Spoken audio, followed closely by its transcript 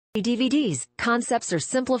DVDs. Concepts are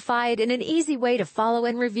simplified in an easy way to follow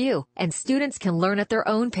and review, and students can learn at their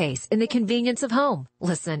own pace in the convenience of home.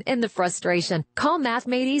 Listen, in the frustration, call Math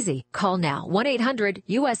Made Easy. Call now,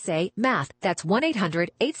 1-800-USA-MATH. That's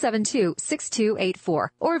 1-800-872-6284.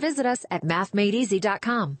 Or visit us at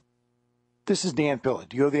mathmadeeasy.com. This is Dan Pilla.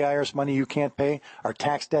 Do you owe the IRS money you can't pay? Are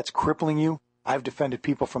tax debts crippling you? I've defended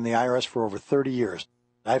people from the IRS for over 30 years.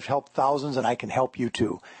 I've helped thousands, and I can help you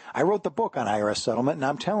too. I wrote the book on IRS settlement, and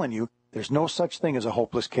I'm telling you, there's no such thing as a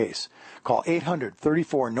hopeless case. Call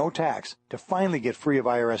 800-34-NO-TAX to finally get free of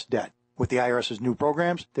IRS debt. With the IRS's new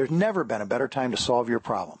programs, there's never been a better time to solve your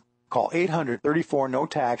problem. Call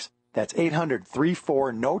 800-34-NO-TAX. That's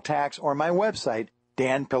 800-34-NO-TAX, or my website,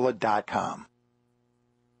 danpilla.com.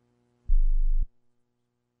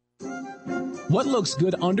 What looks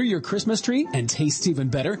good under your Christmas tree and tastes even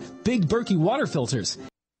better? Big Berkey water filters.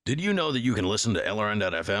 Did you know that you can listen to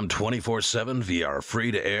LRN.FM 24/7 via our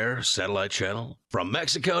free-to-air satellite channel? From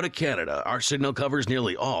Mexico to Canada, our signal covers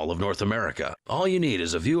nearly all of North America. All you need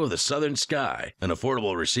is a view of the southern sky, an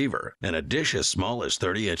affordable receiver, and a dish as small as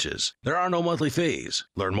 30 inches. There are no monthly fees.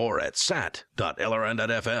 Learn more at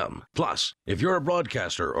sat.lrn.fm. Plus, if you're a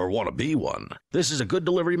broadcaster or want to be one, this is a good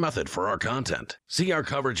delivery method for our content. See our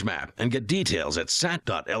coverage map and get details at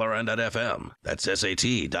sat.lrn.fm. That's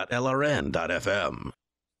sat.lrn.fm.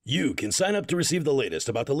 You can sign up to receive the latest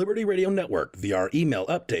about the Liberty Radio Network via our email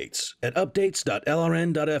updates at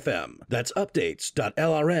updates.lrn.fm. That's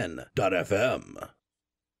updates.lrn.fm.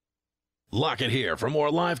 Lock it here for more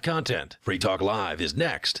live content. Free Talk Live is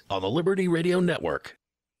next on the Liberty Radio Network.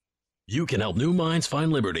 You can help new minds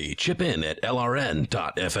find liberty. Chip in at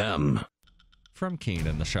lrn.fm. From Keene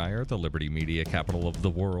in the Shire, the Liberty Media capital of the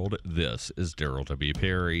world, this is Daryl W.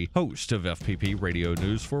 Perry, host of FPP Radio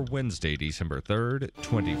News for Wednesday, December 3rd,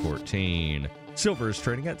 2014. Silver is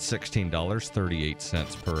trading at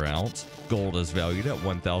 $16.38 per ounce. Gold is valued at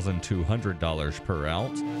 $1,200 per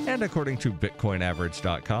ounce. And according to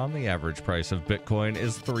BitcoinAverage.com, the average price of Bitcoin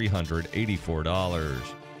is $384.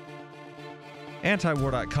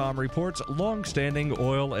 Antiwar.com reports long-standing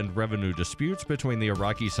oil and revenue disputes between the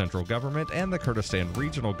Iraqi central government and the Kurdistan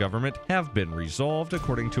regional government have been resolved,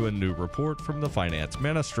 according to a new report from the finance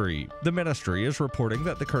ministry. The ministry is reporting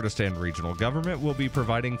that the Kurdistan regional government will be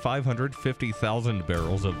providing 550,000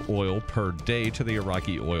 barrels of oil per day to the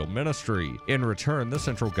Iraqi oil ministry. In return, the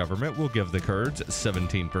central government will give the Kurds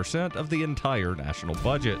 17% of the entire national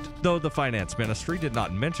budget. Though the finance ministry did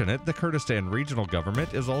not mention it, the Kurdistan regional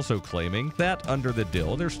government is also claiming that under the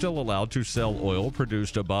deal, they're still allowed to sell oil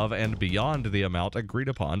produced above and beyond the amount agreed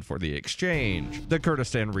upon for the exchange. The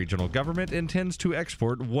Kurdistan regional government intends to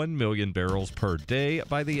export 1 million barrels per day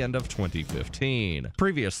by the end of 2015.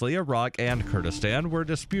 Previously, Iraq and Kurdistan were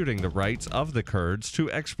disputing the rights of the Kurds to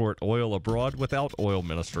export oil abroad without oil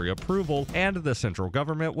ministry approval, and the central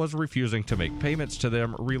government was refusing to make payments to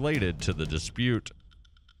them related to the dispute.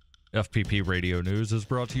 FPP Radio News is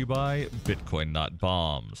brought to you by Bitcoin Not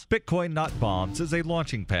Bombs. Bitcoin Not Bombs is a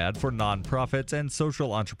launching pad for nonprofits and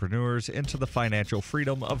social entrepreneurs into the financial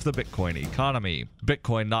freedom of the Bitcoin economy.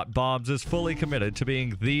 Bitcoin Not Bombs is fully committed to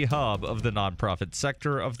being the hub of the nonprofit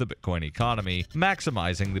sector of the Bitcoin economy,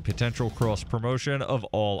 maximizing the potential cross-promotion of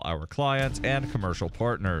all our clients and commercial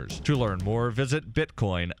partners. To learn more, visit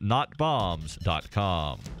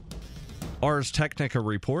bitcoinnotbombs.com. Ars Technica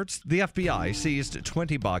reports the FBI seized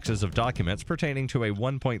 20 boxes of documents pertaining to a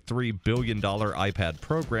 $1.3 billion iPad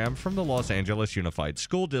program from the Los Angeles Unified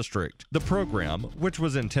School District. The program, which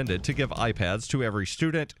was intended to give iPads to every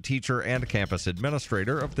student, teacher, and campus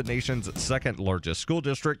administrator of the nation's second-largest school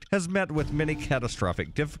district, has met with many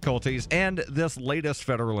catastrophic difficulties, and this latest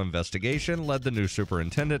federal investigation led the new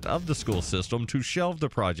superintendent of the school system to shelve the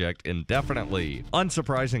project indefinitely.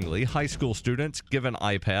 Unsurprisingly, high school students given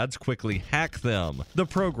iPads quickly hack them. The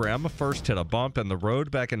program first hit a bump in the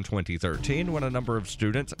road back in 2013 when a number of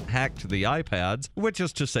students hacked the iPads, which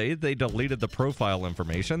is to say they deleted the profile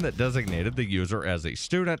information that designated the user as a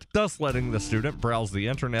student, thus letting the student browse the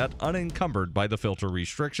internet unencumbered by the filter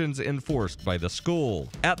restrictions enforced by the school.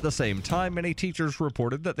 At the same time, many teachers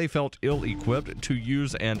reported that they felt ill-equipped to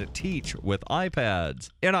use and teach with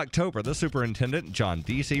iPads. In October, the superintendent, John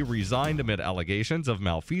Deasy, resigned amid allegations of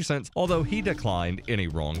malfeasance, although he declined any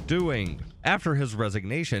wrongdoing. After his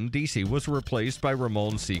resignation, Deasy was replaced by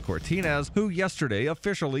Ramon C. Cortinez, who yesterday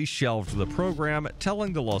officially shelved the program,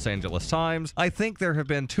 telling the Los Angeles Times, "I think there have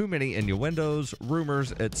been too many innuendos,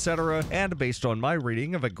 rumors, etc., and based on my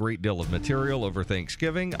reading of a great deal of material over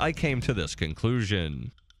Thanksgiving, I came to this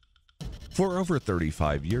conclusion." For over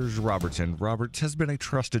 35 years, Roberts & Roberts has been a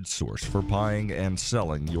trusted source for buying and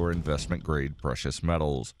selling your investment-grade precious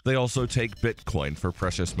metals. They also take Bitcoin for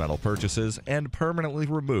precious metal purchases and permanently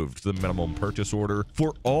removed the minimum purchase order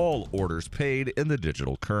for all orders paid in the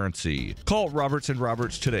digital currency. Call Roberts &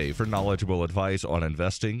 Roberts today for knowledgeable advice on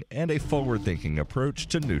investing and a forward-thinking approach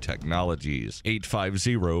to new technologies.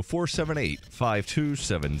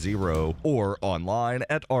 850-478-5270 or online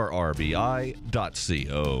at rrbi.co.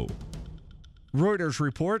 Reuters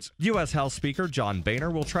reports U.S. House Speaker John Boehner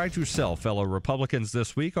will try to sell fellow Republicans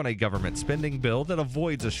this week on a government spending bill that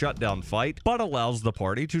avoids a shutdown fight but allows the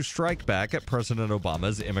party to strike back at President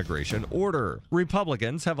Obama's immigration order.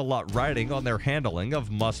 Republicans have a lot riding on their handling of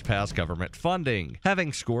must-pass government funding,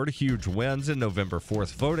 having scored huge wins in November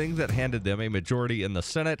 4th voting that handed them a majority in the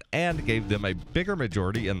Senate and gave them a bigger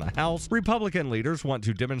majority in the House. Republican leaders want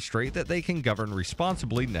to demonstrate that they can govern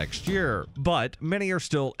responsibly next year, but many are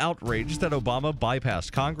still outraged that Obama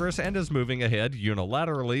bypassed Congress and is moving ahead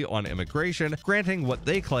unilaterally on immigration, granting what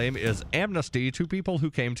they claim is amnesty to people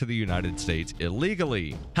who came to the United States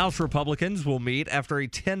illegally. House Republicans will meet after a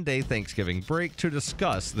 10-day Thanksgiving break to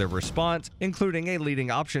discuss their response, including a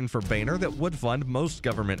leading option for Boehner that would fund most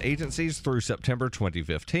government agencies through September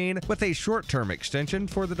 2015, with a short-term extension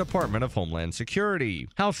for the Department of Homeland Security.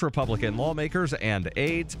 House Republican lawmakers and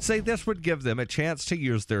aides say this would give them a chance to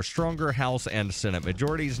use their stronger House and Senate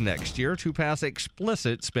majorities next year to pass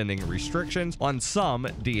explicit spending restrictions on some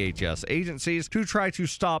DHS agencies to try to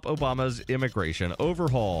stop Obama's immigration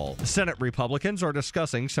overhaul. Senate Republicans are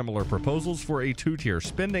discussing similar proposals for a two-tier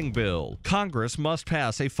spending bill. Congress must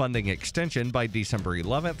pass a funding extension by December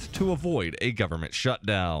 11th to avoid a government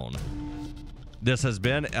shutdown. This has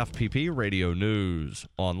been FPP Radio News,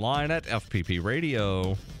 online at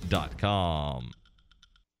fppradio.com.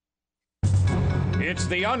 It's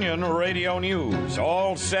the Onion Radio News.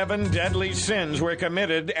 All 7 deadly sins were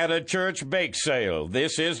committed at a church bake sale.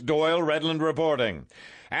 This is Doyle Redland reporting.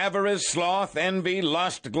 Avarice, sloth, envy,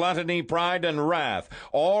 lust, gluttony, pride, and wrath.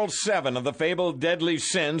 All 7 of the fabled deadly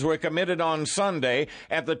sins were committed on Sunday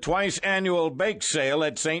at the twice-annual bake sale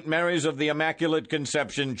at St. Mary's of the Immaculate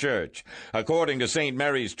Conception Church. According to St.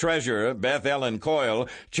 Mary's treasurer, Beth Ellen Coyle,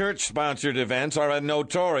 church-sponsored events are a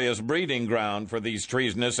notorious breeding ground for these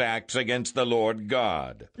treasonous acts against the Lord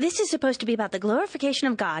God. This is supposed to be about the glorification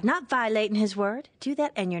of God, not violating His word. Do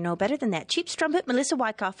that and you're no better than that cheap strumpet Melissa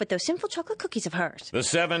Wyckoff with those sinful chocolate cookies of hers.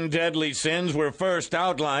 The 7 deadly sins were first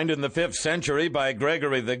outlined in the 5th century by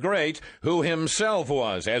Gregory the Great, who himself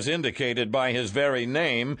was, as indicated by his very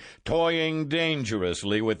name, toying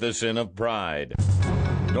dangerously with the sin of pride.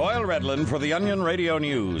 Doyle Redland for the Onion Radio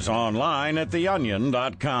News, online at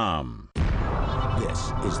theonion.com.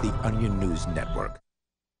 This is the Onion News Network.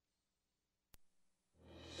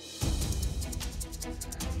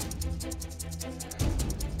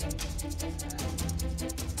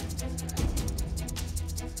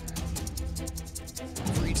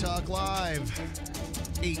 Talk Live,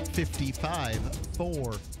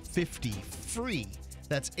 855-450 free.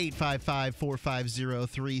 That's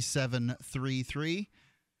 855-450-3733.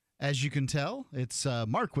 As you can tell, it's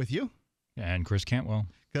Mark with you. And Chris Cantwell.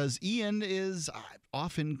 Because Ian is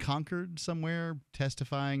off in Concord somewhere,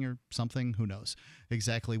 testifying or something. Who knows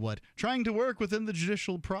exactly what. Trying to work within the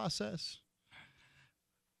judicial process.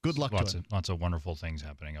 Good luck to him. Lots of wonderful things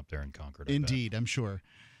happening up there in Concord. Indeed, I'm sure.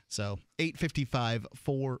 So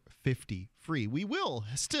 855-450 free. We will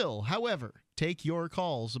still, however, take your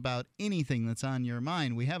calls about anything that's on your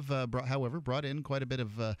mind. We have, brought in quite a bit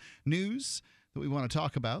of news that we want to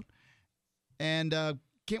talk about. And,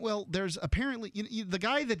 Cantwell, there's apparently the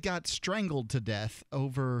guy that got strangled to death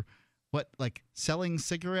over selling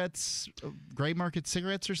cigarettes, gray market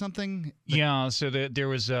cigarettes or something? Yeah, so there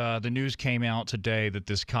was the news came out today that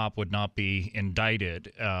this cop would not be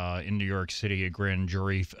indicted in New York City. A grand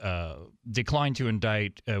jury declined to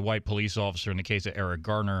indict a white police officer in the case of Eric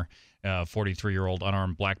Garner, 43-year-old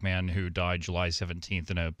unarmed black man who died July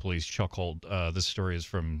 17th in a police chokehold. This story is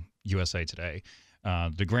from USA Today.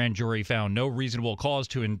 The grand jury found no reasonable cause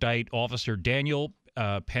to indict Officer Daniel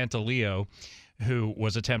Pantaleo, who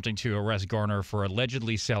was attempting to arrest Garner for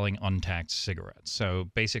allegedly selling untaxed cigarettes. So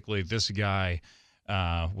basically, this guy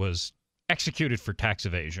was executed for tax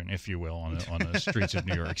evasion, if you will, on the streets of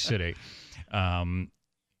New York City. And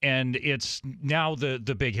it's now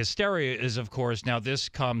the big hysteria is, of course, now this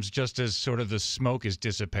comes just as sort of the smoke is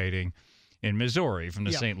dissipating in Missouri from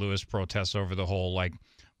the St. Louis protests over the whole,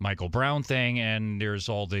 Michael Brown thing, and there's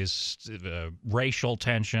all this racial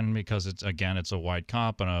tension because it's a white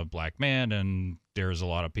cop and a black man, and there's a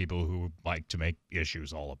lot of people who like to make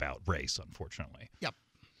issues all about race, unfortunately. Yep.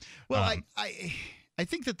 Well, I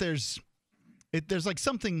think that there's there's like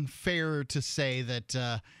something fair to say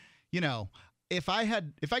that, if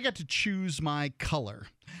I got to choose my color,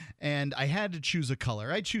 and I had to choose a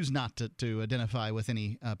color, I choose not to identify with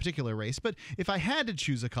any particular race, but if I had to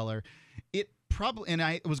choose a color, and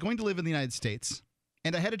I was going to live in the United States,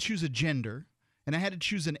 and I had to choose a gender, and I had to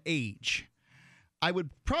choose an age, I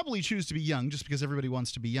would probably choose to be young, just because everybody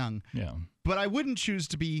wants to be young. Yeah. But I wouldn't choose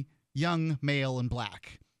to be young, male, and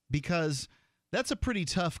black, because that's a pretty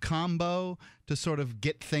tough combo to sort of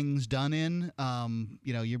get things done in.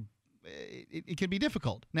 It can be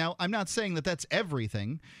difficult. Now, I'm not saying that that's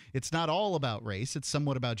everything. It's not all about race. It's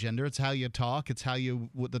somewhat about gender. It's how you talk. It's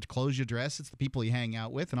the clothes you dress. It's the people you hang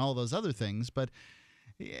out with, and all those other things. But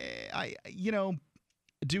I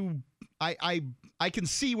can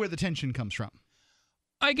see where the tension comes from.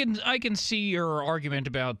 I can see your argument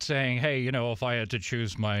about saying, hey, if I had to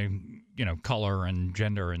choose my, color and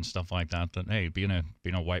gender and stuff like that, then hey, being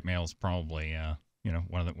a white male is probably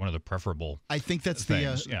one of the preferable. I think that's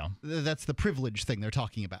things. That's the privilege thing they're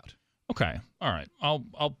talking about. Okay, all right,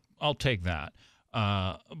 I'll take that.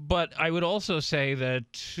 But I would also say that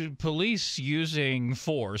police using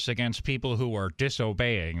force against people who are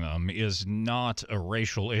disobeying them is not a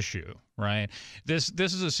racial issue, right? This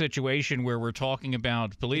is a situation where we're talking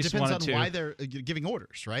about police. It depends on why they're giving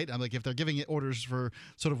orders, right? I'm like, if they're giving orders for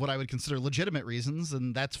sort of what I would consider legitimate reasons,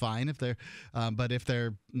 then that's fine. If they're, but if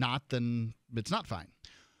they're not, then it's not fine.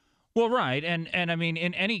 Well, right, and I mean,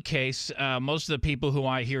 in any case, most of the people who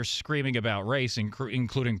I hear screaming about race,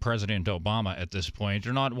 including President Obama at this point,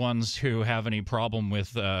 are not ones who have any problem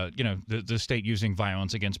with, the state using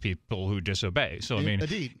violence against people who disobey. So, I mean,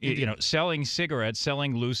 indeed. Selling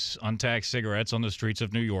loose, untaxed cigarettes on the streets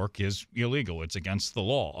of New York is illegal. It's against the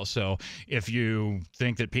law. So, if you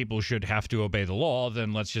think that people should have to obey the law,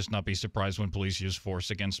 then let's just not be surprised when police use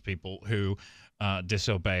force against people who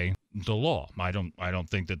disobey the law. I don't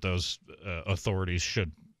think that those authorities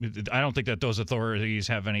should. I don't think that those authorities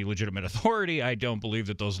have any legitimate authority. I don't believe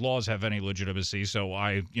that those laws have any legitimacy. So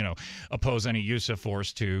I, oppose any use of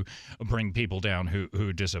force to bring people down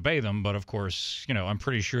who disobey them. But of course, I'm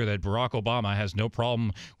pretty sure that Barack Obama has no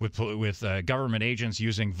problem with government agents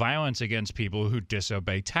using violence against people who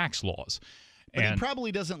disobey tax laws. But he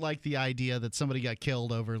probably doesn't like the idea that somebody got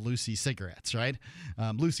killed over Lucy cigarettes, right?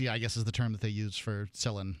 Lucy, I guess, is the term that they use for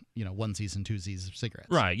selling, onesies and twosies of cigarettes.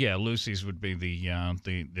 Right. Yeah. Lucy's would be the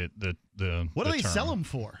What do they term. sell them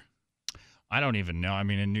for? I don't even know. I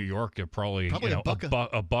mean, in New York, they're probably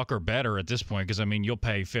a buck or better at this point, because I mean, you'll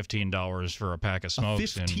pay $15 for a pack of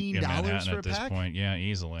smokes in Manhattan at this point. Yeah,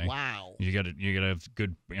 easily. Wow. You got a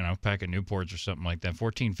good pack of Newports or something like that.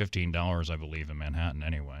 $15 I believe, in Manhattan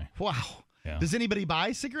anyway. Wow. Yeah. Does anybody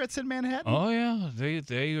buy cigarettes in Manhattan? Oh yeah,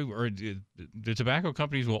 the tobacco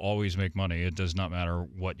companies will always make money. It does not matter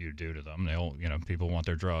what you do to them. They'll, people want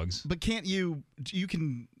their drugs. But can't you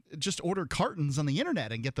can just order cartons on the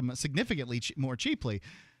internet and get them significantly more cheaply?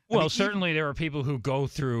 Well, certainly there are people who go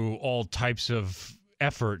through all types of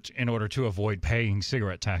effort in order to avoid paying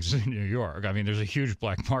cigarette taxes in New York. I mean, there's a huge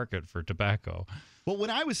black market for tobacco. Well,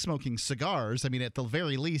 when I was smoking cigars, I mean, at the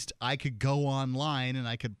very least, I could go online and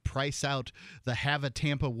I could price out the Have a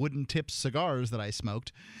Tampa wooden tip cigars that I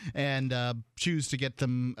smoked and choose to get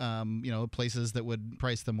them, places that would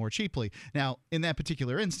price them more cheaply. Now, in that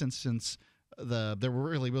particular instance, since there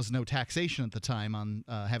really was no taxation at the time on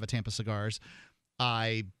Have a Tampa cigars,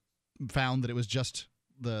 I found that it was just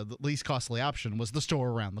the least costly option was the store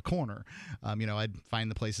around the corner. I'd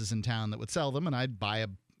find the places in town that would sell them, and I'd buy a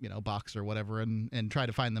box or whatever and try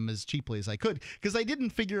to find them as cheaply as I could, because I didn't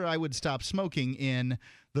figure I would stop smoking in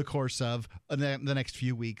the course of the next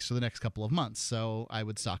few weeks or the next couple of months. So I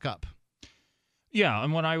would stock up. Yeah,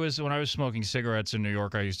 and when I was smoking cigarettes in New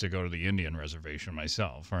York, I used to go to the Indian reservation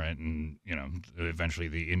myself, right? And eventually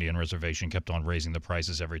the Indian reservation kept on raising the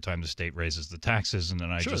prices every time the state raises the taxes, and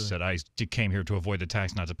then I just said I came here to avoid the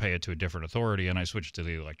tax, not to pay it to a different authority, and I switched to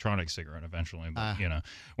the electronic cigarette eventually. But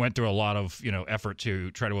went through a lot of effort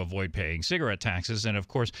to try to avoid paying cigarette taxes, and of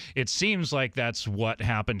course it seems like that's what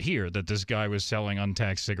happened here. That this guy was selling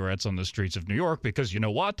untaxed cigarettes on the streets of New York because you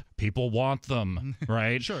know what? People want them,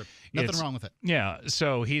 right? Sure, nothing wrong with it. Yeah.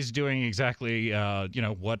 So he's doing exactly,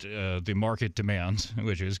 what the market demands,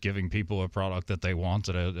 which is giving people a product that they want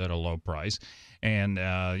at a low price. And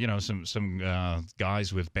some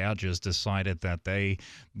guys with badges decided that they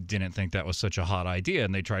didn't think that was such a hot idea,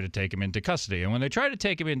 and they tried to take him into custody. And when they tried to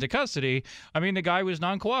take him into custody, I mean, the guy was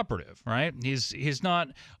non-cooperative, right? He's not.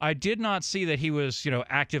 I did not see that he was,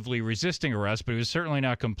 actively resisting arrest, but he was certainly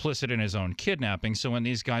not complicit in his own kidnapping. So when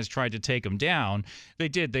these guys tried to take him down, they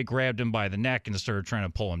grabbed him by the neck and started trying to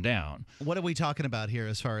pull him down. What are we talking about here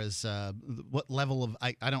as far as what level of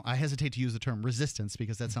I hesitate to use the term resistance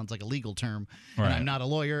because that sounds like a legal term, right. And I'm not a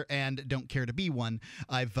lawyer and don't care to be one.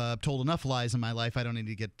 I've told enough lies in my life. I don't need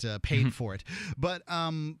to get paid for it. But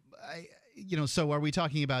so are we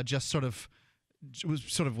talking about just sort of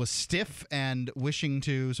was stiff and wishing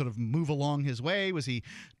to sort of move along his way? Was he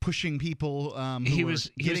pushing people who were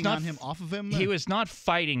getting on him off of him? He was not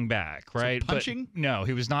fighting back, right? So punching? No,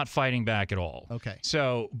 he was not fighting back at all. Okay.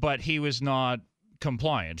 But he was not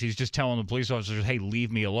compliant. He's just telling the police officers, "Hey,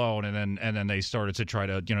 leave me alone," and then they started to try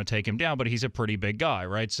to take him down. But he's a pretty big guy,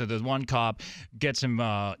 right? So the one cop gets him in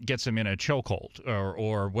a chokehold,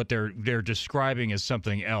 or what they're describing as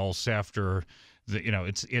something else after.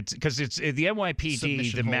 It's because it's the NYPD.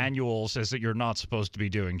 Submission the hold. manual says that you're not supposed to be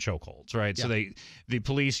doing chokeholds, right? Yeah. So the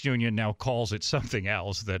police union now calls it something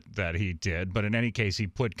else that he did. But in any case, he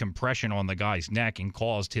put compression on the guy's neck and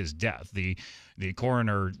caused his death. The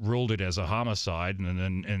coroner ruled it as a homicide, and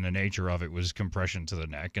then in the nature of it was compression to the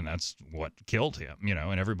neck, and that's what killed him.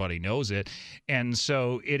 And everybody knows it. And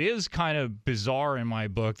so it is kind of bizarre in my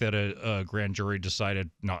book that a grand jury decided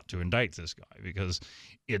not to indict this guy because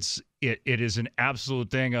it is an absolute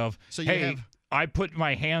thing of, hey, I put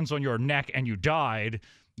my hands on your neck and you died.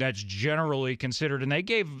 That's generally considered. And they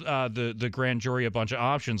gave the grand jury a bunch of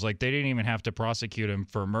options. Like, they didn't even have to prosecute him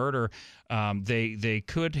for murder. They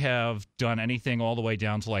could have done anything all the way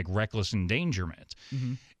down to, like, reckless endangerment.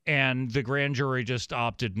 Mm-hmm. And the grand jury just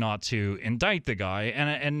opted not to indict the guy.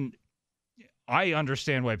 And I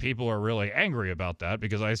understand why people are really angry about that,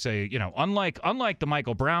 because I say, unlike the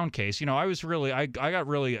Michael Brown case, I got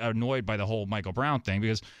really annoyed by the whole Michael Brown thing,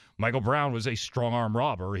 because Michael Brown was a strong-arm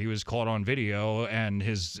robber. He was caught on video, and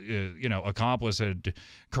his accomplice had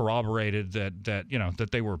corroborated that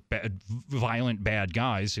they were violent, bad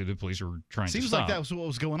guys who the police were trying to stop. Seems like that was what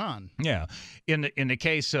was going on. Yeah. In the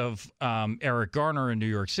case of Eric Garner in New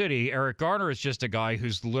York City, Eric Garner is just a guy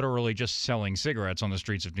who's literally just selling cigarettes on the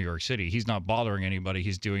streets of New York City. He's not bothering anybody.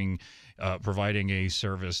 He's providing a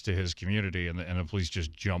service to his community, and the police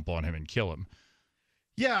just jump on him and kill him.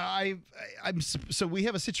 Yeah, so we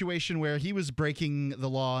have a situation where he was breaking the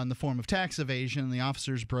law in the form of tax evasion, and the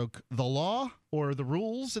officers broke the law, or the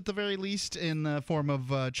rules at the very least, in the form of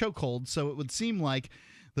chokehold. So it would seem like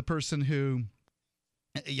the person who,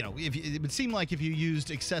 it would seem like if you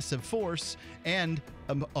used excessive force and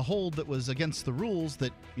a hold that was against the rules,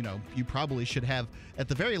 that, you probably should have, at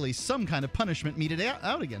the very least, some kind of punishment meted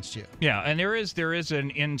out against you. Yeah, and there is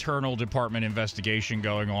an internal department investigation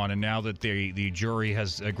going on, and now that the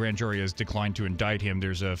grand jury has declined to indict him,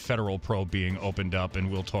 there's a federal probe being opened up,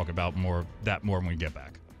 and we'll talk about more when we get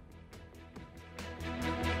back.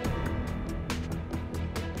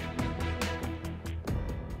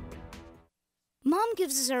 Mom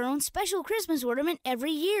gives us our own special Christmas ornament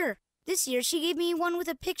every year. This year she gave me one with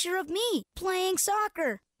a picture of me playing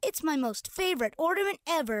soccer. It's my most favorite ornament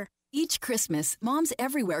ever. Each Christmas, moms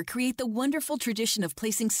everywhere create the wonderful tradition of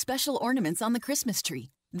placing special ornaments on the Christmas tree.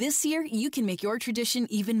 This year, you can make your tradition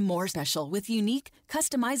even more special with unique,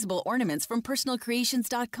 customizable ornaments from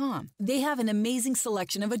PersonalCreations.com. They have an amazing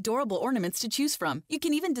selection of adorable ornaments to choose from. You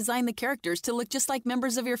can even design the characters to look just like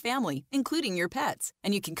members of your family, including your pets.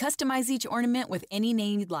 And you can customize each ornament with any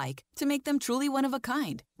name you'd like to make them truly one of a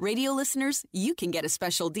kind. Radio listeners, you can get a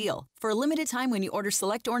special deal. For a limited time when you order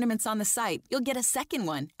select ornaments on the site, you'll get a second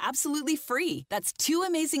one absolutely free. That's 2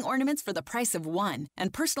 amazing ornaments for the price of 1,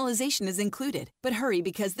 and personalization is included. But hurry,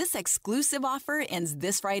 because this exclusive offer ends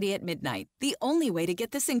this Friday at midnight. The only way to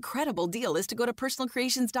get this incredible deal is to go to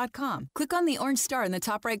PersonalCreations.com. Click on the orange star in the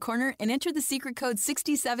top right corner and enter the secret code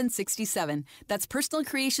 6767. That's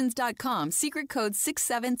PersonalCreations.com, secret code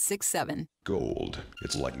 6767. Gold.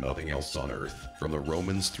 It's like nothing else on Earth. From the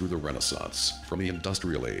Romans through the Renaissance, from the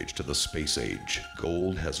Industrial Age to the Space Age,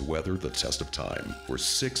 gold has weathered the test of time. For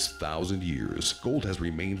 6,000 years, gold has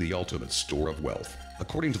remained the ultimate store of wealth.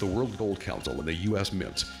 According to the World Gold Council and the U.S.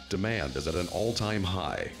 Mint, demand is at an all-time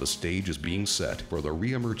high. The stage is being set for the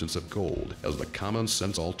reemergence of gold as the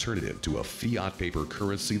common-sense alternative to a fiat paper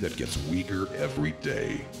currency that gets weaker every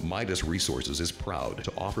day. Midas Resources is proud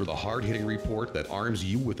to offer the hard-hitting report that arms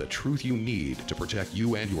you with the truth you need to protect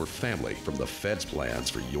you and your family from the Fed's plans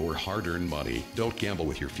for your hard-earned money. Don't gamble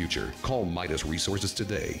with your future. Call Midas Resources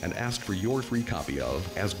today and ask for your free copy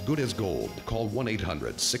of As Good as Gold. Call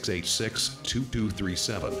 1-800-686-2237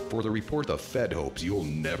 for the report the Fed hopes you'll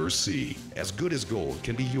never see. As Good as Gold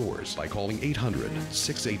can be yours by calling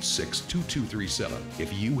 800-686-2237.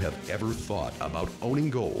 If you have ever thought about owning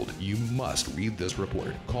gold, you must read this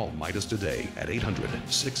report. Call Midas today at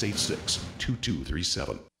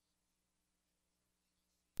 800-686-2237.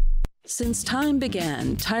 Since time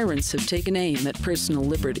began, tyrants have taken aim at personal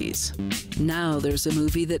liberties. Now there's a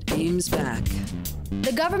movie that aims back.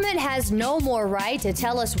 The government has no more right to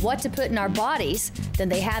tell us what to put in our bodies than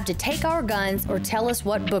they have to take our guns or tell us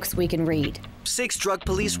what books we can read. 6 drug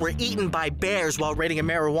police were eaten by bears while raiding a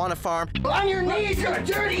marijuana farm. On your knees, you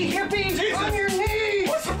dirty hippies! Jesus. On your knees!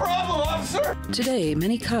 What's the problem, officer? Today,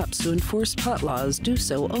 many cops who enforce pot laws do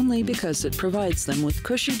so only because it provides them with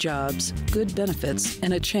cushy jobs, good benefits,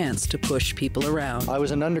 and a chance to push people around. I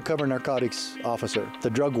was an undercover narcotics officer.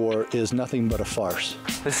 The drug war is nothing but a farce.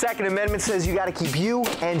 The Second Amendment says you gotta keep you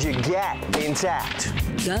and your gat intact.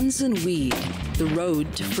 Guns and Weed, The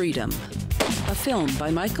Road to Freedom. A film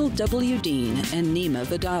by Michael W. Dean and Nima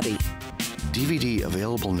Vadadi. DVD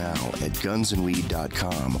available now at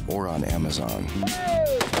gunsandweed.com or on Amazon.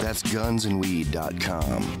 That's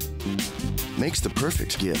gunsandweed.com. Makes the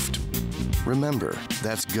perfect gift. Remember,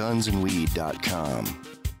 that's gunsandweed.com.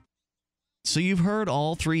 So you've heard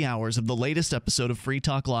all 3 hours of the latest episode of Free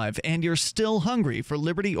Talk Live, and you're still hungry for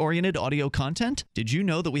liberty-oriented audio content? Did you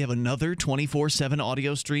know that we have another 24/7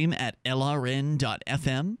 audio stream at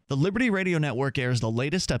LRN.FM? The Liberty Radio Network airs the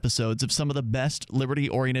latest episodes of some of the best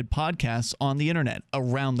liberty-oriented podcasts on the internet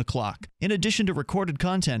around the clock. In addition to recorded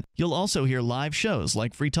content, you'll also hear live shows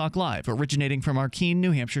like Free Talk Live, originating from our Keene,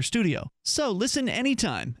 New Hampshire studio. So listen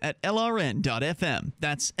anytime at LRN.FM.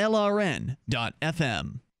 That's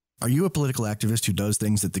LRN.FM. Are you a political activist who does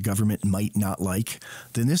things that the government might not like?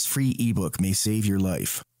 Then this free ebook may save your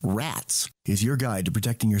life. Rats is your guide to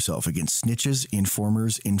protecting yourself against snitches,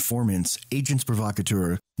 informers, informants, agents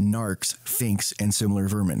provocateur, narcs, finks, and similar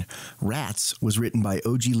vermin. Rats was written by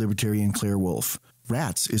OG libertarian Claire Wolfe.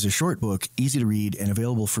 Rats is a short book, easy to read, and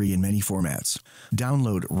available free in many formats.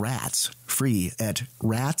 Download Rats free at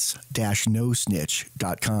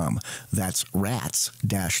rats-nosnitch.com. That's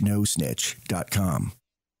rats-nosnitch.com.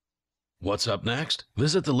 What's up next?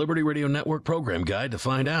 Visit the Liberty Radio Network program guide to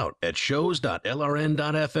find out at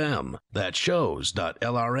shows.lrn.fm. That's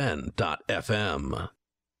shows.lrn.fm.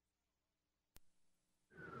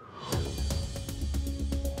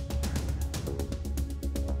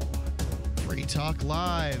 Free Talk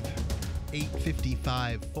Live,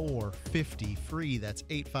 855-450 free. That's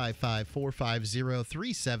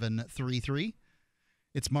 855-450-3733.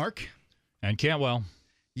 It's Mark. And Cantwell.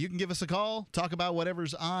 You can give us a call, talk about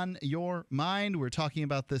whatever's on your mind. We're talking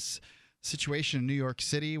about this situation in New York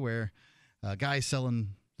City where a guy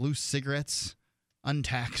selling loose cigarettes,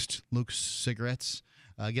 untaxed loose cigarettes,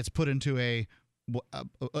 gets put into a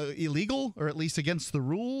illegal, or at least against the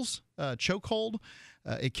rules, chokehold.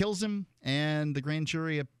 It kills him, and the grand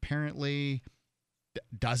jury apparently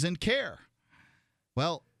doesn't care.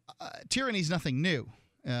 Well, tyranny's nothing new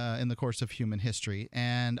in the course of human history,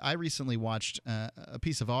 and I recently watched a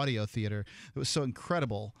piece of audio theater that was so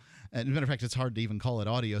incredible. As a matter of fact, it's hard to even call it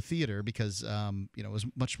audio theater because it was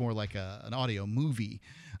much more like an audio movie.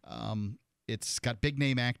 It's got big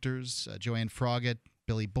name actors: Joanne Froggatt,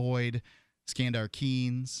 Billy Boyd, Skandar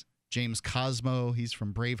Keynes, James Cosmo. He's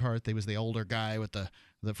from Braveheart. He was the older guy with the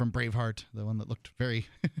from Braveheart, the one that looked very,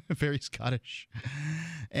 very Scottish.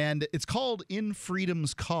 And it's called In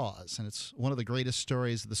Freedom's Cause, and it's one of the greatest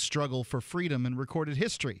stories of the struggle for freedom in recorded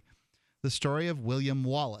history. The story of William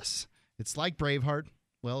Wallace. It's like Braveheart,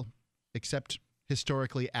 well, except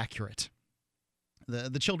historically accurate.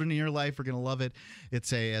 The children in your life are going to love it.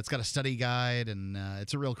 It's got a study guide, and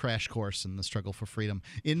it's a real crash course in the struggle for freedom.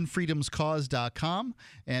 InFreedomsCause.com,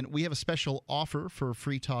 and we have a special offer for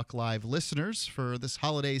Free Talk Live listeners for this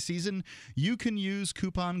holiday season. You can use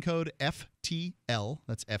coupon code FTL,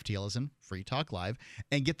 that's FTL as in Free Talk Live,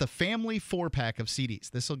 and get the family 4-pack of CDs.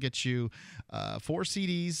 This will get you 4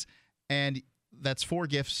 CDs, and that's 4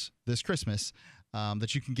 gifts this Christmas.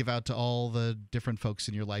 That you can give out to all the different folks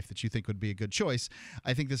in your life that you think would be a good choice.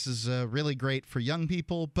 I think this is really great for young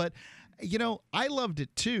people, but, I loved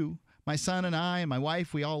it too, my son and I and my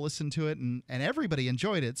wife, we all listened to it, and everybody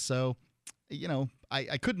enjoyed it. So, you know,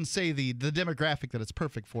 I couldn't say the demographic that it's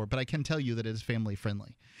perfect for, but I can tell you that it is family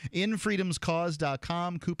friendly.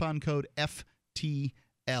 InFreedomsCause.com, coupon code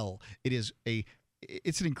FTL.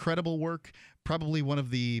 It's an incredible work, probably one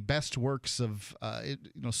of the best works of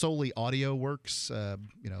solely audio works,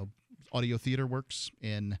 audio theater works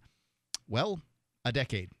in, well, a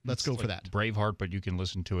decade. Let's go for that. Braveheart, but you can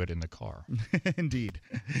listen to it in the car. Indeed.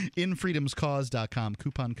 InFreedomsCause.com,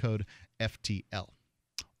 coupon code FTL.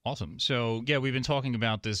 Awesome. So, yeah, we've been talking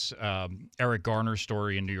about this Eric Garner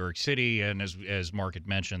story in New York City, and as Mark had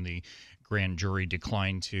mentioned, the grand jury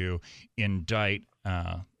declined to indict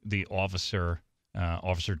the officer,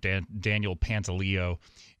 Daniel Pantaleo,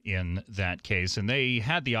 in that case. And they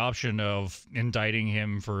had the option of indicting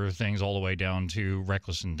him for things all the way down to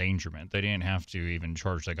reckless endangerment. They didn't have to even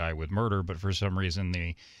charge the guy with murder, but for some reason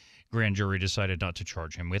the grand jury decided not to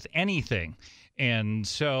charge him with anything. And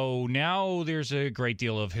so now there's a great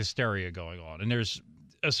deal of hysteria going on, and there's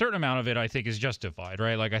a certain amount of it I think is justified,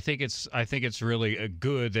 right? Like I think it's really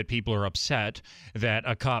good that people are upset that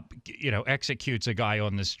a cop, executes a guy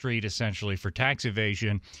on the street essentially for tax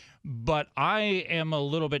evasion. But I am a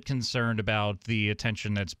little bit concerned about the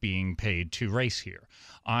attention that's being paid to race here.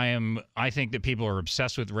 I think that people are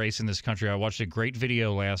obsessed with race in this country. I watched a great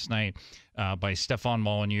video last night by Stefan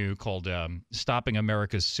Molyneux called Stopping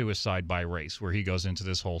America's Suicide by Race, where he goes into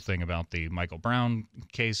this whole thing about the Michael Brown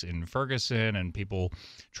case in Ferguson and people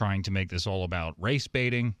trying to make this all about race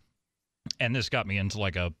baiting. And this got me into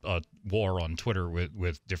like a war on Twitter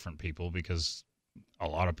with different people, because a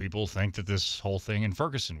lot of people think that this whole thing in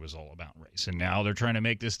Ferguson was all about race, and now they're trying to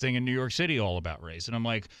make this thing in New York City all about race. And I'm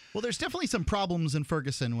like, well, there's definitely some problems in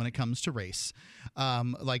Ferguson when it comes to race.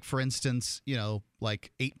 Like, for instance,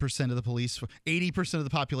 like 8% of the police, 80% of the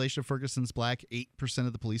population of Ferguson's black, 8%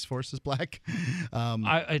 of the police force is black.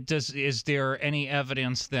 Is there any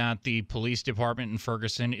evidence that the police department in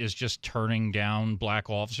Ferguson is just turning down black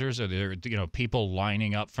officers? Are there, people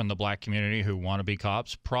lining up from the black community who want to be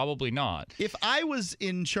cops? Probably not. If I was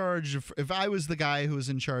the guy who was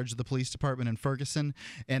in charge of the police department in Ferguson,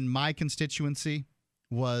 and my constituency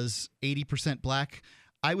was 80% black,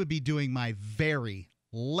 I would be doing my very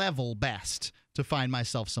level best to find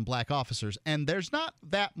myself some black officers. And there's not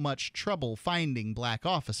that much trouble finding black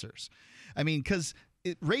officers. I mean, because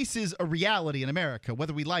race is a reality in America,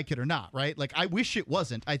 whether we like it or not, right? Like, I wish it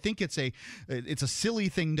wasn't. I think it's a silly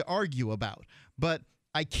thing to argue about. But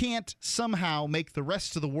I can't somehow make the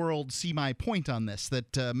rest of the world see my point on this,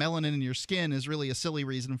 that melanin in your skin is really a silly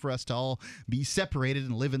reason for us to all be separated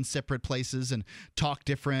and live in separate places and talk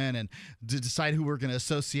different and to decide who we're going to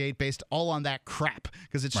associate based all on that crap,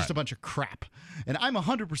 because it's just a bunch of crap. And I'm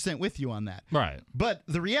 100% with you on that. Right. But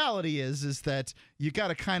the reality is that you got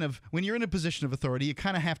to kind of, when you're in a position of authority, you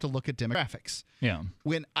kind of have to look at demographics. Yeah.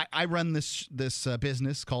 When I run this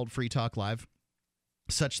business called Free Talk Live,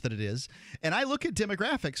 such that it is, and I look at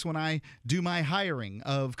demographics when I do my hiring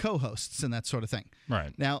of co-hosts and that sort of thing.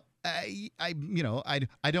 Right. Now, I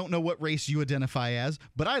don't know what race you identify as,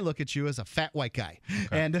 but I look at you as a fat white guy.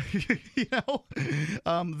 Okay. And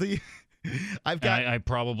I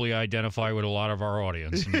probably identify with a lot of our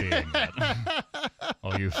audience in being that.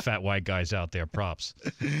 All you fat white guys out there, props.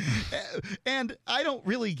 And I don't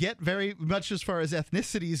really get very much as far as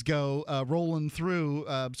ethnicities go, rolling through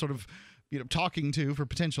sort of talking to for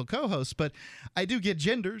potential co-hosts, but I do get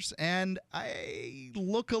genders, and I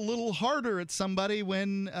look a little harder at somebody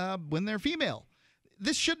when they're female.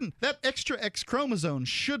 That extra X chromosome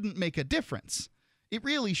shouldn't make a difference. It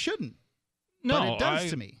really shouldn't. No, but it does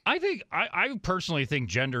to me. I personally think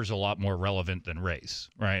gender is a lot more relevant than race,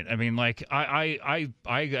 right? I mean, like I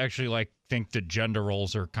actually think that gender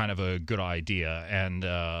roles are kind of a good idea, and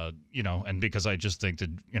and because I just think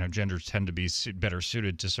that genders tend to be better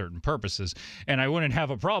suited to certain purposes, and I wouldn't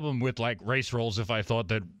have a problem with race roles if I thought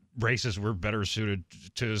that races were better suited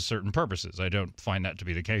to certain purposes. I don't find that to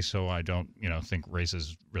be the case, so I don't think race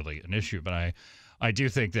is really an issue, but I do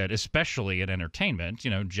think that, especially in entertainment,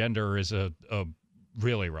 gender is a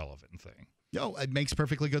really relevant thing. Oh, it makes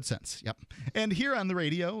perfectly good sense. Yep. And here on the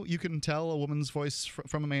radio, you can tell a woman's voice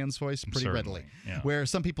from a man's voice pretty readily. Yeah. Where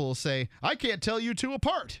some people will say, I can't tell you two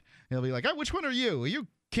apart. They'll be like, which one are you? Are you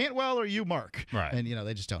Cantwell or are you Mark? Right. And,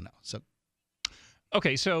 they just don't know. So,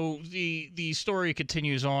 okay, so the story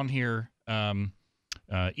continues on here.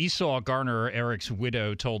 Esau Garner, Eric's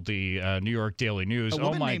widow, told the New York Daily News, a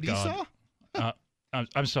woman named God. Esau?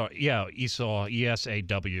 I'm sorry. Yeah, Esau,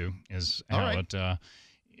 ESAW is how it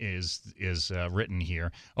is written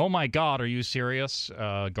here. "Oh my God, are you serious?"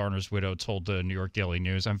 Garner's widow told the New York Daily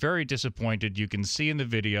News. "I'm very disappointed. You can see in the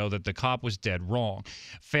video that the cop was dead wrong."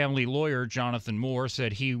 Family lawyer Jonathan Moore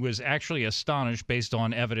said he was actually astonished based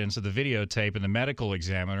on evidence of the videotape and the medical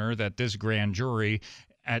examiner that this grand jury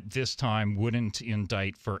at this time wouldn't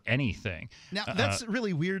indict for anything. Now, that's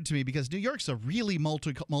really weird to me because New York's a really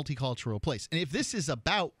multicultural place. And if this is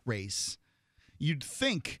about race, you'd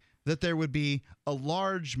think that there would be a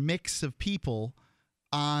large mix of people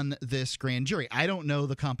on this grand jury. I don't know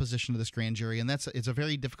the composition of this grand jury, and it's a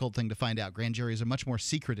very difficult thing to find out. Grand juries are much more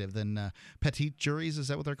secretive than petite juries. Is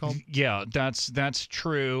that what they're called? Yeah, that's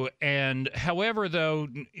true. And however, though,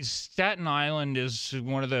 Staten Island is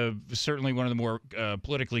certainly one of the more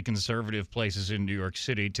politically conservative places in New York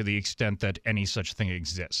City, to the extent that any such thing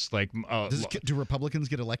exists. Like, do Republicans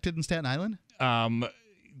get elected in Staten Island?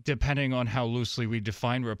 Depending on how loosely we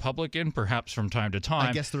define Republican, perhaps from time to time.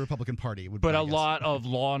 I guess the Republican Party would. But a lot of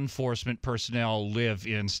law enforcement personnel live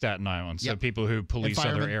in Staten Island. So people who police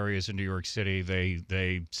other areas in New York City,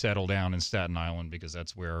 they settle down in Staten Island because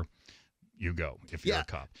that's where you go if you're a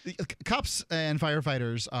cop. Cops and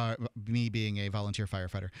firefighters, are, me being a volunteer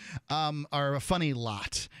firefighter, are a funny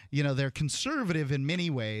lot. You know, they're conservative in many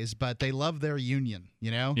ways, but they love their union, you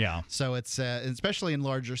know? Yeah. So it's, especially in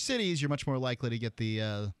larger cities, you're much more likely to get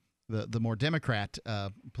the more Democrat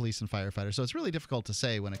police and firefighters. So it's really difficult to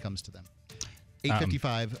say when it comes to them.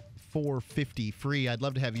 855-450 free. I'd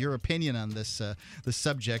love to have your opinion on this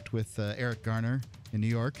subject with Eric Garner in New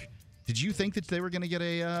York. Did you think that they were going to get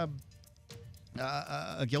a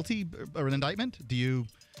guilty or an indictment? Do you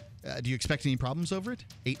expect any problems over it?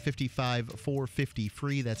 855-450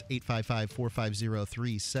 free. That's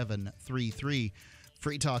 855-450-3733.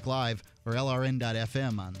 Free Talk Live or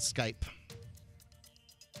LRN.FM on Skype.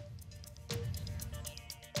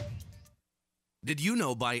 Did you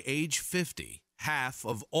know by age 50, half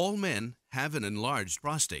of all men have an enlarged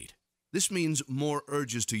prostate? This means more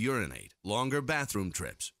urges to urinate, longer bathroom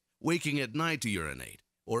trips, waking at night to urinate,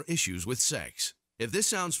 or issues with sex. If this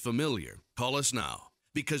sounds familiar, call us now,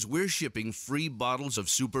 because we're shipping free bottles of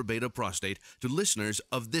Super Beta Prostate to listeners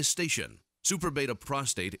of this station. Super Beta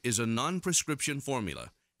Prostate is a non-prescription formula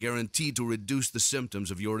guaranteed to reduce the symptoms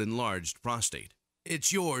of your enlarged prostate.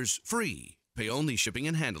 It's yours free. Pay only shipping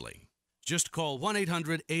and handling. Just call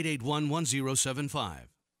 1-800-881-1075.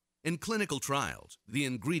 In clinical trials, the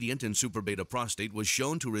ingredient in Super Beta Prostate was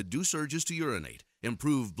shown to reduce urges to urinate,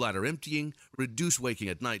 improve bladder emptying, reduce waking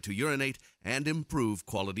at night to urinate, and improve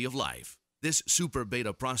quality of life. This Super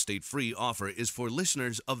Beta Prostate free offer is for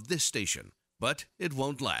listeners of this station, but it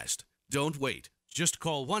won't last. Don't wait. Just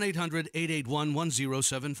call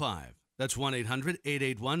 1-800-881-1075. That's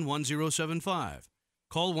 1-800-881-1075.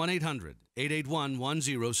 Call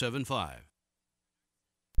 1-800-881-1075.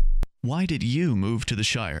 Why did you move to the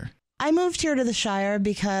Shire? I moved here to the Shire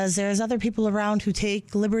because there's other people around who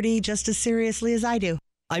take liberty just as seriously as I do.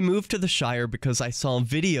 I moved to the Shire because I saw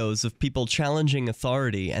videos of people challenging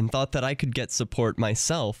authority and thought that I could get support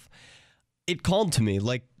myself. It called to me,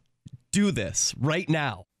 like, do this right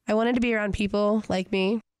now. I wanted to be around people like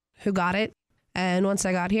me who got it, and once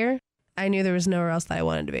I got here, I knew there was nowhere else that I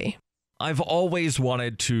wanted to be. I've always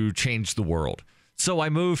wanted to change the world, so I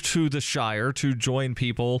moved to the Shire to join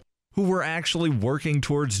people who were actually working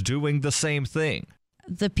towards doing the same thing.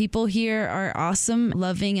 The people here are awesome,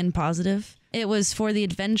 loving, and positive. It was for the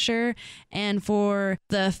adventure and for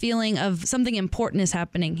the feeling of something important is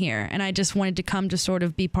happening here, and I just wanted to come to sort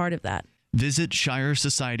of be part of that. Visit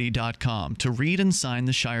ShireSociety.com to read and sign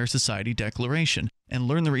the Shire Society Declaration and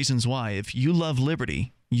learn the reasons why, if you love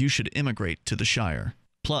liberty, you should immigrate to the Shire.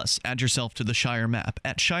 Plus, add yourself to the Shire map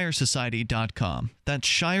at ShireSociety.com. That's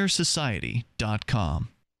ShireSociety.com.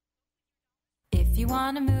 If you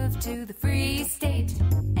want to move to the Free State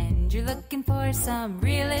and you're looking for some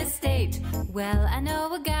real estate, well, I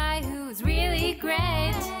know a guy who's really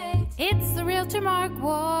great. It's the realtor Mark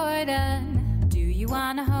Warden. Do you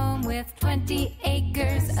want a home with 20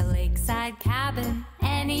 acres, a lakeside cabin,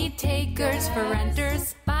 any takers for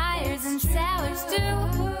renters, buyers, and sellers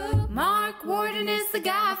too? Mark Warden is the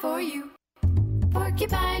guy for you.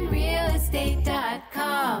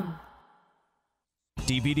 PorcupineRealEstate.com.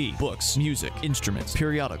 DVD, books, music, instruments,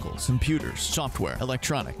 periodicals, computers, software,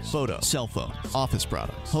 electronics, photo, cell phones, office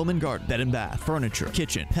products, home and garden, bed and bath, furniture,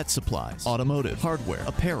 kitchen, pet supplies, automotive, hardware,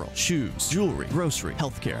 apparel, shoes, jewelry, grocery,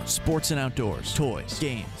 healthcare, sports and outdoors, toys,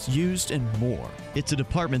 games, used, and more. It's a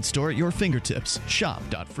department store at your fingertips.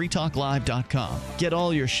 Shop.freetalklive.com. Get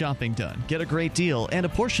all your shopping done, get a great deal, and a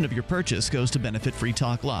portion of your purchase goes to benefit Free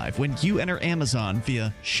Talk Live when you enter Amazon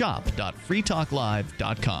via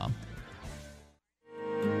shop.freetalklive.com.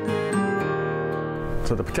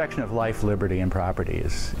 So the protection of life, liberty, and property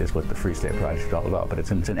is what the Free State Project is all about. But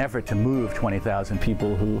it's an effort to move 20,000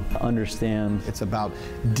 people who understand. It's about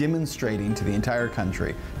demonstrating to the entire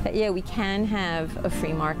country that, yeah, we can have a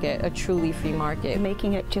free market, a truly free market.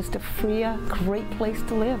 Making it just a freer, great place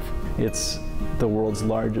to live. It's the world's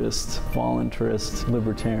largest voluntarist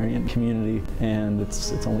libertarian community, and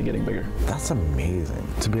it's only getting bigger. That's amazing,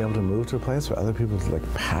 to be able to move to a place where other people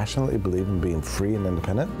passionately believe in being free and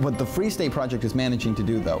independent. What the Free State Project is managing to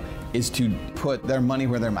do, though, is to put their money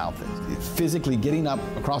where their mouth is. Physically getting up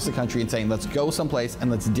across the country and saying, let's go someplace and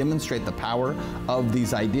let's demonstrate the power of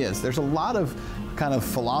these ideas. There's a lot of kind of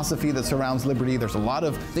philosophy that surrounds liberty. There's a lot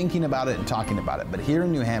of thinking about it and talking about it. But here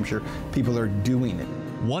in New Hampshire, people are doing it.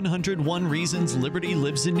 101 Reasons Liberty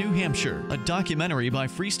Lives in New Hampshire, a documentary by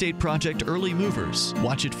Free State Project Early Movers.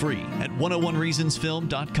 Watch it free at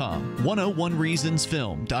 101reasonsfilm.com.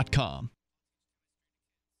 101reasonsfilm.com.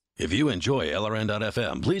 If you enjoy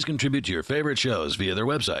LRN.FM, please contribute to your favorite shows via their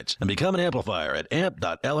websites and become an amplifier at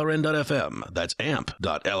amp.lrn.fm. That's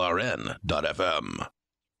amp.lrn.fm.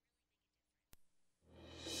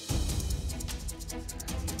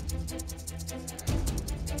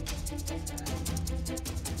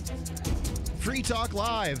 Free Talk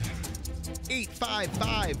Live,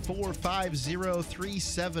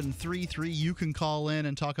 855-450-3733. You can call in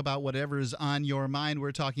and talk about whatever's on your mind.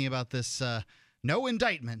 We're talking about this no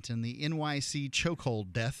indictment in the NYC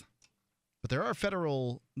chokehold death. But there is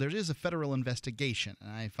a federal investigation,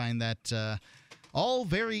 and I find that all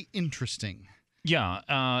very interesting. Yeah,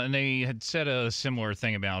 and they had said a similar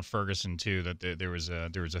thing about Ferguson too, that there was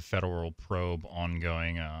a federal probe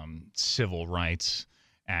ongoing, civil rights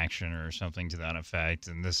action or something to that effect.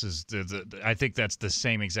 And this is I think that's the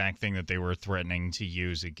same exact thing that they were threatening to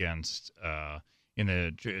use against in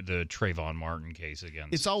the Trayvon Martin case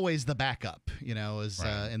against. It's always the backup,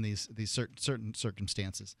 in these certain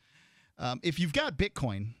circumstances. If you've got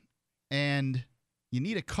Bitcoin and you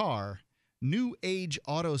need a car,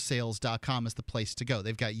 NewAgeAutoSales.com is the place to go.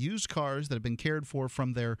 They've got used cars that have been cared for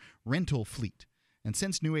from their rental fleet. And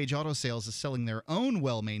since New Age Auto Sales is selling their own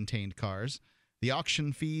well-maintained cars, the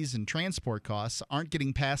auction fees and transport costs aren't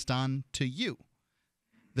getting passed on to you.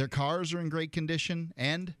 Their cars are in great condition,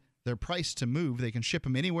 and they're priced to move. They can ship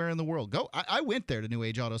them anywhere in the world. I went there to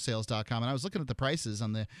NewAgeAutoSales.com, and I was looking at the prices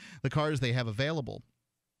on the cars they have available.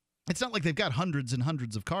 It's not like they've got hundreds and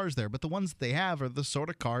hundreds of cars there, but the ones that they have are the sort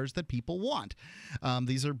of cars that people want.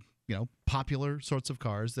 These are popular sorts of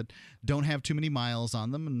cars that don't have too many miles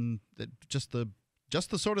on them, and that just the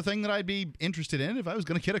sort of thing that I'd be interested in if I was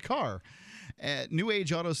going to get a car. At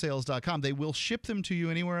NewAgeAutoSales.com, they will ship them to you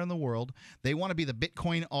anywhere in the world. They want to be the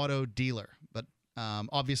Bitcoin auto dealer. But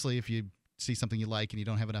obviously, if you see something you like and you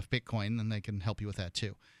don't have enough Bitcoin, then they can help you with that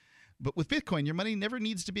too. But with Bitcoin, your money never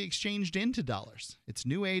needs to be exchanged into dollars. It's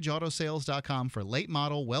NewAgeAutoSales.com for late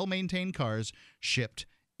model, well-maintained cars shipped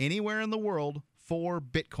anywhere in the world for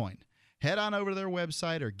Bitcoin. Head on over to their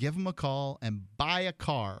website or give them a call and buy a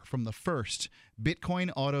car from the first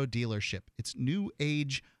Bitcoin auto dealership. It's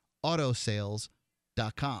NewAgeAutoSales.com.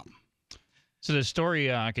 So the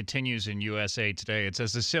story continues in USA Today. It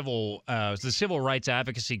says the civil rights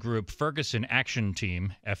advocacy group Ferguson Action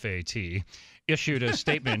Team, FAT, issued a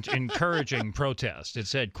statement encouraging protest. It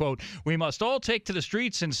said, quote, "We must all take to the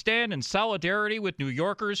streets and stand in solidarity with New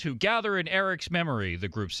Yorkers who gather in Eric's memory," the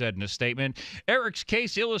group said in a statement. "Eric's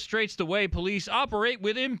case illustrates the way police operate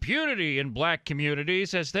with impunity in black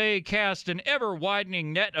communities as they cast an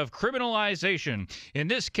ever-widening net of criminalization. In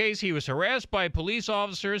this case, he was harassed by police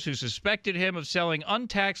officers who suspected him of selling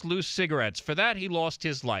untaxed loose cigarettes. For that, he lost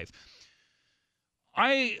his life."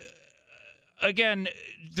 Again,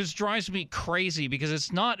 this drives me crazy because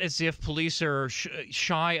it's not as if police are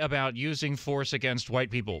shy about using force against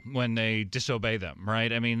white people when they disobey them,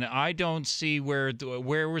 right? I mean, I don't see where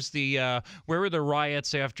were the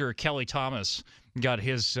riots after Kelly Thomas got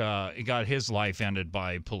his life ended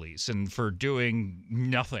by police and for doing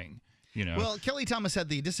nothing, Well, Kelly Thomas had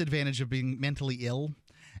the disadvantage of being mentally ill,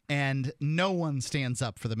 and no one stands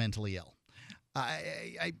up for the mentally ill.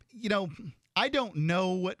 I don't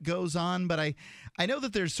know what goes on, but I know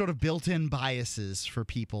that there's sort of built-in biases for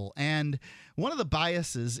people. And one of the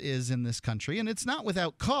biases is in this country, and it's not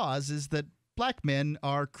without cause, is that black men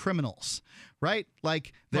are criminals, right?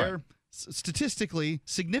 Like they're statistically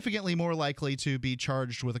significantly more likely to be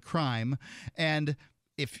charged with a crime. And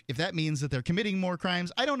if that means that they're committing more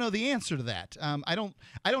crimes, I don't know the answer to that. I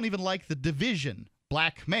don't even like the division,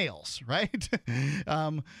 black males, right?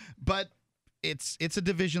 But it's a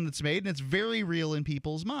division that's made, and it's very real in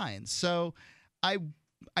people's minds. So I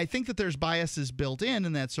think that there's biases built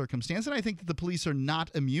in that circumstance, and I think that the police are not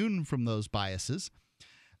immune from those biases.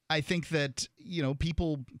 I think that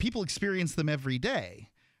people experience them every day.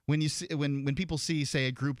 When you see, when people see, say,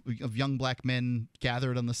 a group of young black men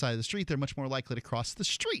gathered on the side of the street, they're much more likely to cross the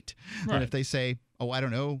street than if they say, oh, I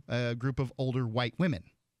don't know, a group of older white women.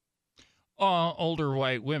 Older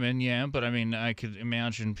white women, yeah, but I mean, I could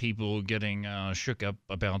imagine people getting shook up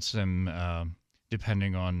about some,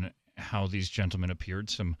 depending on how these gentlemen appeared,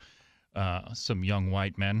 some young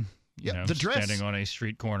white men. The dress. Standing on a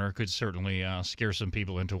street corner could certainly scare some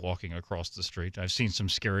people into walking across the street. I've seen some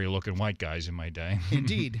scary-looking white guys in my day.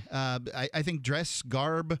 Indeed. I think dress,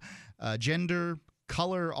 garb, gender,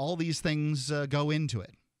 color, all these things go into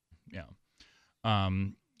it. Yeah.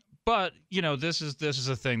 But, this is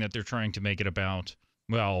a thing that they're trying to make it about.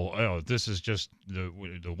 Well, this is just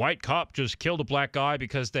the white cop just killed a black guy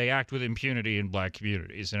because they act with impunity in black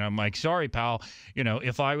communities. And I'm like, sorry, pal.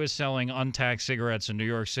 If I was selling untaxed cigarettes in New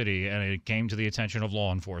York City and it came to the attention of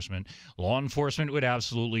law enforcement would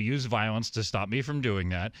absolutely use violence to stop me from doing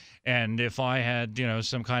that. And if I had,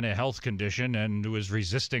 some kind of health condition and was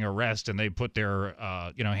resisting arrest and they put their,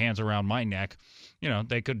 hands around my neck,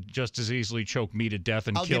 they could just as easily choke me to death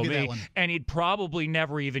and kill me. And he'd probably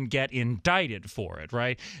never even get indicted for it, right?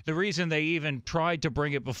 The reason they even tried to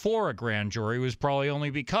bring it before a grand jury was probably only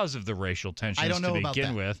because of the racial tensions to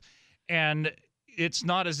begin with. And it's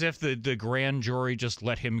not as if the grand jury just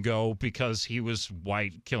let him go because he was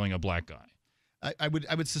white killing a black guy. I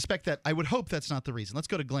would suspect that. I would hope that's not the reason. Let's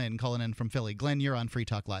go to Glenn calling in from Philly. Glenn, you're on Free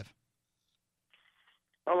Talk Live.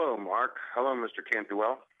 Hello, Mark. Hello, Mr.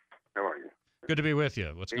 Cantwell. How are you? Good to be with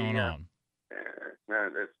you. What's going on?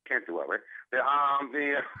 It's Cantwell, right?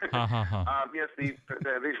 Yes, the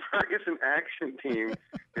Ferguson Action Team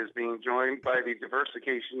is being joined by the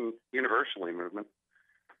Diversification Universally movement.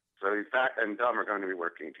 So Fat and Dumb are going to be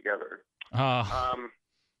working together.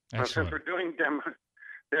 Since we're doing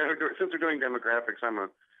demographics, I'm a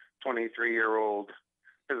 23-year-old,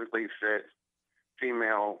 physically fit,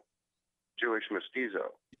 female, Jewish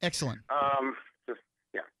mestizo. Excellent.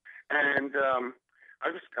 And I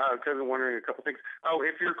was kind of wondering a couple things. Oh,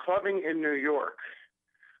 if you're clubbing in New York,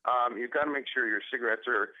 you've got to make sure your cigarettes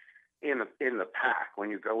are in the pack when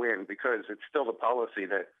you go in, because it's still the policy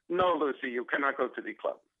that, no, Lucy, you cannot go to the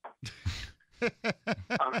club.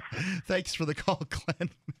 Thanks for the call, Glenn.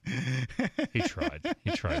 He tried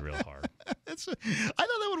real hard. I thought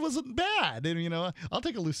that one wasn't bad. And, I'll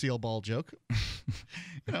take a Lucille Ball joke.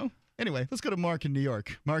 Anyway, let's go to Mark in New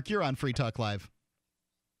York. Mark, you're on Free Talk Live.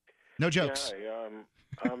 No jokes. Yeah,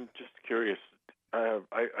 I'm just curious. I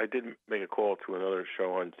did make a call to another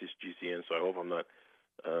show on this GCN, so I hope I'm not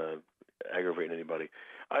aggravating anybody.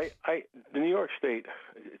 The New York State,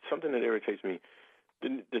 it's something that irritates me.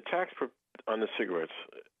 The tax on the cigarettes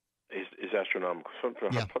is astronomical.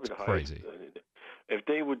 Probably the highest. Crazy. If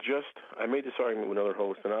they would just, I made this argument with another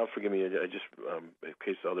host, and forgive me, I just, in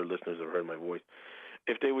case other listeners have heard my voice,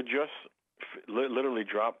 if they would just literally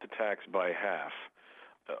drop the tax by half,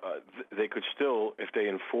 they could still, if they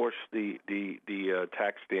enforce the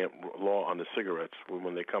tax stamp law on the cigarettes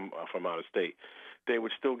when they come from out of state, they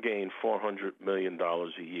would still gain $400 million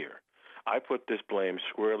a year. I put this blame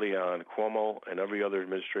squarely on Cuomo and every other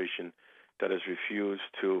administration that has refused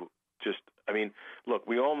to just. I mean, look,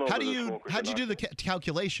 we all know. How'd you do the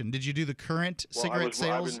calculation? Did you do the current cigarette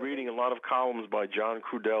sales? I've been reading a lot of columns by John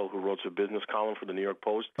Crudell, who wrote a business column for the New York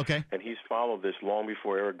Post. Okay. And he's followed this long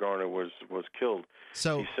before Eric Garner was killed.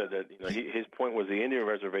 So he said that his point was the Indian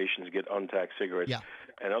reservations get untaxed cigarettes. Yeah.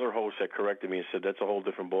 And other hosts had corrected me and said that's a whole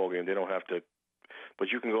different ballgame. They don't have to.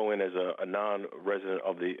 But you can go in as a non-resident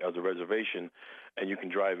of the reservation, and you can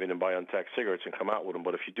drive in and buy untaxed cigarettes and come out with them.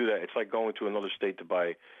 But if you do that, it's like going to another state to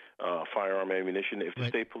buy firearm ammunition. If the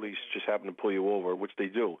state police just happen to pull you over, which they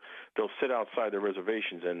do, they'll sit outside their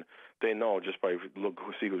reservations, and they know just by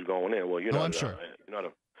see who's going in. Well, you're not. I'm sure. You're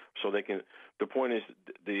not so they can. The point is,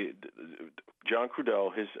 the John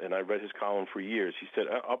Crudell, and I read his column for years. He said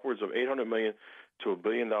upwards of $800 million to $1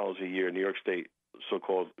 billion a year in New York State,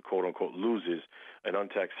 so-called quote unquote loses in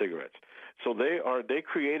untaxed cigarettes. So they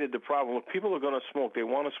created the problem. Look, people are going to smoke. They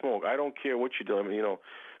want to smoke. I don't care what you do. I mean,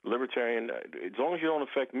 libertarian, as long as you don't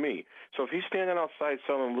affect me. So if he's standing outside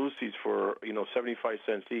selling Lucy's for 75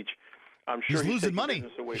 cents each, I'm sure he's losing money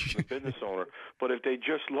business away from the business owner. But if they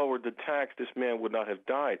just lowered the tax, this man would not have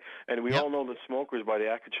died. And we all know that smokers, by the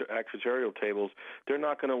actuarial tables, they're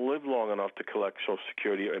not going to live long enough to collect Social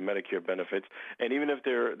Security and Medicare benefits. And even if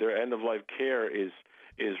their end of life care is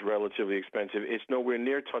is relatively expensive. It's nowhere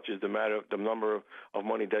near touches the number of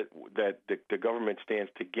money that the government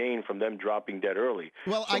stands to gain from them dropping dead early.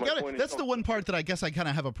 Well, So that's the one part that I guess I kind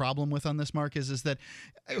of have a problem with on this, Mark, is that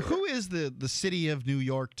who is the city of New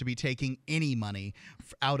York to be taking any money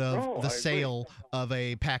out of the sale of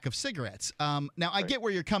a pack of cigarettes? Now, I get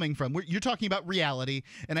where you're coming from. You're talking about reality,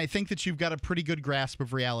 and I think that you've got a pretty good grasp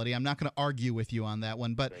of reality. I'm not going to argue with you on that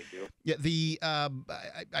one, but yeah,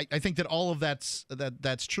 I think that all of that's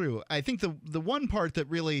true. I think the one part that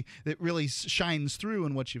really shines through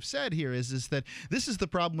in what you've said here is that this is the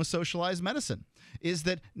problem with socialized medicine, is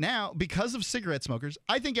that now, because of cigarette smokers,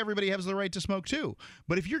 I think everybody has the right to smoke too.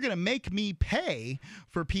 But if you're going to make me pay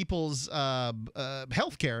for people's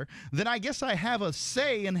health care, then I guess I have a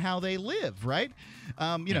say in how they live, right?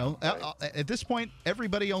 At this point,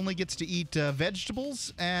 everybody only gets to eat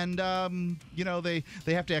vegetables, and they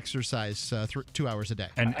have to exercise 2 hours a day.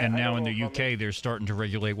 And now in the UK, they're starting to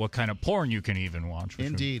regulate what kind of porn you can even watch, which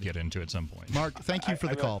Indeed. we'll get into at some point. Mark, thank you for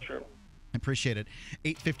the call. Sure. I appreciate it.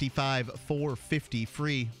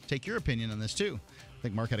 855-450-FREE. Take your opinion on this, too. I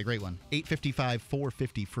think Mark had a great one.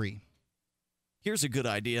 855-450-FREE. Here's a good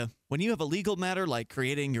idea. When you have a legal matter like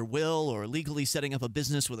creating your will or legally setting up a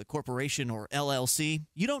business with a corporation or LLC,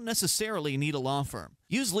 you don't necessarily need a law firm.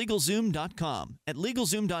 Use LegalZoom.com. At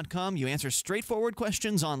LegalZoom.com, you answer straightforward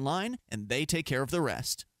questions online, and they take care of the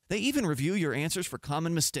rest. They even review your answers for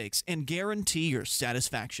common mistakes and guarantee your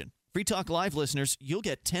satisfaction. Free Talk Live listeners, you'll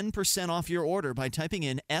get 10% off your order by typing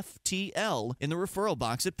in FTL in the referral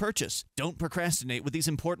box at purchase. Don't procrastinate with these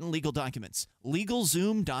important legal documents.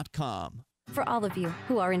 LegalZoom.com. For all of you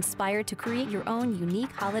who are inspired to create your own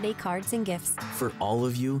unique holiday cards and gifts. For all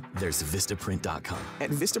of you, there's Vistaprint.com. At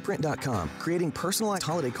Vistaprint.com, creating personalized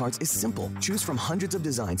holiday cards is simple. Choose from hundreds of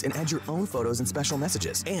designs and add your own photos and special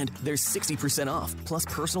messages. And there's 60% off. Plus,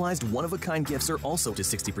 personalized one-of-a-kind gifts are also to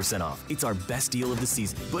 60% off. It's our best deal of the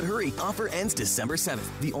season. But hurry, offer ends December 7th.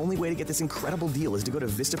 The only way to get this incredible deal is to go to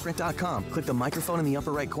Vistaprint.com, click the microphone in the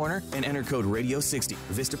upper right corner, and enter code Radio60.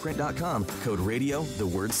 Vistaprint.com, code Radio, the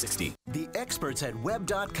word 60. The experts at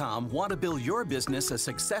Web.com want to build your business a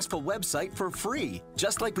successful website for free,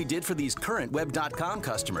 just like we did for these current Web.com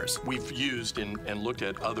customers. We've used and looked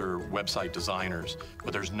at other website designers,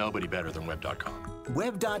 but there's nobody better than Web.com.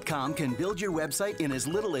 Web.com can build your website in as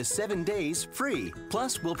little as 7 days free.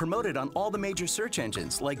 Plus, we'll promote it on all the major search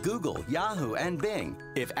engines like Google, Yahoo, and Bing.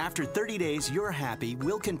 If after 30 days you're happy,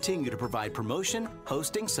 we'll continue to provide promotion,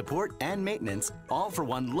 hosting, support, and maintenance, all for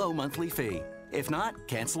one low monthly fee. If not,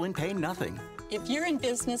 cancel and pay nothing. If you're in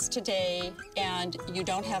business today and you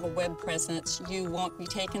don't have a web presence, you won't be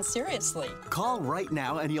taken seriously. Call right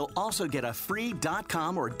now and you'll also get a free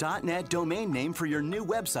 .com or .net domain name for your new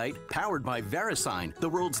website, powered by VeriSign, the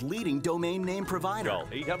world's leading domain name provider. Call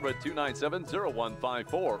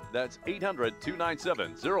 800-297-0154. That's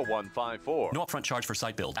 800-297-0154. No upfront charge for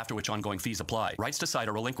site build, after which ongoing fees apply. Rights to site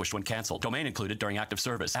are relinquished when canceled. Domain included during active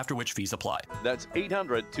service, after which fees apply. That's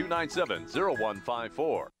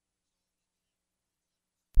 800-297-0154.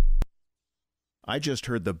 I just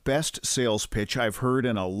heard the best sales pitch I've heard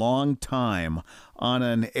in a long time on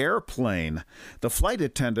an airplane. The flight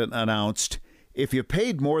attendant announced, "If you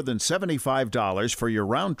paid more than $75 for your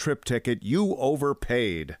round-trip ticket, you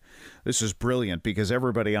overpaid." This is brilliant because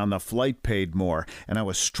everybody on the flight paid more, and I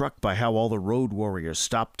was struck by how all the road warriors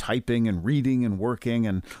stopped typing and reading and working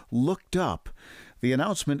and looked up. The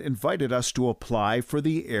announcement invited us to apply for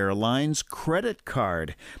the airline's credit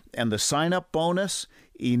card, and the sign-up bonus,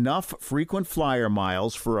 enough frequent flyer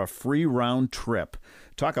miles for a free round trip.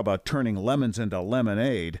 Talk about turning lemons into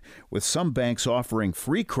lemonade. With some banks offering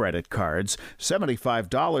free credit cards,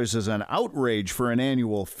 $75 is an outrage for an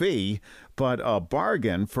annual fee, but a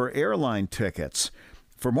bargain for airline tickets.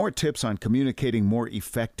 For more tips on communicating more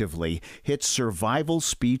effectively, hit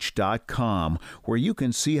survivalspeech.com, where you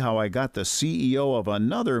can see how I got the CEO of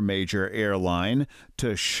another major airline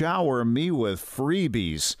to shower me with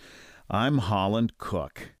freebies. I'm Holland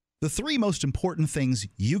Cook. The three most important things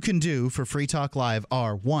you can do for Free Talk Live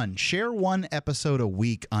are: 1, share one episode a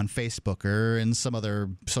week on Facebook or in some other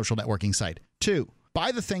social networking site. 2,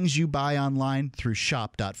 buy the things you buy online through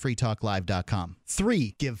shop.freetalklive.com.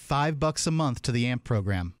 3, give $5 a month to the AMP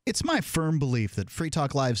program. It's my firm belief that Free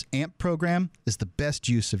Talk Live's AMP program is the best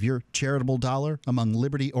use of your charitable dollar among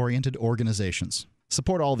liberty-oriented organizations.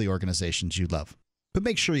 Support all the organizations you love, but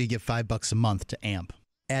make sure you give $5 a month to AMP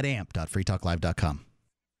at amp.freetalklive.com.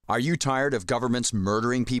 Are you tired of governments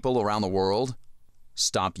murdering people around the world?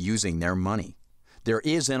 Stop using their money. There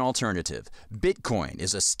is an alternative. Bitcoin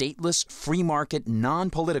is a stateless, free market,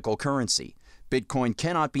 non-political currency. Bitcoin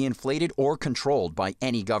cannot be inflated or controlled by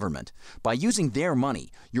any government. By using their money,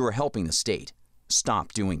 you are helping the state.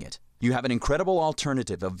 Stop doing it. You have an incredible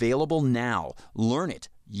alternative available now. Learn it,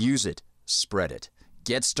 use it, spread it.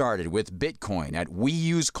 Get started with Bitcoin at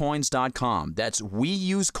weusecoins.com. That's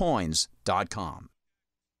weusecoins.com.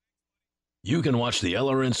 You can watch the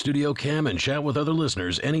LRN Studio Cam and chat with other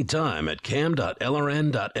listeners anytime at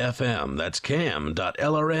cam.lrn.fm. That's cam.lrn.fm.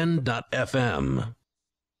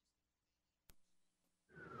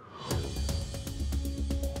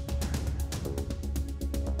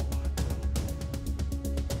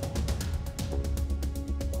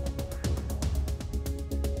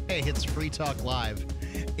 Hey, it's Free Talk Live,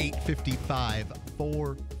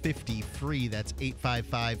 855-450-FREE. That's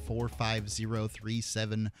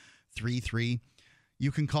 855-450-3733.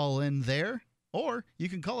 You can call in there, or you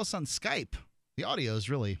can call us on Skype. The audio is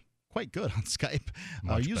really quite good on Skype.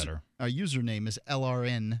 Much better. Our username is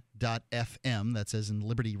lrn.fm. That says in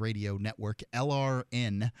Liberty Radio Network,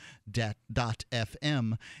 lrn.fm.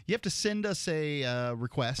 You have to send us a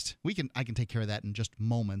request. I can take care of that in just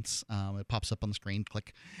moments. It pops up on the screen,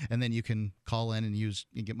 click, and then you can call in and you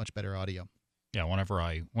get much better audio. Yeah, whenever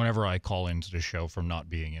I call into the show from not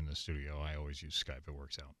being in the studio, I always use Skype. It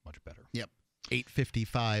works out much better. Yep.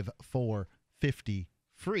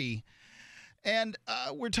 855-450-FREE. And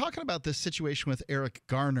we're talking about this situation with Eric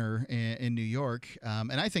Garner in New York,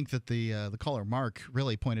 and I think that the caller Mark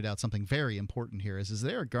really pointed out something very important here. Is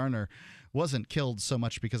that Eric Garner wasn't killed so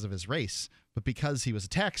much because of his race, but because he was a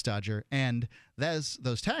tax dodger, and those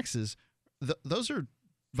taxes, those are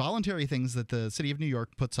voluntary things that the city of New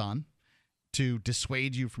York puts on to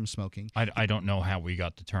dissuade you from smoking. I don't know how we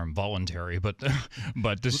got the term voluntary, but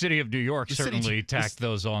the city of New York certainly tacked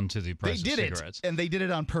those on to the price of cigarettes. And they did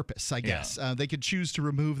it on purpose, I guess. Yeah. They could choose to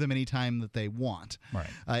remove them anytime that they want. Right.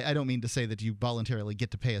 I don't mean to say that you voluntarily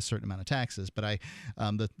get to pay a certain amount of taxes, but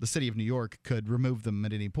the city of New York could remove them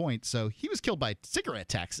at any point. So he was killed by cigarette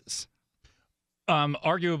taxes.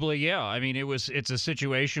 Arguably, yeah. I mean, it's a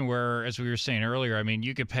situation where, as we were saying earlier, I mean,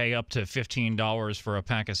 you could pay up to $15 for a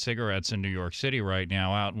pack of cigarettes in New York City right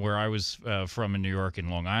now. Out where I was from in New York in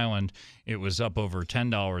Long Island, it was up over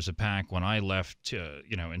 $10 a pack when I left,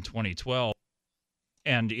 in 2012.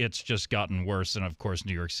 And it's just gotten worse. And, of course,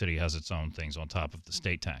 New York City has its own things on top of the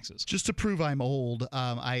state taxes. Just to prove I'm old,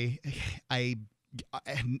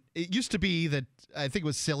 it used to be that I think it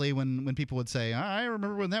was silly when people would say, I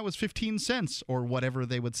remember when that was 15 cents or whatever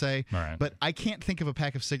they would say. Right. But I can't think of a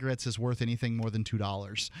pack of cigarettes as worth anything more than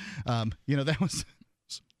 $2. That was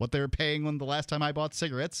what they were paying when the last time I bought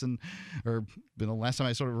cigarettes or the last time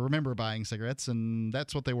I sort of remember buying cigarettes, and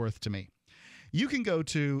that's what they're worth to me. You can go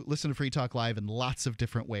to listen to Free Talk Live in lots of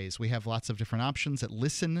different ways. We have lots of different options at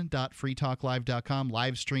listen.freetalklive.com.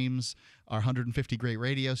 Live streams our 150 great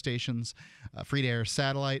radio stations, free-to-air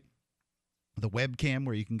satellite, the webcam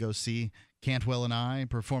where you can go see Cantwell and I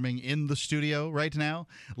performing in the studio right now.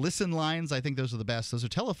 Listen lines, I think those are the best. Those are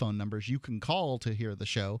telephone numbers you can call to hear the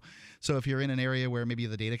show. So if you're in an area where maybe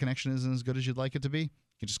the data connection isn't as good as you'd like it to be,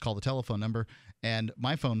 you just call the telephone number, and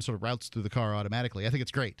my phone sort of routes through the car automatically. I think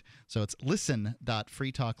it's great. So it's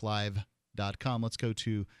listen.freetalklive.com. Let's go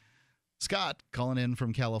to Scott calling in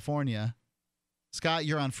from California. Scott,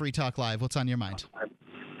 you're on Free Talk Live. What's on your mind? Hi,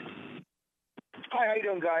 how you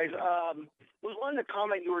doing, guys? Was wanting to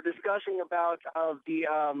comment. You were discussing about the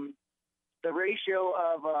ratio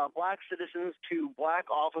of black citizens to black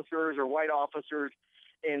officers or white officers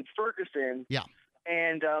in Ferguson. Yeah.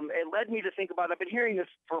 And it led me to think about, I've been hearing this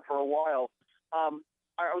for a while. I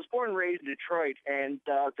was born and raised in Detroit, and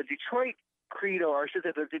the Detroit credo, or I should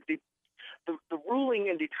say the ruling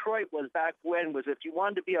in Detroit was back when was if you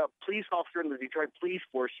wanted to be a police officer in the Detroit police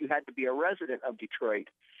force, you had to be a resident of Detroit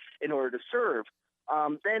in order to serve.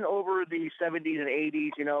 Then over the 70s and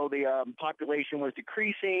 80s, the population was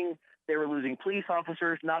decreasing. They were losing police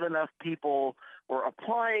officers. Not enough people were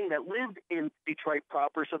applying that lived in Detroit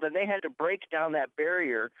proper, so then they had to break down that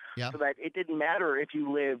barrier so that it didn't matter if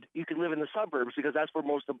you could live in the suburbs because that's where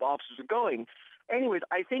most of the officers are going. Anyways,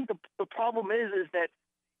 I think the problem is that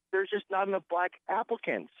there's just not enough black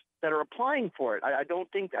applicants that are applying for it. I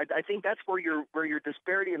think that's where your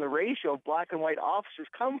disparity in the ratio of black and white officers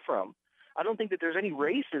come from. I don't think that there's any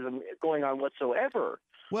racism going on whatsoever.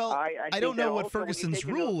 Well, I don't know what Ferguson's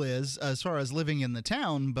rule is as far as living in the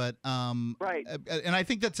town, but right. And I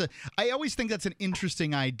think I always think that's an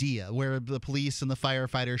interesting idea where the police and the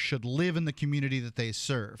firefighters should live in the community that they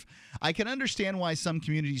serve. I can understand why some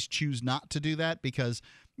communities choose not to do that because,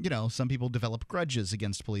 some people develop grudges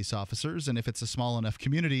against police officers, and if it's a small enough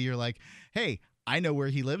community, you're like, hey, I know where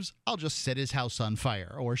he lives. I'll just set his house on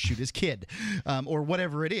fire or shoot his kid or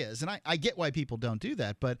whatever it is. And I get why people don't do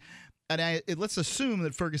that. But let's assume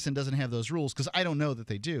that Ferguson doesn't have those rules, because I don't know that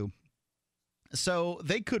they do. So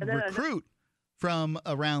they could recruit from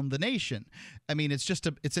around the nation. I mean, it's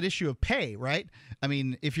an issue of pay, right? I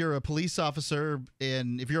mean, if you're a police officer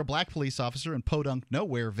if you're a black police officer in Podunk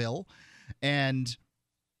Nowhereville, and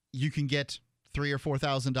you can get $3,000 or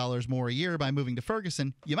 $4,000 more a year by moving to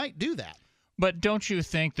Ferguson, you might do that. But don't you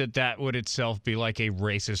think that would itself be like a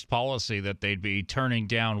racist policy, that they'd be turning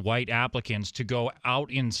down white applicants to go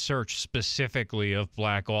out in search specifically of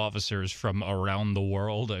black officers from around the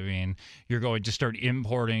world? I mean, you're going to start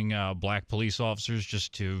importing black police officers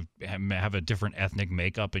just to have a different ethnic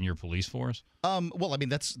makeup in your police force? Well, I mean,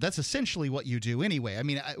 that's essentially what you do anyway. I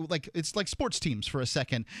mean, it's like sports teams for a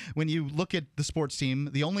second. When you look at the sports team,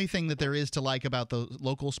 the only thing that there is to like about the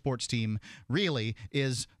local sports team really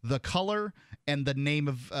is the color and the name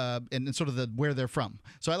of and sort of where they're from.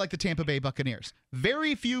 So I like the Tampa Bay Buccaneers.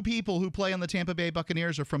 Very few people who play on the Tampa Bay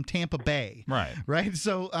Buccaneers are from Tampa Bay. Right.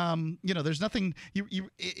 So there's nothing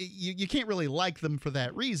you can't really like them for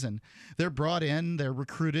that reason. They're brought in, they're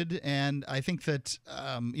recruited, and I think that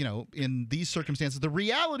in these circumstances, the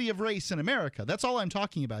reality of race in America, that's all I'm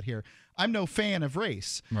talking about here. I'm no fan of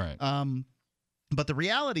race. Right. But the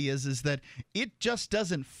reality is that it just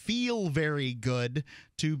doesn't feel very good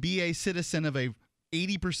to be a citizen of a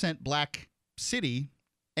 80% black city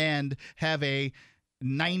and have a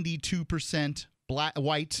 92%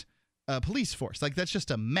 white police force. Like, that's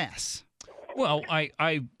just a mess. Well,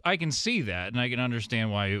 I can see that, and I can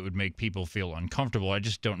understand why it would make people feel uncomfortable. I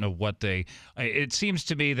just don't know what it seems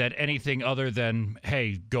to me that anything other than,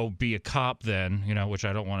 hey, go be a cop then, which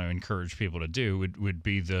I don't want to encourage people to do, would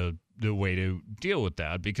be the way to deal with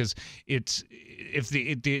that, because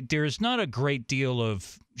there's not a great deal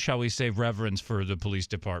of, shall we say, reverence for the police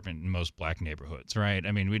department in most black neighborhoods, right?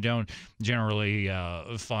 I mean, we don't generally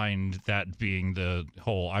find that being the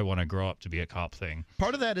whole "I want to grow up to be a cop" thing.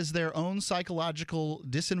 Part of that is their own psychological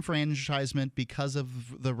disenfranchisement because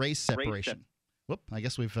of the race separation. Whoop! I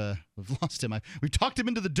guess we've lost him. We've talked him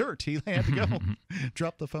into the dirt. He had to go,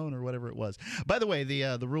 drop the phone or whatever it was. By the way,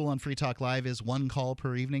 the rule on Free Talk Live is 1 call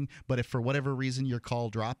per evening. But if for whatever reason your call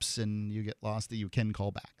drops and you get lost, you can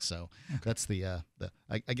call back. So that's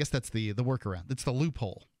I guess that's the workaround. It's the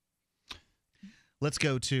loophole. Let's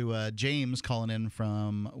go to James calling in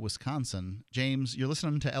from Wisconsin. James, you're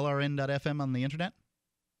listening to LRN.FM on the internet?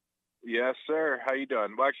 Yes, sir. How you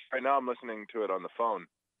doing? Well, actually, right now I'm listening to it on the phone.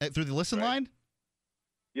 Through the listen line?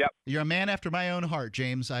 Yep. You're a man after my own heart,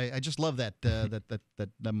 James. I just love that that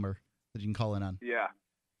number that you can call in on. Yeah,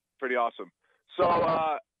 pretty awesome. So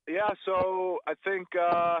so I think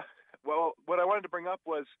what I wanted to bring up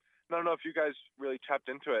was, I don't know if you guys really tapped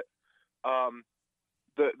into it.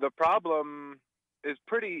 The problem is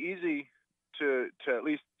pretty easy to at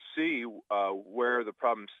least see where the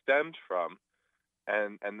problem stemmed from,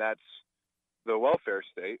 and that's the welfare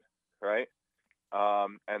state, right?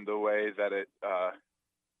 And the way that it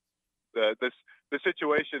the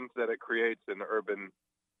situations that it creates in urban,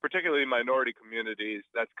 particularly minority communities,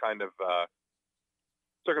 that's kind of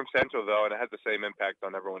circumstantial, though, and it has the same impact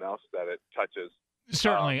on everyone else that it touches.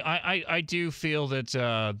 Certainly. I do feel that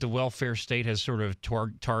the welfare state has sort of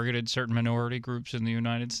targeted certain minority groups in the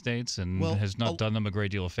United States and has not done them a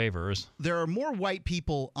great deal of favors. There are more white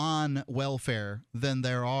people on welfare than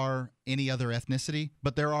there are any other ethnicity,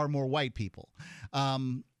 but there are more white people.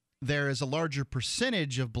 There is a larger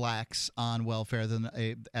percentage of blacks on welfare than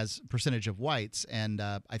as percentage of whites, and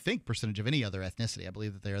I think percentage of any other ethnicity. I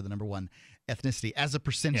believe that they are the number one ethnicity as a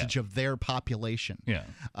percentage of their population. Yeah.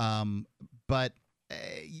 But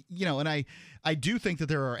and I do think that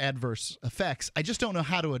there are adverse effects. I just don't know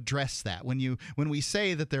how to address that. When we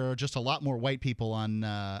say that there are just a lot more white people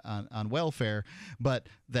on welfare, but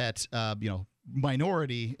that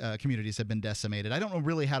minority communities have been decimated, I don't know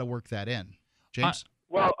really how to work that in. James?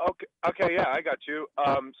 Well, okay, yeah, I got you.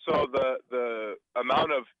 So the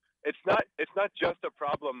amount of it's not just a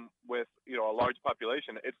problem with a large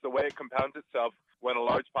population. It's the way it compounds itself when a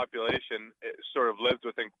large population sort of lives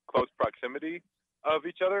within close proximity of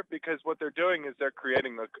each other, because what they're doing is they're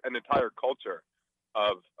creating an entire culture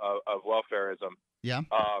of welfareism. Yeah.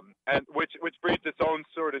 And which breeds its own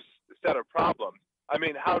sort of set of problems. I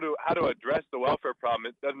mean, how to address the welfare problem?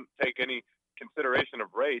 It doesn't take any consideration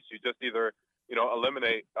of race. You just either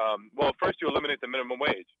eliminate. First you eliminate the minimum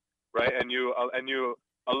wage, right? And you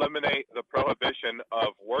eliminate the prohibition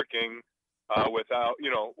of working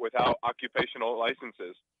without occupational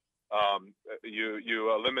licenses.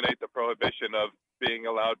 You eliminate the prohibition of being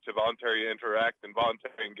allowed to voluntarily interact and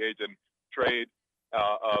voluntarily engage in trade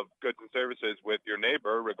of goods and services with your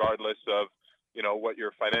neighbor, regardless of, what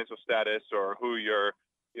your financial status or who your,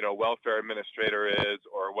 welfare administrator is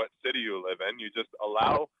or what city you live in. You just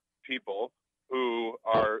allow people who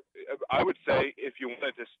are, I would say, if you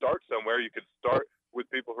wanted to start somewhere, you could start with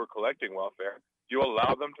people who are collecting welfare. You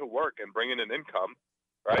allow them to work and bring in an income,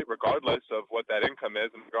 right, regardless of what that income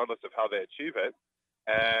is and regardless of how they achieve it,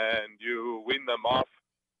 and you wean them off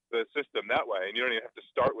the system that way. And you don't even have to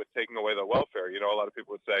start with taking away the welfare. A lot of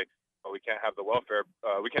people would say, we can't have the welfare,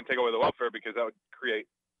 we can't take away the welfare because that would create,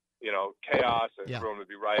 chaos and everyone would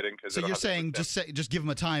be rioting. So you're saying just give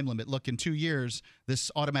them a time limit. Look, in 2 years,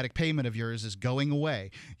 this automatic payment of yours is going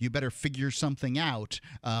away. You better figure something out.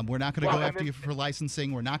 We're not going to go after you for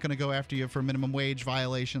licensing. We're not going to go after you for minimum wage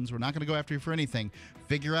violations. We're not going to go after you for anything.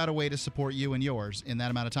 Figure out a way to support you and yours in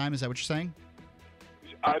that amount of time. Is that what you're saying?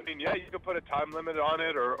 I mean, yeah, you could put a time limit on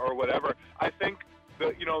it or whatever. I think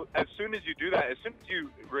that, as soon as you do that, as soon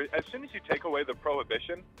as you take away the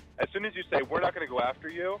prohibition, as soon as you say we're not going to go after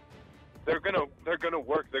you, they're gonna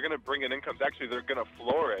work. They're gonna bring in incomes. Actually, they're gonna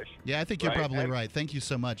flourish. Yeah, I think you're probably right. Thank you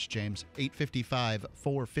so much, James.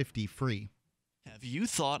 855-450-FREE. Have you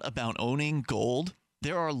thought about owning gold?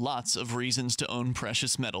 There are lots of reasons to own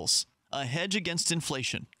precious metals. A hedge against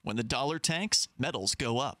inflation. When the dollar tanks, metals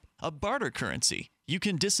go up. A barter currency. You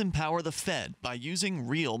can disempower the Fed by using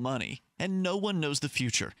real money. And no one knows the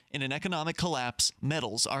future. In an economic collapse,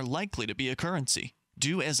 metals are likely to be a currency.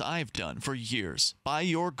 Do as I've done for years. Buy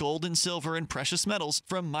your gold and silver and precious metals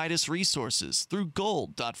from Midas Resources through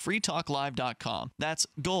gold.freetalklive.com. That's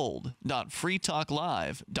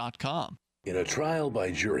gold.freetalklive.com. In a trial by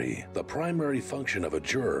jury, the primary function of a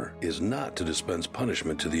juror is not to dispense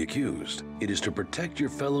punishment to the accused. It is to protect your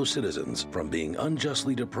fellow citizens from being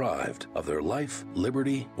unjustly deprived of their life,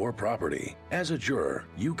 liberty, or property. As a juror,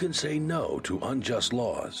 you can say no to unjust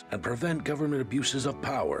laws and prevent government abuses of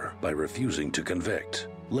power by refusing to convict.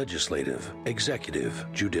 Legislative, executive,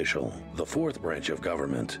 judicial. The fourth branch of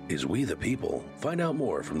government is we the people. Find out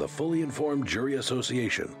more from the Fully Informed Jury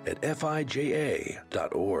Association at fija.org.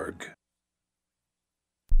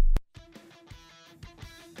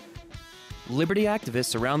 Liberty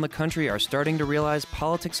activists around the country are starting to realize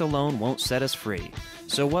politics alone won't set us free.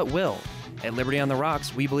 So what will? At Liberty on the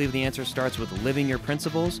Rocks, we believe the answer starts with living your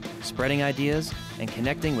principles, spreading ideas, and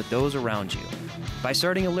connecting with those around you. By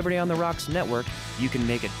starting a Liberty on the Rocks network, you can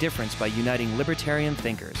make a difference by uniting libertarian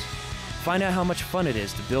thinkers. Find out how much fun it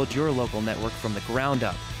is to build your local network from the ground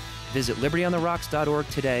up. Visit libertyontherocks.org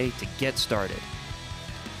today to get started.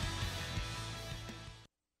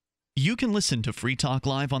 You can listen to Free Talk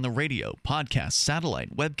Live on the radio, podcast,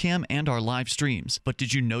 satellite, webcam, and our live streams. But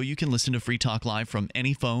did you know you can listen to Free Talk Live from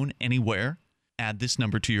any phone, anywhere? Add this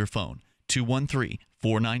number to your phone,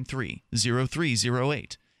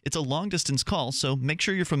 213-493-0308. It's a long-distance call, so make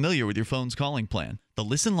sure you're familiar with your phone's calling plan. The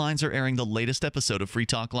listen lines are airing the latest episode of Free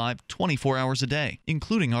Talk Live 24 hours a day,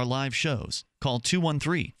 including our live shows. Call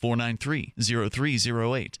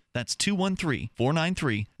 213-493-0308. That's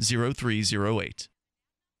 213-493-0308.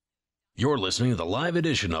 You're listening to the live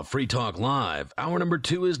edition of Free Talk Live. Hour number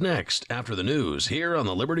 2 is next, after the news, here on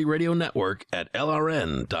the Liberty Radio Network at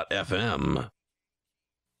LRN.FM.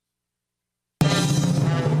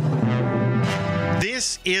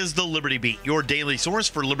 This is the Liberty Beat, your daily source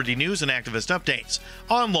for Liberty news and activist updates,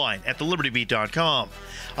 online at thelibertybeat.com.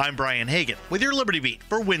 I'm Brian Hagan with your Liberty Beat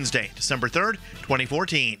for Wednesday, December 3rd,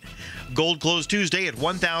 2014. Gold closed Tuesday at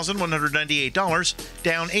 $1,198,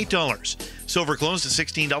 down $8. Silver closed at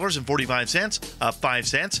 $16.45, up 5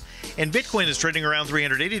 cents, and Bitcoin is trading around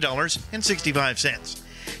 $380.65.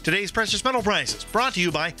 Today's precious metal prices brought to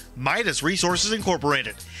you by Midas Resources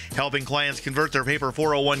Incorporated, helping clients convert their paper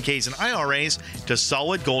 401ks and IRAs to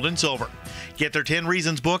solid gold and silver. Get their 10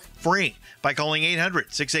 Reasons book free by calling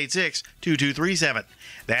 800-686-2237.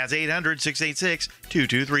 That's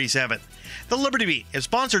 800-686-2237. The Liberty Beat is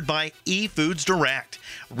sponsored by eFoods Direct,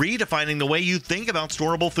 redefining the way you think about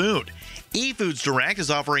storable food. eFoods Direct is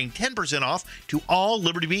offering 10% off to all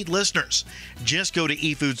Liberty Beat listeners. Just go to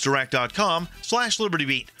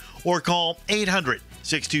efoodsdirect.com/LibertyBeat or call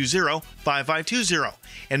 800-620-5520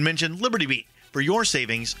 and mention Liberty Beat for your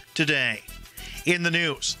savings today. In the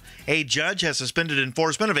news, a judge has suspended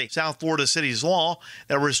enforcement of a South Florida city's law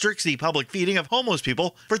that restricts the public feeding of homeless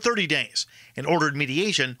people for 30 days and ordered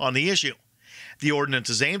mediation on the issue. The ordinance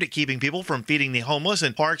is aimed at keeping people from feeding the homeless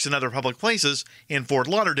in parks and other public places in Fort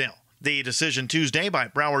Lauderdale. The decision Tuesday by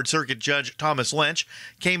Broward Circuit Judge Thomas Lynch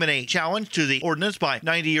came in a challenge to the ordinance by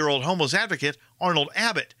 90-year-old homeless advocate Arnold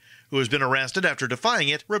Abbott, who has been arrested after defying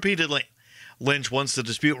it repeatedly. Lynch wants the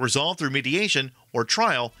dispute resolved through mediation or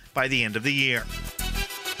trial by the end of the year.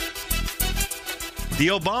 The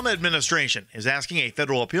Obama administration is asking a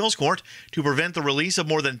federal appeals court to prevent the release of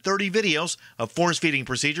more than 30 videos of force-feeding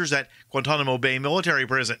procedures at Guantanamo Bay military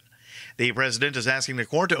prison. The president is asking the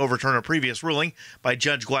court to overturn a previous ruling by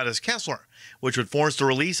Judge Gladys Kessler, which would force the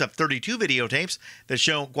release of 32 videotapes that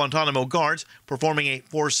show Guantanamo guards performing a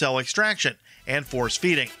forced cell extraction and force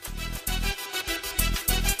feeding.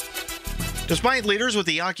 Despite leaders with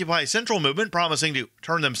the Occupy Central movement promising to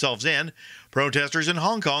turn themselves in, protesters in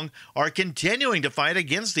Hong Kong are continuing to fight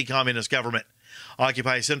against the communist government.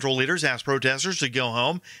 Occupy Central leaders asked protesters to go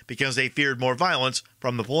home because they feared more violence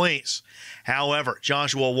from the police. However,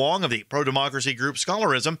 Joshua Wong of the pro-democracy group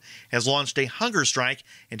Scholarism has launched a hunger strike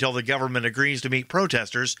until the government agrees to meet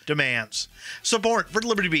protesters' demands. Support for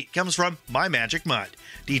Liberty Beat comes from My Magic Mud,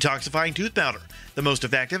 detoxifying tooth powder, the most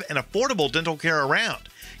effective and affordable dental care around.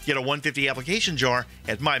 Get a 150 application jar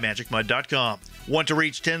at mymagicmud.com. Want to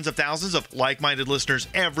reach tens of thousands of like-minded listeners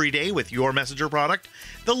every day with your messenger product?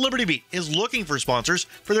 The Liberty Beat is looking for sponsors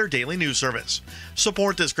for their daily news service.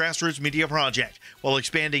 Support this grassroots media project while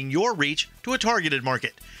expanding your reach to a targeted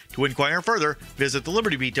market. To inquire further, visit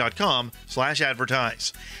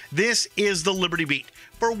thelibertybeat.com/advertise. This is the Liberty Beat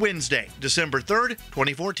for Wednesday, December 3rd,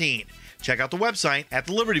 2014. Check out the website at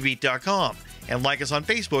thelibertybeat.com and like us on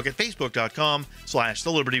Facebook at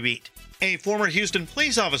facebook.com/thelibertybeat. A former Houston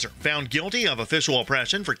police officer found guilty of official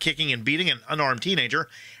oppression for kicking and beating an unarmed teenager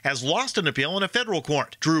has lost an appeal in a federal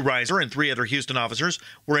court. Drew Reiser and 3 other Houston officers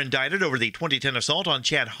were indicted over the 2010 assault on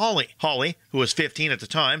Chad Hawley. Hawley, who was 15 at the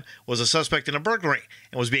time, was a suspect in a burglary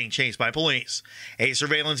and was being chased by police. A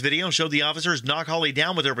surveillance video showed the officers knock Hawley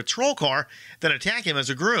down with their patrol car, then attack him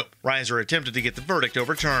as a group. Reiser attempted to get the verdict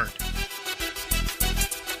overturned.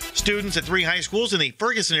 Students at 3 high schools in the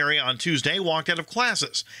Ferguson area on Tuesday walked out of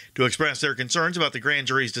classes to express their concerns about the grand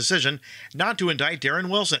jury's decision not to indict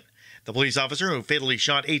Darren Wilson, the police officer who fatally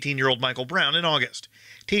shot 18-year-old Michael Brown in August.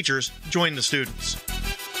 Teachers joined the students.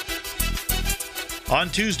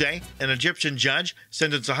 On Tuesday, an Egyptian judge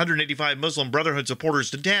sentenced 185 Muslim Brotherhood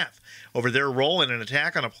supporters to death over their role in an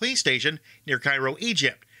attack on a police station near Cairo,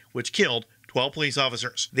 Egypt, which killed 12 police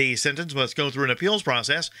officers. The sentence must go through an appeals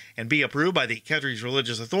process and be approved by the country's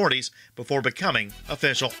religious authorities before becoming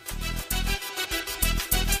official.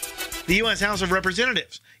 The U.S. House of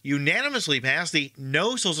Representatives unanimously passed the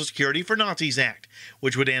No Social Security for Nazis Act,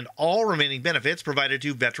 which would end all remaining benefits provided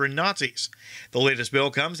to veteran Nazis. The latest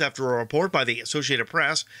bill comes after a report by the Associated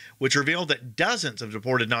Press, which revealed that dozens of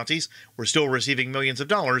deported Nazis were still receiving millions of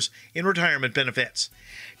dollars in retirement benefits.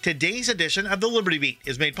 Today's edition of the Liberty Beat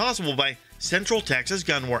is made possible by Central Texas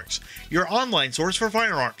Gunworks, your online source for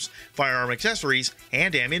firearms, firearm accessories,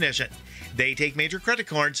 and ammunition. They take major credit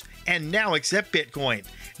cards and now accept Bitcoin.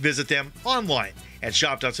 Visit them online at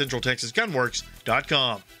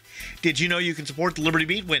shop.centraltexasgunworks.com. Did you know you can support the Liberty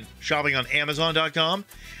Beat when shopping on Amazon.com?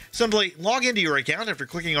 Simply log into your account after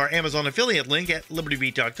clicking our Amazon affiliate link at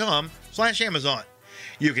libertybeat.com/Amazon.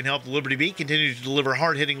 You can help the Liberty Beat continue to deliver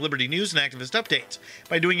hard-hitting Liberty news and activist updates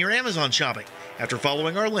by doing your Amazon shopping after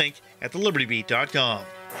following our link at thelibertybeat.com.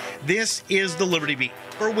 This is the Liberty Beat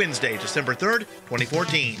for Wednesday, December 3rd,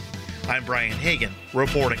 2014. I'm Brian Hagan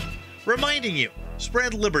reporting, reminding you,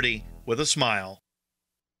 spread liberty with a smile.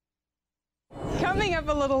 Coming up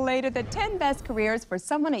a little later, the 10 best careers for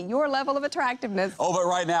someone at your level of attractiveness. Oh, but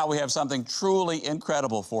right now we have something truly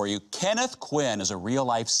incredible for you. Kenneth Quinn is a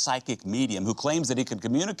real-life psychic medium who claims that he can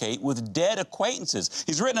communicate with dead acquaintances.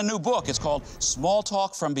 He's written a new book. It's called Small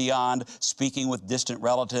Talk from Beyond, Speaking with Distant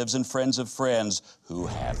Relatives and Friends of Friends Who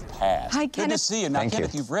Have Passed. Hi, Kenneth. Good to see you. Now,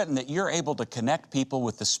 Kenneth, you've written that you're able to connect people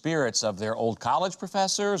with the spirits of their old college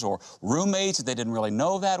professors or roommates that they didn't really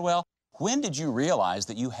know that well. When did you realize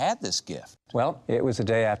that you had this gift? Well, it was the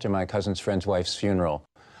day after my cousin's friend's wife's funeral.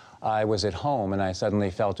 I was at home and I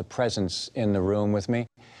suddenly felt a presence in the room with me.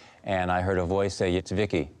 And I heard a voice say, "It's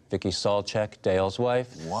Vicky. Vicky Solchek, Dale's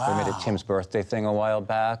wife." Wow. We made a Tim's birthday thing a while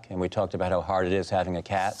back, and we talked about how hard it is having a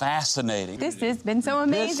cat. Fascinating. This has been so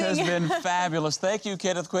amazing. This has been fabulous. Thank you,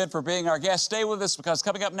 Kenneth Quinn, for being our guest. Stay with us because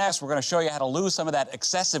coming up next, we're going to show you how to lose some of that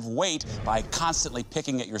excessive weight by constantly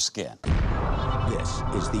picking at your skin. This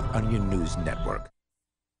is the Onion News Network.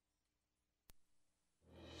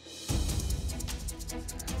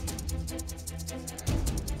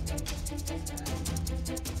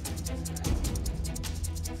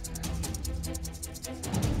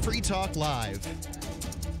 Free Talk Live,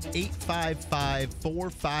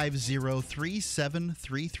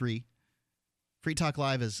 855-450-3733. Free Talk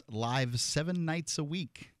Live is live 7 nights a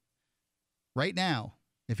week. Right now,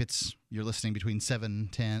 if you're listening between 7,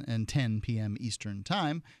 10, and 10 p.m. Eastern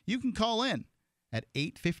Time, you can call in at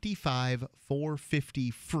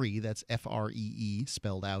 855-450-FREE. That's FREE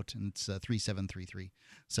spelled out, and it's 3733.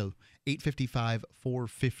 So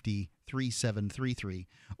 855-450-3733.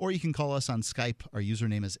 Or you can call us on Skype. Our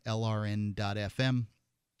username is lrn.fm.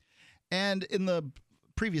 And in the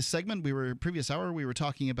previous hour, we were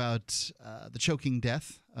talking about the choking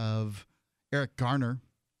death of Eric Garner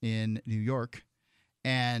in New York.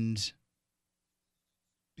 And,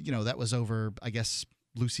 that was over, I guess,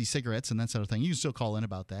 Lucy cigarettes and that sort of thing. You can still call in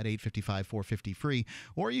about that, 855-450-FREE,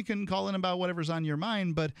 or you can call in about whatever's on your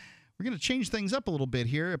mind, but we're going to change things up a little bit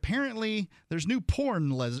here. Apparently, there's new porn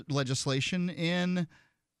legislation in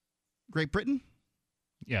Great Britain.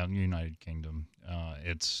 Yeah, United Kingdom.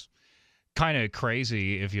 It's kind of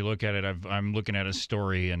crazy if you look at it. I'm looking at a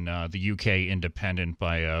story in the UK Independent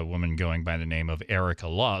by a woman going by the name of Erica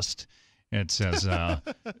Lust. It says,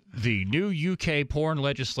 the new UK porn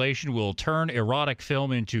legislation will turn erotic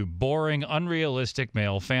film into boring, unrealistic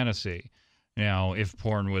male fantasy. Now, if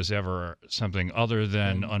porn was ever something other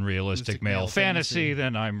than unrealistic male fantasy,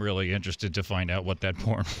 then I'm really interested to find out what that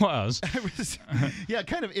porn was. Yeah,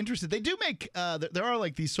 kind of interested. They do make, there are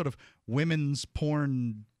like these sort of women's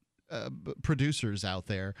porn producers out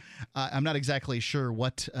there. I'm not exactly sure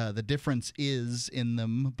what the difference is in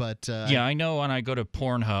them, but yeah, I know when I go to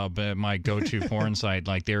Pornhub, my go-to porn site,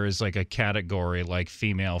 like there is like a category like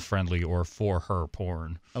female friendly or for her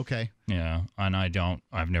porn. Okay. Yeah, and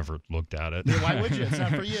I've never looked at it. Yeah, why would you? It's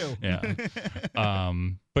not for you. Yeah.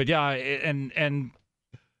 But yeah, and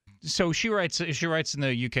so she writes in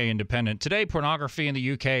the UK Independent, today pornography in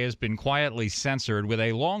the UK has been quietly censored with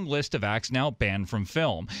a long list of acts now banned from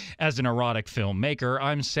film. As an erotic filmmaker,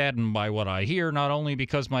 I'm saddened by what I hear, not only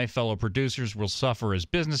because my fellow producers will suffer as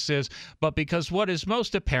businesses, but because what is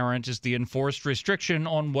most apparent is the enforced restriction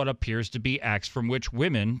on what appears to be acts from which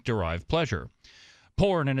women derive pleasure.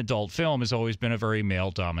 Porn and adult film has always been a very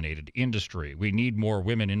male-dominated industry. We need more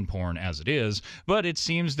women in porn as it is, but it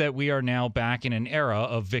seems that we are now back in an era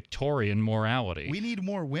of Victorian morality. We need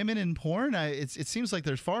more women in porn? It seems like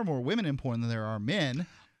there's far more women in porn than there are men.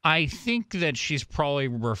 I think that she's probably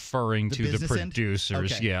referring to the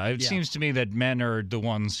producers. Okay. Yeah, it seems to me that men are the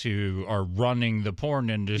ones who are running the porn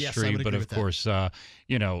industry, but of course,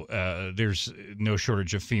 there's no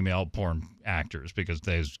shortage of female porn actors because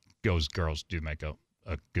those girls do make a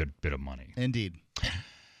good bit of money. Indeed.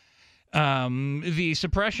 The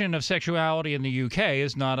suppression of sexuality in the UK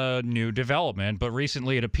is not a new development, but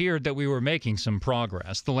recently it appeared that we were making some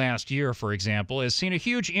progress. The last year, for example, has seen a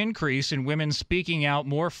huge increase in women speaking out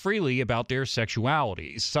more freely about their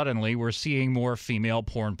sexuality. Suddenly, we're seeing more female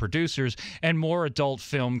porn producers and more adult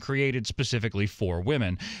film created specifically for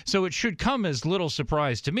women. So it should come as little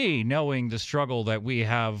surprise to me, knowing the struggle that we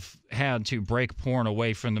have had to break porn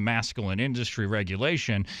away from the masculine industry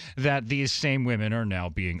regulation, that these same women are now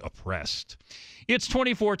being oppressed. It's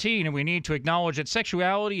 2014, and we need to acknowledge that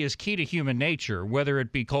sexuality is key to human nature, whether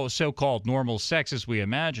it be so-called normal sex as we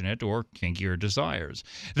imagine it or kinkier desires.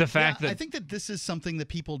 The fact that I think that this is something that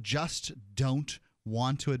people just don't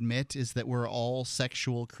want to admit, is that we're all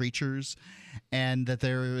sexual creatures and that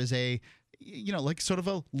there is a sort of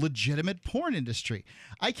a legitimate porn industry.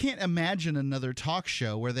 I can't imagine another talk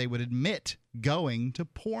show where they would admit going to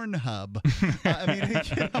Pornhub.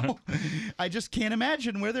 I just can't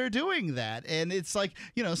imagine where they're doing that. And it's like,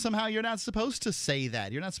 somehow you're not supposed to say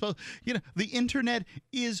that. You're not supposed, the internet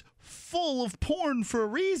is full of porn for a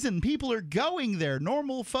reason. People are going there.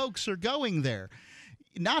 Normal folks are going there.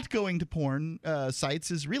 Not going to porn sites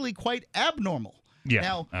is really quite abnormal. Yeah,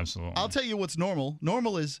 now, absolutely. I'll tell you what's normal.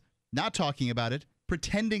 Normal is not talking about it,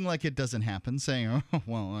 pretending like it doesn't happen, saying, oh,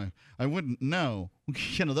 well, I wouldn't know,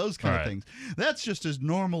 those kind of things. That's just as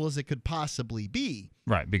normal as it could possibly be.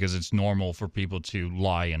 Right, because it's normal for people to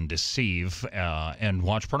lie and deceive and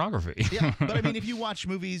watch pornography. Yeah, but if you watch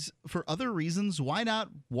movies for other reasons, why not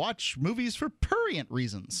watch movies for prurient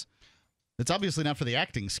reasons? It's obviously not for the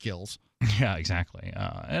acting skills. Yeah, exactly.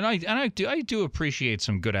 And I do appreciate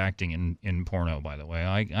some good acting in porno. By the way,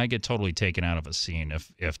 I get totally taken out of a scene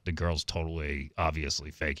if the girl's totally obviously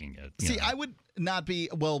faking it. See, I would not be.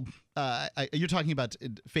 Well, you're talking about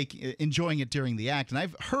enjoying it during the act, and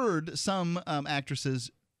I've heard some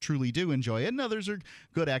actresses truly do enjoy it, and others are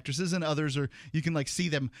good actresses, and others are, you can see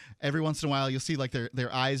them every once in a while. You'll see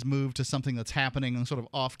their eyes move to something that's happening and sort of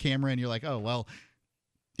off camera, and you're like, oh well.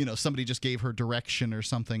 Somebody just gave her direction or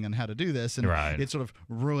something on how to do this, and it sort of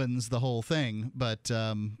ruins the whole thing. But,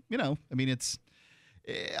 it's...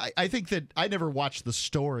 I think that I never watched the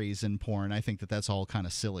stories in porn. I think that that's all kind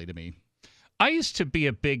of silly to me. I used to be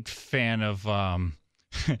a big fan of a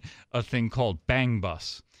thing called Bang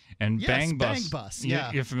Bus. And Yes, Bang Bus. Bang Bus,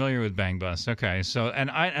 yeah. You're familiar with Bang Bus. Okay. So,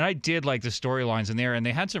 and I did like the storylines in there, and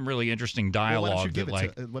they had some really interesting dialogue. Well, why don't you give that,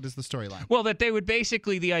 it to, what is the storyline? Well, that they would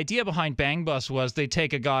basically, the idea behind Bang Bus was they'd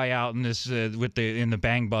take a guy out in this in the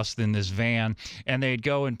Bang Bus in this van, and they'd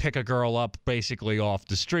go and pick a girl up basically off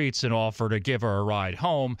the streets and offer to give her a ride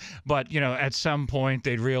home. But at some point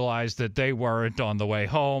they'd realize that they weren't on the way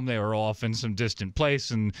home; they were off in some distant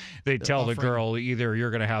place, and they'd tell the girl, either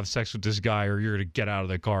you're going to have sex with this guy or you're going to get out of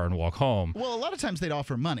the car and walk home. Well, a lot of times they'd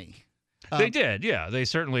offer money. They did, yeah. They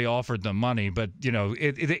certainly offered them money, but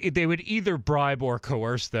they would either bribe or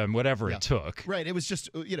coerce them, whatever it took. Right. It was just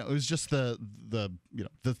it was just the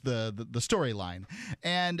storyline.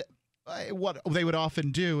 And what they would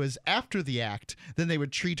often do is after the act, then they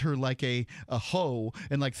would treat her like a hoe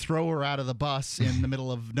and like throw her out of the bus in the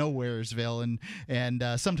middle of Nowheresville,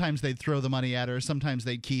 and sometimes they'd throw the money at her, sometimes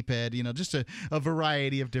they'd keep it, just a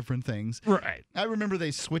variety of different things. Right. I remember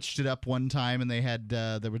they switched it up one time, and they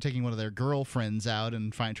were taking one of their girlfriends out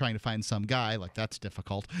and trying to find some guy. Like, that's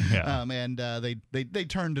difficult. Yeah. And they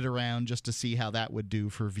turned it around just to see how that would do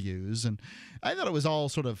for views, and I thought it was all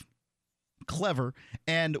sort of clever.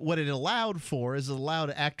 And what it allowed for is it allowed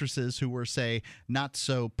actresses who were, say, not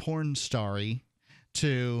so porn starry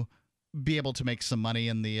to be able to make some money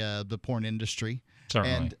in the porn industry.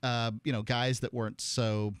 Certainly. And guys that weren't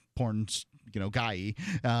so porn guy-y,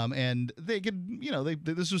 and they could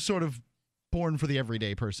this was sort of porn for the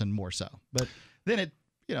everyday person more so. But then it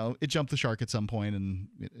jumped the shark at some point, and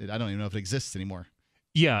I don't even know if it exists anymore.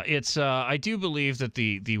 Yeah, it's I do believe that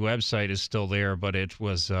the website is still there, but it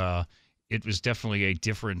was definitely a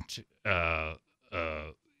different.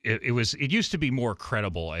 It used to be more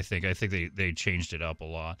credible. I think they changed it up a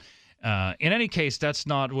lot. In any case, that's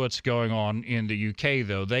not what's going on in the UK,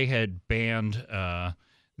 though. They had banned.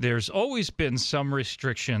 There's always been some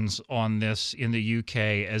restrictions on this in the UK,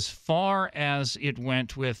 as far as it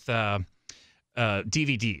went with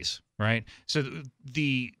DVDs, right? So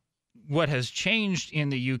what has changed in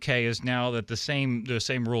the UK is now that the same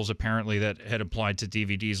rules apparently that had applied to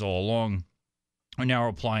DVDs all along are now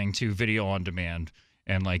applying to video on demand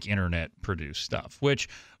and like internet produced stuff, which,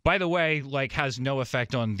 by the way, like has no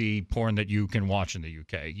effect on the porn that you can watch in the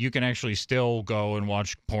UK. You can actually still go and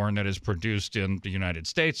watch porn that is produced in the United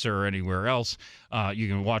States or anywhere else. You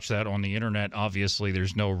can watch that on the internet. Obviously,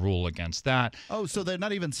 there's no rule against that. Oh, so they're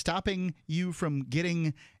not even stopping you from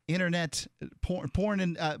getting internet porn,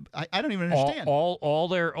 and I don't even understand.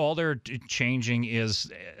 All they're changing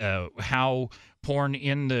is how porn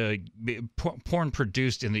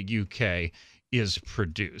produced in the UK is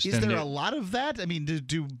produced. Is there a lot of that? I mean,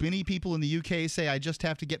 do many people in the UK say, I just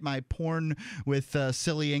have to get my porn with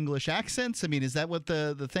silly English accents? I mean, is that what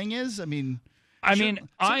the thing is? I mean,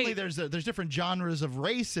 certainly there's different genres of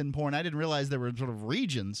race in porn. I didn't realize there were sort of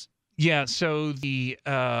regions. Yeah, so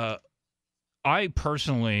I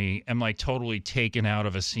personally am like totally taken out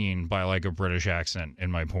of a scene by like a British accent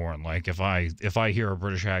in my porn. Like if I hear a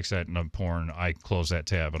British accent in a porn, I close that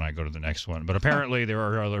tab and I go to the next one. But apparently there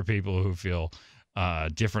are other people who feel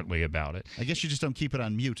differently about it. I guess you just don't keep it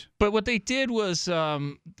on mute. But what they did was how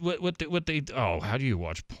do you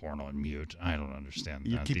watch porn on mute? I don't understand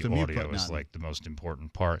that. Keep the audio mute button is on. like the most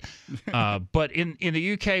important part. But in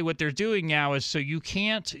the UK, what they're doing now is so you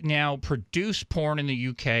can't now produce porn in the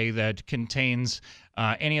UK that contains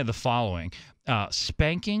any of the following: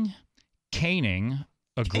 spanking, caning.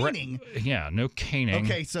 Caning? Yeah, no caning.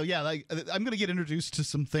 Okay, so yeah, I'm going to get introduced to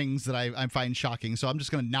some things that I find shocking, so I'm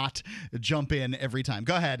just going to not jump in every time.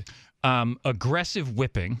 Go ahead. Aggressive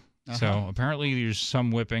whipping. So apparently there's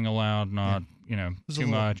some whipping allowed, not too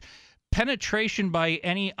much. Penetration by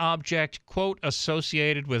any object, quote,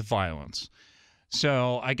 associated with violence.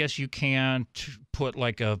 So I guess you can't put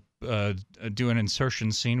like do an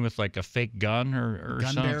insertion scene with like a fake gun or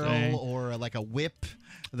gun something. Barrel or like a whip,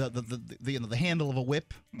 the handle of a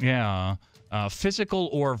whip. Yeah. Physical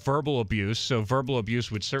or verbal abuse. So verbal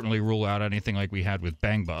abuse would certainly rule out anything like we had with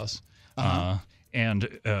Bang Bus. And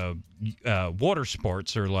water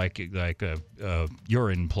sports are like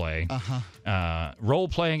urine play. Role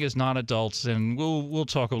playing is not adults, and we'll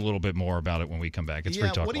talk a little bit more about it when we come back. It's Free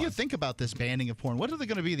Talk what do you Live. think about this banning of porn? What are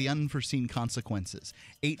going to be the unforeseen consequences?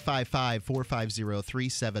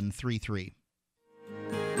 855-450-3733.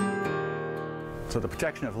 So the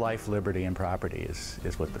protection of life, liberty, and property is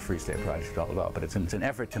what the Free State Project is all about. But it's an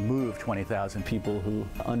effort to move 20,000 people who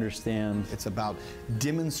understand. It's about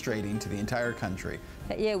demonstrating to the entire country.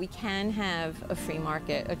 Yeah, we can have a free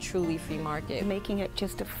market, a truly free market. Making it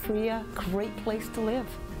just a freer, great place to live.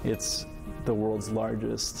 It's the world's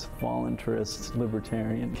largest voluntarist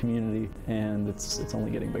libertarian community, and it's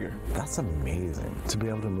only getting bigger. That's amazing, to be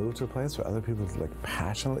able to move to a place where other people like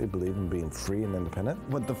passionately believe in being free and independent.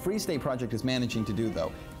 What the Free State Project is managing to do,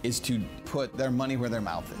 though, is to put their money where their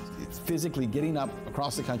mouth is. It's physically getting up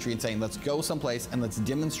across the country and saying, let's go someplace and let's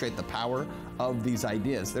demonstrate the power of these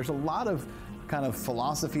ideas. There's a lot of kind of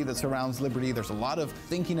philosophy that surrounds liberty. There's a lot of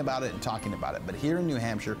thinking about it and talking about it. But here in New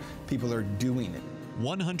Hampshire, people are doing it.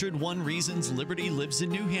 101 Reasons Liberty Lives in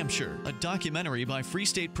New Hampshire, a documentary by Free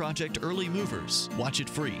State Project early movers. Watch it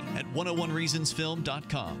free at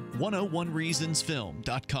 101reasonsfilm.com.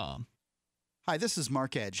 101reasonsfilm.com. Hi, this is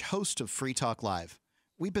Mark Edge, host of Free Talk Live.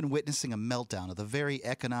 We've been witnessing a meltdown of the very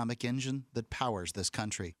economic engine that powers this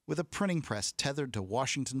country. With a printing press tethered to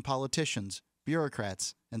Washington politicians,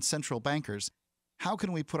 bureaucrats, and central bankers, how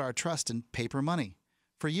can we put our trust in paper money?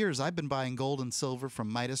 For years, I've been buying gold and silver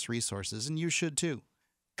from Midas Resources, and you should too.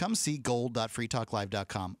 Come see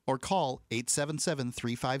gold.freetalklive.com or call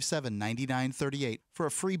 877-357-9938 for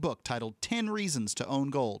a free book titled 10 Reasons to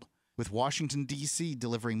Own Gold. With Washington, D.C.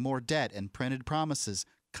 delivering more debt and printed promises,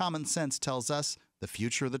 common sense tells us the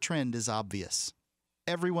future of the trend is obvious.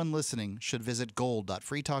 Everyone listening should visit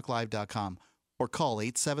gold.freetalklive.com or call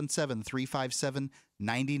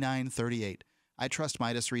 877-357-9938. I trust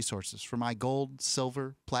Midas Resources for my gold,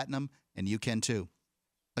 silver, platinum, and you can too.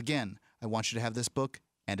 Again, I want you to have this book,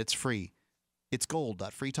 and it's free. It's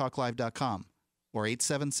gold.freetalklive.com or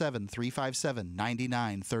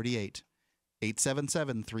 877-357-9938.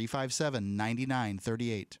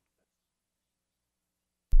 877-357-9938.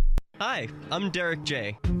 Hi, I'm Derek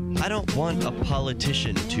J. I don't want a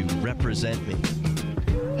politician to represent me.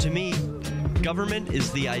 To me, government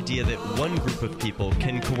is the idea that one group of people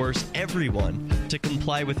can coerce everyone to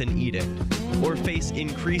comply with an edict or face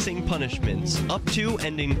increasing punishments up to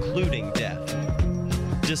and including death.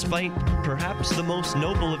 Despite perhaps the most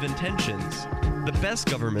noble of intentions, the best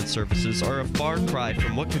government services are a far cry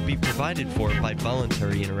from what could be provided for by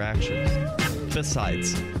voluntary interactions.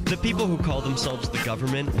 Besides, the people who call themselves the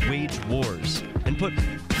government wage wars and put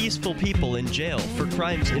peaceful people in jail for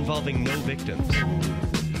crimes involving no victims.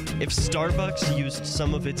 If Starbucks used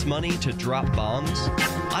some of its money to drop bombs,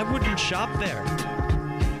 I wouldn't shop there.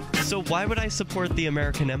 So why would I support the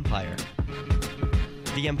American empire?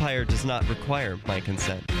 The empire does not require my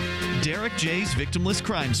consent. Derek J's Victimless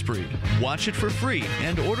Crime Spree. Watch it for free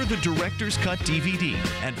and order the Director's Cut DVD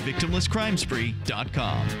at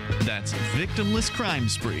victimlesscrimespree.com. That's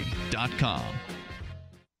victimlesscrimespree.com.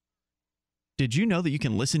 Did you know that you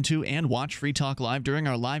can listen to and watch Free Talk Live during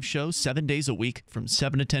our live show 7 days a week from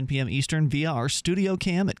 7 to 10 p.m. Eastern via our studio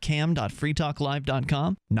cam at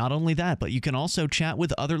cam.freetalklive.com? Not only that, but you can also chat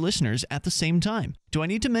with other listeners at the same time. Do I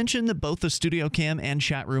need to mention that both the studio cam and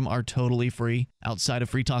chat room are totally free? Outside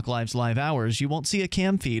of Free Talk Live's live hours, you won't see a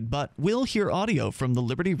cam feed, but will hear audio from the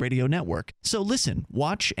Liberty Radio Network. So listen,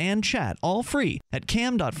 watch, and chat all free at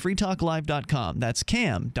cam.freetalklive.com. That's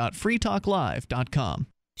cam.freetalklive.com.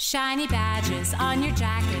 Shiny badges on your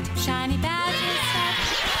jacket, shiny badges.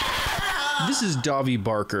 This is Davi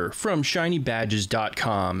Barker from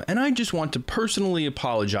ShinyBadges.com, and I just want to personally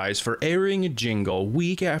apologize for airing a jingle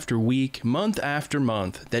week after week, month after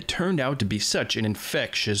month, that turned out to be such an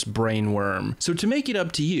infectious brainworm. So to make it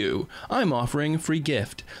up to you, I'm offering a free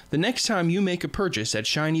gift. The next time you make a purchase at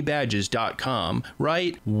ShinyBadges.com,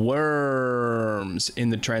 write worms in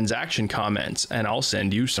the transaction comments, and I'll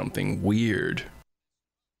send you something weird.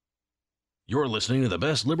 You're listening to the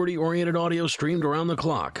best liberty-oriented audio streamed around the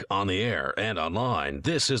clock, on the air, and online.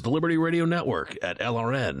 This is the Liberty Radio Network at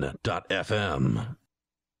LRN.FM.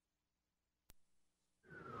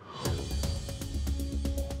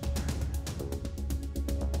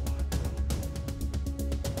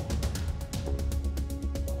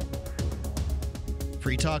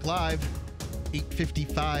 Free Talk Live,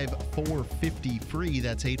 855-450-FREE.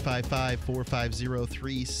 That's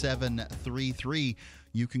 855-450-3733.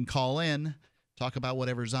 You can call in, talk about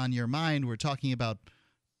whatever's on your mind. We're talking about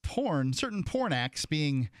porn, certain porn acts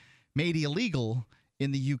being made illegal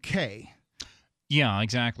in the UK. Yeah,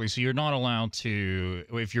 exactly. So you're not allowed to,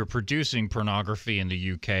 if you're producing pornography in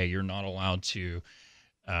the UK, you're not allowed to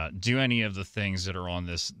do any of the things that are on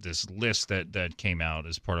this list that came out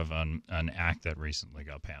as part of an act that recently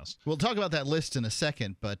got passed. We'll talk about that list in a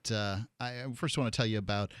second, but I first want to tell you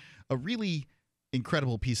about a really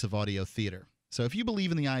incredible piece of audio theater. So if you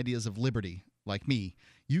believe in the ideas of liberty, like me,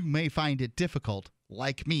 you may find it difficult,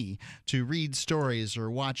 like me, to read stories or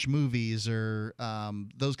watch movies or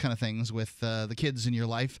those kind of things with the kids in your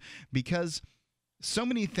life, because so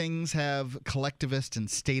many things have collectivist and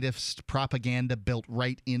statist propaganda built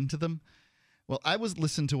right into them. Well, I was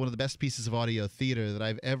listening to one of the best pieces of audio theater that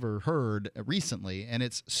I've ever heard recently, and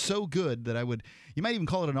it's so good that you might even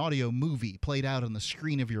call it an audio movie played out on the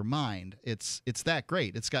screen of your mind. It's that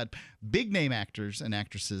great. It's got big name actors and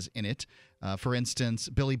actresses in it. For instance,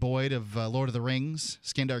 Billy Boyd of Lord of the Rings,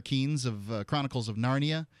 Skandar Keynes of Chronicles of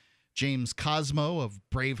Narnia, James Cosmo of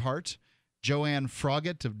Braveheart, Joanne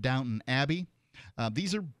Froggatt of Downton Abbey.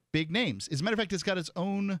 These are big names. As a matter of fact, it's got its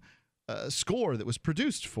own score that was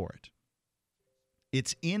produced for it.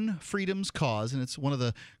 It's In Freedom's Cause, and it's one of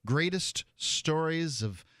the greatest stories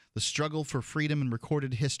of the struggle for freedom in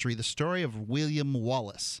recorded history, the story of William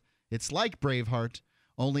Wallace. It's like Braveheart,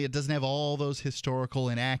 only it doesn't have all those historical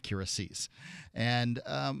inaccuracies. And,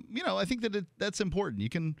 I think that that's important. You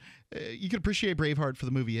can appreciate Braveheart for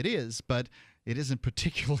the movie it is, but it isn't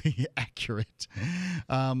particularly accurate.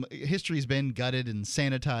 History's been gutted and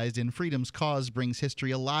sanitized, and Freedom's Cause brings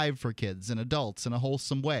history alive for kids and adults in a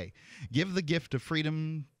wholesome way. Give the gift of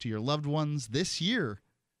freedom to your loved ones this year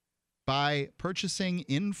by purchasing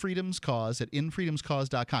In Freedom's Cause at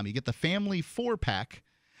infreedomscause.com. You get the family 4-pack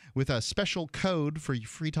with a special code for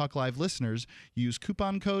Free Talk Live listeners. Use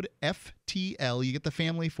coupon code FTL. You get the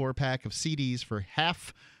family 4-pack of CDs for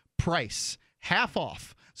half price, half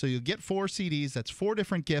off. So you'll get 4 CDs. That's 4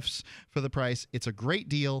 different gifts for the price. It's a great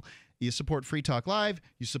deal. You support Free Talk Live.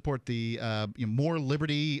 You support the more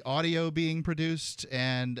Liberty audio being produced,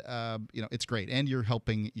 and it's great. And you're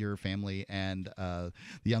helping your family and the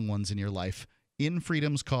young ones in your life.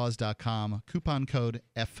 InFreedomsCause.com. Coupon code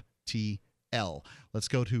FTL. Let's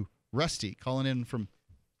go to Rusty calling in from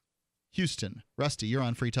Houston. Rusty, you're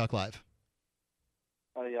on Free Talk Live.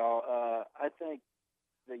 Hi, y'all. I think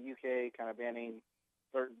the UK kind of banning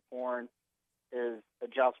certain porn is a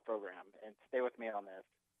jobs program, and stay with me on this.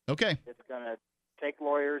 Okay. It's going to take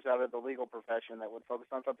lawyers out of the legal profession that would focus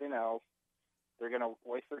on something else. They're going to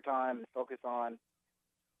waste their time and focus on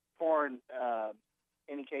porn,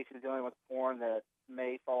 any cases dealing with porn that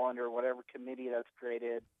may fall under whatever committee that's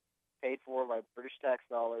created, paid for by British tax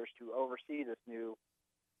dollars to oversee this new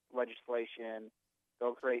legislation.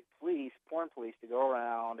 They'll create porn police to go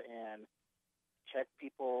around and check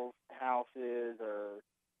people's houses or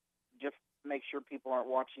just make sure people aren't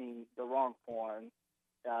watching the wrong porn.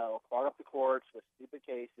 Clog up the courts with stupid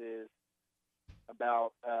cases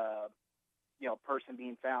about a person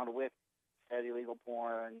being found with said illegal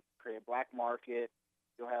porn, create a black market.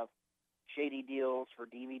 You'll have shady deals for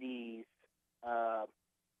DVDs.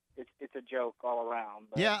 It's a joke all around.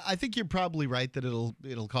 But. Yeah, I think you're probably right that it'll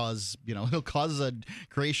cause a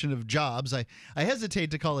creation of jobs. I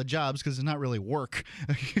hesitate to call it jobs because it's not really work.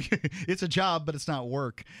 It's a job, but it's not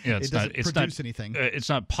work. Yeah, it doesn't produce anything. It's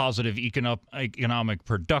not positive economic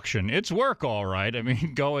production. It's work, all right. I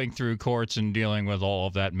mean, going through courts and dealing with all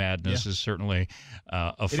of that madness is certainly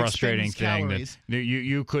a frustrating thing. Calories. That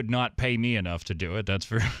you could not pay me enough to do it. That's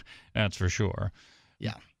for sure.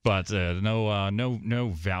 Yeah. But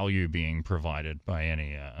no value being provided by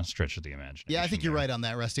any stretch of the imagination. Yeah, I think you're right on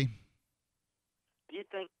that, Rusty. Do you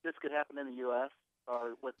think this could happen in the U.S.?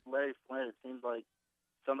 Or with Larry Flint, it seems like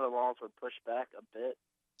some of the laws were pushed back a bit.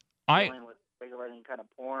 Dealing with regulating kind of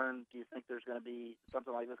porn, do you think there's going to be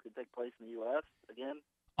something like this could take place in the U.S. again?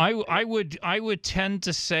 I would tend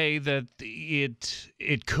to say that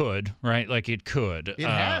it could, right? Like it could. It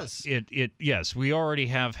has. Yes. We already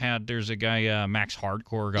have had. There's a guy, Max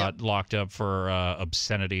Hardcore, got locked up for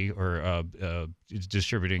obscenity or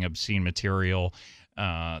distributing obscene material.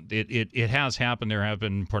 It has happened. There have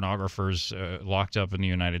been pornographers locked up in the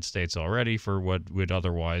United States already for what would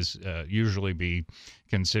otherwise usually be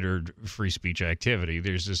considered free speech activity.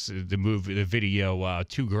 There's the video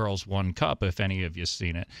Two Girls, One Cup, if any of you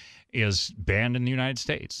seen it, is banned in the United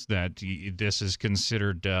States. That this is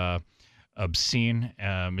considered obscene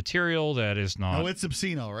material that is not. Oh, it's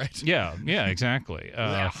obscene, all right. Yeah, exactly.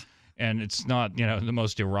 And it's not, the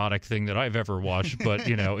most erotic thing that I've ever watched, but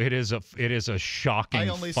it is a shocking, funny thing.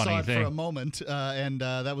 I only saw it for a moment, and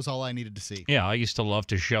that was all I needed to see. Yeah, I used to love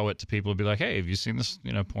to show it to people and be like, "Hey, have you seen this,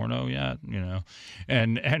 porno yet?"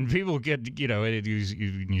 And people get,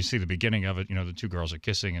 you see the beginning of it. The two girls are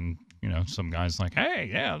kissing, and some guy's like, "Hey,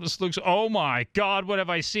 yeah, this looks. Oh my God, what have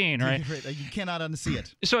I seen?" Right? You cannot unsee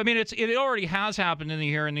it. So I mean, it already has happened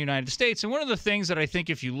here in the United States, and one of the things that I think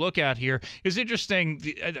if you look at here is interesting.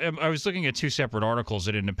 I was looking at 2 separate articles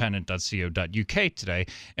at independent.co.uk today,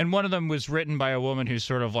 and one of them was written by a woman who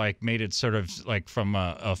sort of like made it sort of like from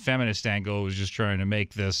a feminist angle, was just trying to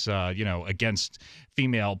make this, against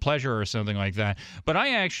female pleasure or something like that. But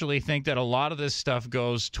I actually think that a lot of this stuff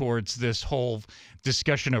goes towards this whole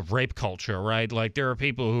discussion of rape culture, right? Like there are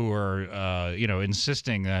people who are,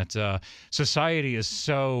 insisting that society is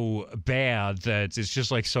so bad that it's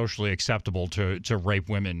just like socially acceptable to rape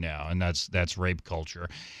women now, and that's rape culture.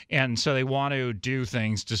 And so they want to do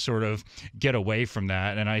things to sort of get away from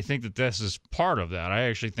that, and I think that this is part of that. I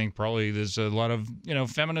actually think probably there's a lot of,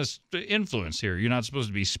 feminist influence here. You're not supposed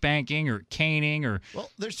to be spanking or caning or...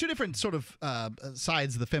 Well, there's two different sort of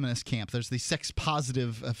sides of the feminist camp. There's the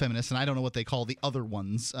sex-positive feminists, and I don't know what they call the other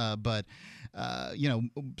ones, but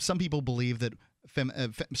some people believe that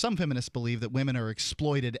some feminists believe that women are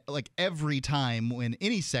exploited like every time when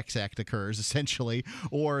any sex act occurs, essentially,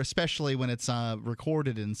 or especially when it's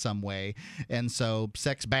recorded in some way, and so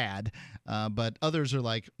sex bad. But others are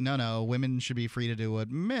like, no, women should be free to do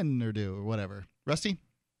what men are do or whatever. Rusty?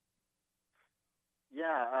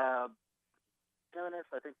 Yeah,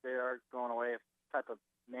 feminists, I think they are going away a type of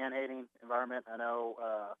man-hating environment. I know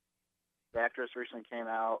the actress recently came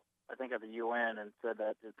out, I think, at the UN and said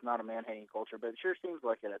that it's not a man-hating culture, but it sure seems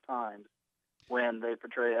like it at times when they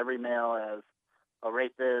portray every male as a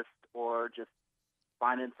rapist or just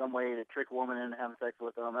finding some way to trick a woman into having sex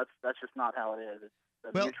with them. That's just not how it is. It's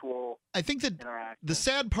a mutual I think that the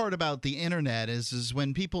sad part about the internet is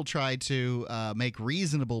when people try to make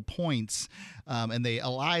reasonable points and they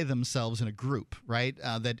ally themselves in a group, right?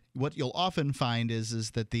 That what you'll often find is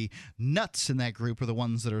that the nuts in that group are the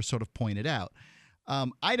ones that are sort of pointed out.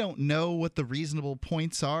 I don't know what the reasonable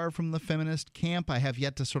points are from the feminist camp. I have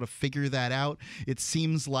yet to sort of figure that out. It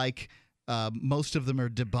seems like most of them are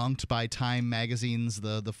debunked by Time magazine's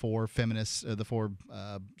the four feminists, the four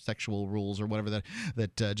sexual rules or whatever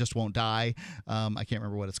that just won't die. I can't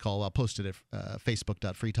remember what it's called. I'll post it at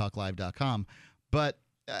facebook.freetalklive.com. But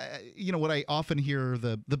what I often hear,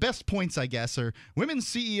 the best points, I guess, are women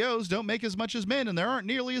CEOs don't make as much as men, and there aren't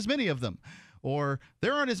nearly as many of them. Or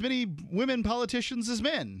there aren't as many women politicians as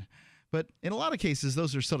men. But in a lot of cases,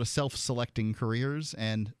 those are sort of self-selecting careers,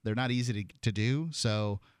 and they're not easy to do.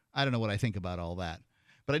 So I don't know what I think about all that.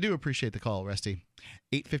 But I do appreciate the call, Rusty.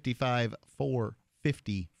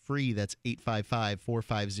 855-450-FREE. That's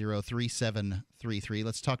 855-450-3733.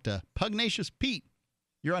 Let's talk to Pugnacious Pete.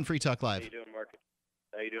 You're on Free Talk Live. How you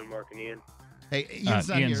doing, Mark and Ian? Hey, Ian's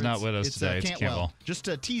not here. Ian's not with us today. It's Cantwell. Just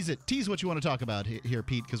tease it. Tease what you want to talk about here,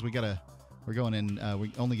 Pete, because we're going in.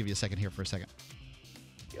 We only give you a second here for a second.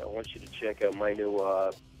 Yeah, I want you to check out my new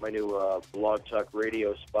Blog Talk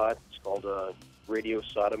radio spot. It's called Radio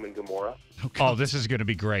Sodom and Gomorrah. Oh, this is going to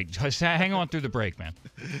be great. Just hang on through the break, man.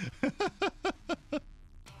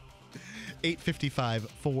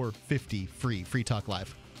 855-450-FREE. Free Talk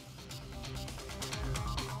Live.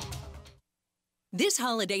 This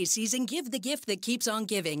holiday season, give the gift that keeps on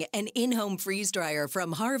giving, an in-home freeze dryer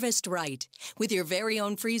from Harvest Right. With your very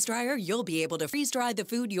own freeze dryer, you'll be able to freeze dry the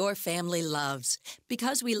food your family loves.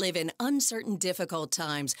 Because we live in uncertain, difficult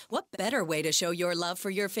times, what better way to show your love for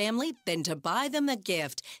your family than to buy them a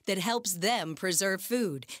gift that helps them preserve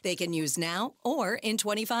food they can use now or in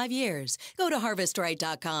 25 years. Go to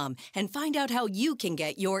harvestright.com and find out how you can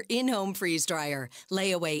get your in-home freeze dryer.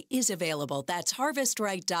 Layaway is available. That's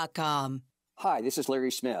harvestright.com. Hi, this is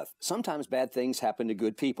Larry Smith. Sometimes bad things happen to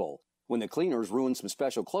good people. When the cleaners ruined some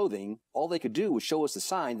special clothing, all they could do was show us a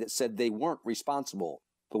sign that said they weren't responsible.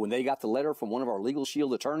 But when they got the letter from one of our Legal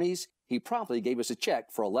Shield attorneys, he promptly gave us a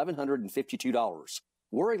check for $1,152.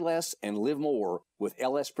 Worry less and live more with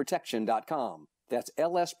lsprotection.com. That's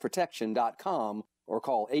lsprotection.com or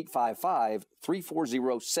call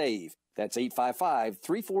 855-340-SAVE. That's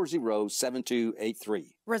 855-340-7283.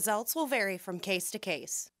 Results will vary from case to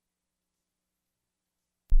case.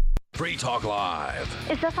 Free Talk Live.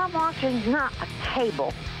 It's if I'm watching not a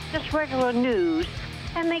cable, just regular news,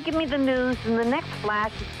 and they give me the news, and the next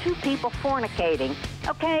flash is two people fornicating,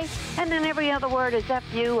 okay? And then every other word is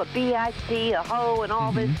F-U, a B-I-C, a hoe, and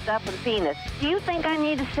all this stuff, and penis. Do you think I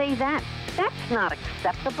need to say that? That's not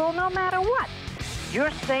acceptable no matter what.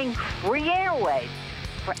 You're saying free airways.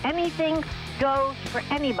 For anything goes for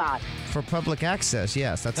anybody. For public access,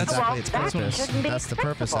 yes. That's exactly its purpose. That's the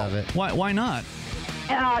purpose of it. Why not?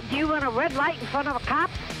 Do you want a red light in front of a cop?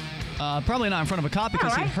 Probably not in front of a cop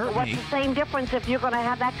because he'd hurt What's me. the same difference if you're going to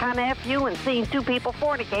have that kind of FU and seeing two people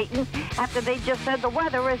fornicating after they just said the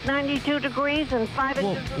weather is 92 degrees and 5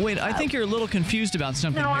 inches? Wait, I think you're a little confused about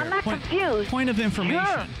something No, here. I'm not confused. Point of information.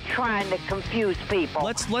 You're trying to confuse people.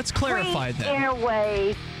 Let's clarify free that.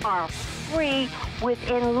 Airways are free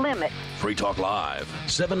within limits. Free Talk Live,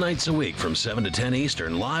 7 nights a week from 7 to 10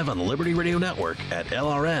 Eastern, live on the Liberty Radio Network at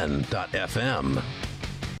LRN.FM.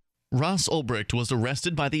 Ross Ulbricht was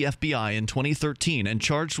arrested by the FBI in 2013 and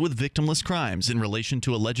charged with victimless crimes in relation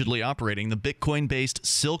to allegedly operating the Bitcoin-based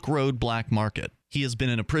Silk Road black market. He has been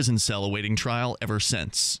in a prison cell awaiting trial ever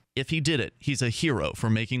since. If he did it, he's a hero for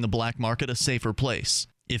making the black market a safer place.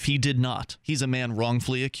 If he did not, he's a man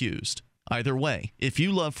wrongfully accused. Either way, if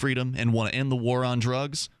you love freedom and want to end the war on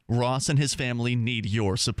drugs, Ross and his family need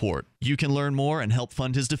your support. You can learn more and help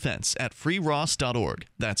fund his defense at freeross.org.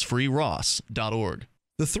 That's freeross.org.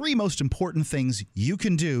 The three most important things you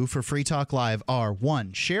can do for Free Talk Live are: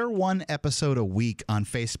 1, share one episode a week on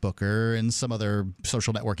Facebook or in some other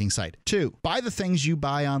social networking site. 2, buy the things you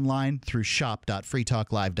buy online through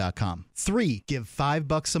shop.freetalklive.com. 3, give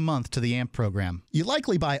 $5 a month to the AMP program. You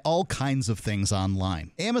likely buy all kinds of things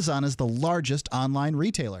online. Amazon is the largest online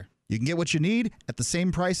retailer. You can get what you need at the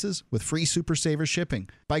same prices with free Super Saver shipping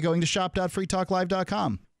by going to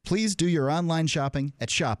shop.freetalklive.com. Please do your online shopping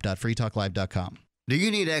at shop.freetalklive.com. Do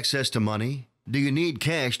you need access to money? Do you need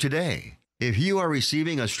cash today? If you are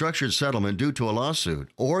receiving a structured settlement due to a lawsuit,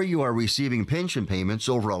 or you are receiving pension payments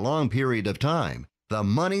over a long period of time, the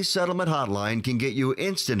Money Settlement Hotline can get you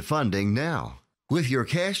instant funding now. With your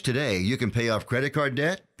cash today, you can pay off credit card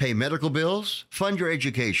debt, pay medical bills, fund your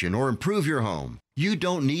education, or improve your home. You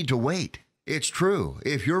don't need to wait. It's true.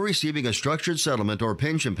 If you're receiving a structured settlement or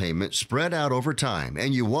pension payment spread out over time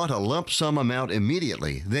and you want a lump sum amount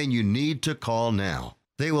immediately, then you need to call now.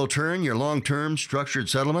 They will turn your long-term structured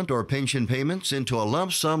settlement or pension payments into a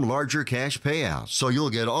lump sum larger cash payout, so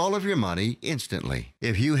you'll get all of your money instantly.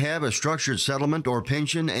 If you have a structured settlement or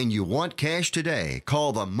pension and you want cash today,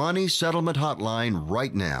 call the Money Settlement Hotline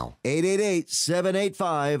right now.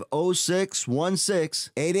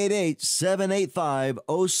 888-785-0616.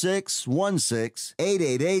 888-785-0616.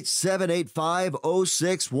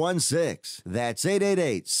 888-785-0616. That's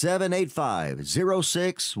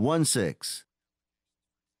 888-785-0616.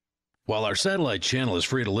 While our satellite channel is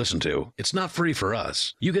free to listen to, it's not free for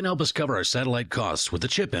us. You can help us cover our satellite costs with the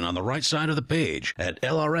chip-in on the right side of the page at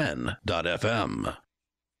lrn.fm.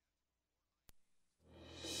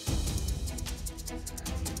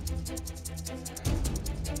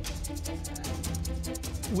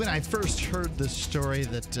 When I first heard this story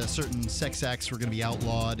that certain sex acts were going to be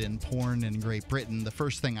outlawed in porn in Great Britain, the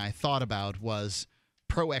first thing I thought about was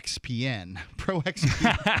ProXPN.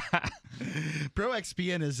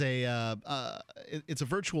 ProXPN is it's a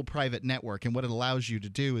virtual private network, and what it allows you to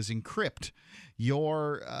do is encrypt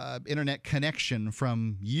your internet connection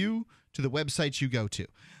from you to the websites you go to.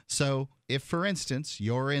 So if, for instance,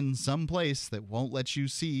 you're in some place that won't let you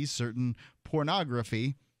see certain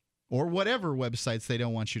pornography or whatever websites they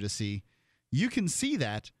don't want you to see, you can see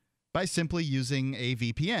that by simply using a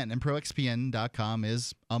VPN, and ProXPN.com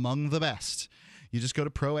is among the best. You just go to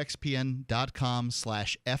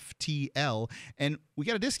proxpn.com/FTL, and we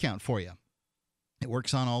got a discount for you. It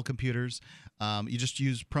works on all computers. You just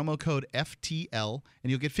use promo code FTL,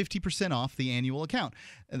 and you'll get 50% off the annual account.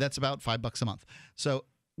 And that's about $5 a month. So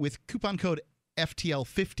with coupon code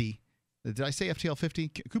FTL50, did I say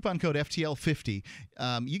FTL50? Coupon code FTL50,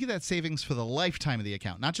 you get that savings for the lifetime of the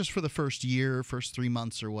account, not just for the first year, first 3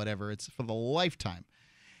 months or whatever. It's for the lifetime.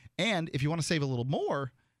 And if you want to save a little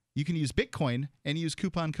more, you can use Bitcoin and use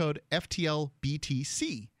coupon code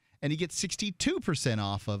FTLBTC, and you get 62%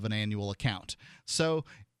 off of an annual account. So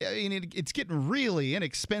it's getting really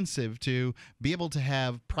inexpensive to be able to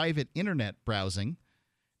have private internet browsing.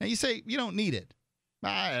 Now, you say you don't need it.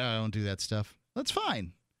 I don't do that stuff. That's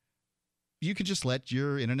fine. You could just let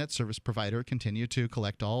your internet service provider continue to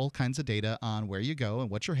collect all kinds of data on where you go and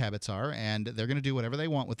what your habits are, and they're going to do whatever they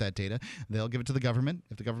want with that data. They'll give it to the government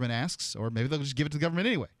if the government asks, or maybe they'll just give it to the government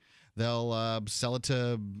anyway. They'll sell it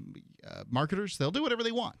to marketers. They'll do whatever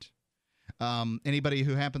they want. Anybody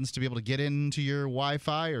who happens to be able to get into your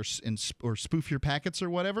Wi-Fi or spoof your packets or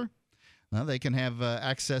whatever, well, they can have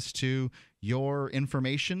access to your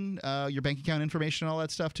information, your bank account information, all that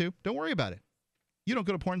stuff too. Don't worry about it. You don't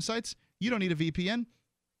go to porn sites. You don't need a VPN.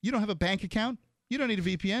 You don't have a bank account. You don't need a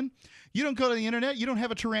VPN. You don't go to the internet. You don't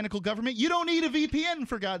have a tyrannical government. You don't need a VPN,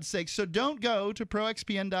 for God's sake. So don't go to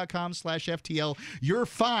proxpn.com/FTL. You're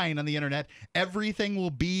fine on the internet. Everything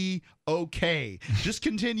will be okay. Just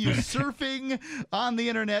continue surfing on the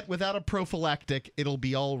internet without a prophylactic. It'll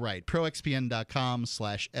be all right.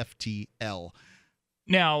 proxpn.com/FTL.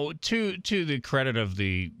 Now, to the credit of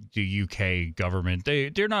the UK government,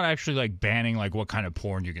 they're not actually like banning like what kind of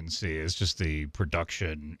porn you can see. It's just the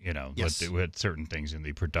production, Yes. with certain things in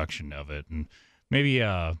the production of it, and maybe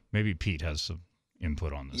Pete has some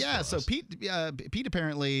input on this. Yeah, so Pete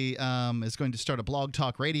apparently is going to start a blog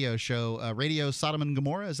talk radio show, Radio Sodom and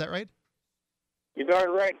Gomorrah. Is that right? You're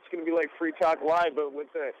darn right. It's going to be like Free Talk Live, but with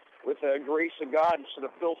the grace of God instead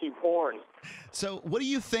of filthy porn. So, what do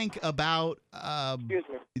you think about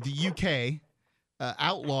the UK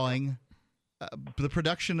outlawing the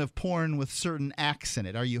production of porn with certain acts in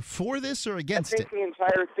it? Are you for this or against it? I think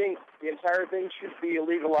the entire thing should be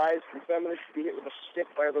illegalized, and feminists should be hit with a stick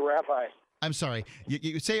by the rabbi. I'm sorry.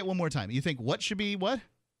 You say it one more time. You think what should be what?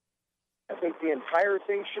 I think the entire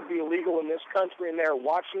thing should be illegal in this country, and they're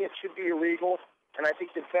watching it should be illegal. And I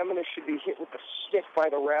think that feminists should be hit with a stick by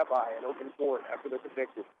the rabbi in open court after they're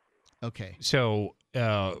convicted. Okay. So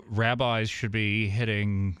rabbis should be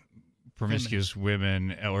hitting promiscuous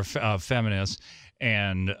women or feminists,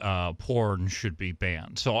 and porn should be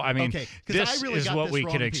banned. So, I mean, this is what we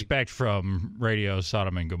can expect from Radio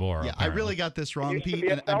Sodom and Gomorrah. Yeah, apparently. I really got this wrong, Pete,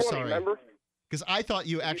 and I'm sorry. Because I thought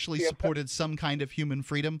you actually supported some kind of human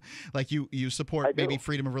freedom, like you support maybe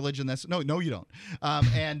freedom of religion. That's no, you don't.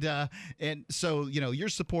 And so you're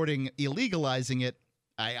supporting illegalizing it.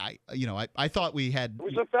 I thought we had.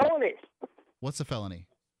 It was a felony. What's a felony?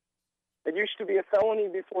 It used to be a felony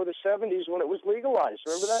before the 70s when it was legalized.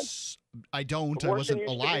 Remember that? I don't. I wasn't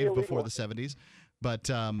alive before the 70s. But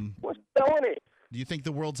what's felony? Do you think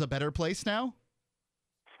the world's a better place now?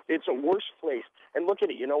 It's a worse place. And look at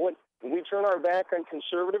it. You know what? When we turn our back on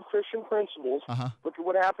conservative Christian principles, look at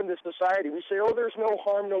what happened to society. We say, oh, there's no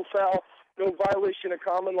harm, no foul, no violation of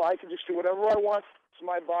common law. I can just do whatever I want to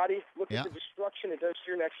my body. Look at the destruction it does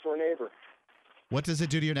to your next-door neighbor. What does it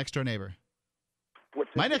do to your next-door neighbor?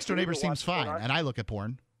 My next-door neighbor seems fine, and I look at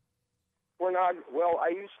porn. Well, I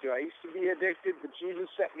used to. I used to be addicted, but Jesus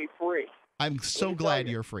set me free. I'm so glad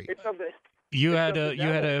you're free. You had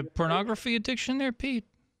a pornography addiction there, Pete?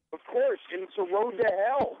 Of course, and it's a road to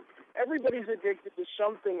hell. Everybody's addicted to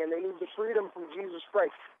something, and they need the freedom from Jesus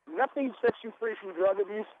Christ. Nothing sets you free from drug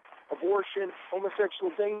abuse, abortion,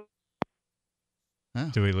 homosexual things. Huh.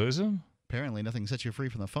 Do we lose him? Apparently, nothing sets you free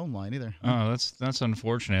from the phone line either. Oh, that's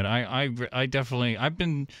unfortunate. I definitely I've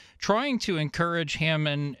been trying to encourage him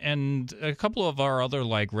and a couple of our other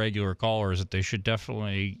regular callers that they should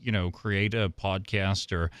definitely create a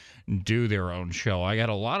podcast or do their own show. I got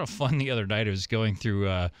a lot of fun the other night. I was going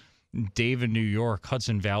through Dave in New York,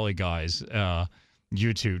 Hudson Valley guys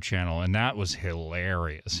YouTube channel, and that was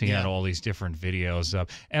hilarious. He had all these different videos up,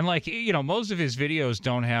 and most of his videos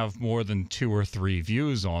don't have more than 2 or 3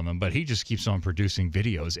 views on them, but he just keeps on producing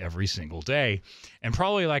videos every single day, and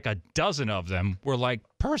probably a dozen of them were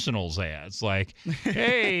personals ads,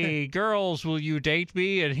 hey girls, will you date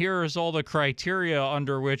me, and here's all the criteria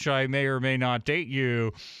under which I may or may not date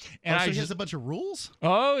you. And so he has a bunch of rules?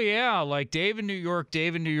 Oh yeah, Dave in New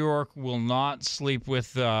York will not sleep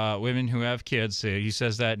with women who have kids. He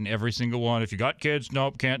says that in every single one. If you got kids,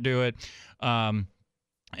 nope, can't do it. No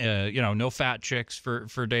fat chicks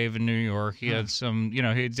for Dave in New York. He had some,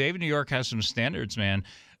 Dave in New York has some standards, man.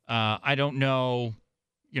 I don't know,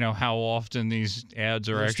 how often these ads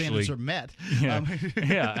are standards are met.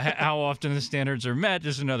 How often the standards are met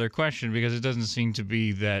is another question, because it doesn't seem to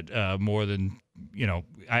be that more than,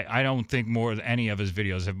 I don't think any of his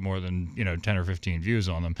videos have more than, 10 or 15 views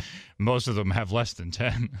on them. Most of them have less than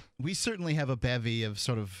 10. We certainly have a bevy of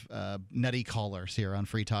sort of nutty callers here on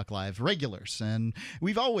Free Talk Live, regulars, and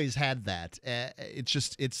we've always had that.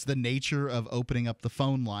 It's the nature of opening up the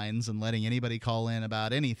phone lines and letting anybody call in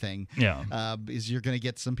about anything. Yeah. Is you're going to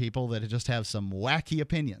get some people that just have some wacky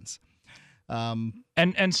opinions.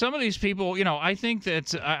 And some of these people, I think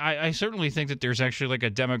that I certainly think that there's actually a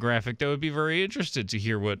demographic that would be very interested to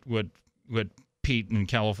hear what Pete in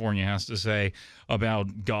California has to say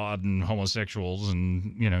about God and homosexuals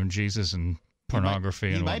and Jesus and pornography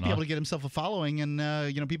and whatnot. He might be able to get himself a following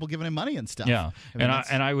and people giving him money and stuff. Yeah,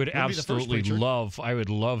 I would absolutely love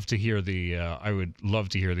to hear the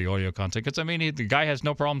audio content, because the guy has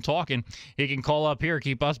no problem talking. He can call up here,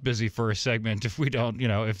 keep us busy for a segment if we don't,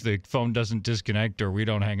 if the phone doesn't disconnect or we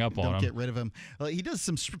don't hang up on him. Don't get rid of him. Well, he does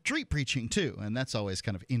some street preaching too, and that's always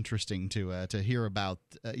kind of interesting to hear about.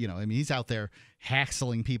 He's out there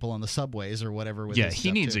hassling people on the subways or whatever. With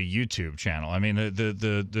he needs a YouTube channel.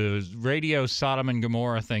 The radio Sodom and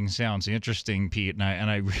Gomorrah thing sounds interesting, Pete, and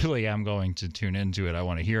I really am going to tune into it. I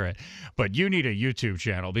want to hear it. But you need a YouTube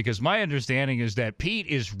channel, because my understanding is that Pete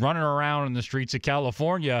is running around in the streets of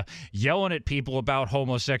California yelling at people about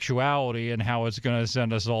homosexuality and how it's going to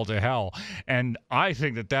send us all to hell. And I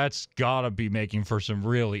think that that's got to be making for some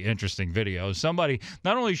really interesting videos.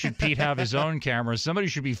 Not only should Pete have his own camera, somebody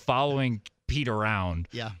should be following pete around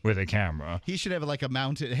with a camera. He should have like a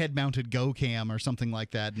head-mounted Go Cam or something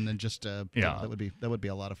like that, and then just that would be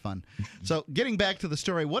a lot of fun. So, getting back to the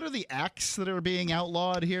story, what are the acts that are being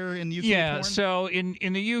outlawed here in UK? Yeah, so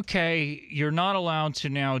in the UK, you're not allowed to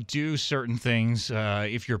now do certain things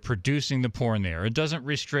if you're producing the porn there. It doesn't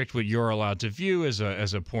restrict what you're allowed to view as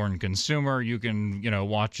a porn consumer. You can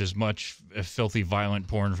watch as much filthy, violent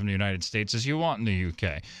porn from the United States as you want in the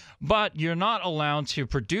UK. But you're not allowed to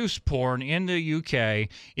produce porn in the UK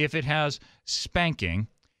if it has spanking,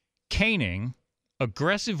 caning,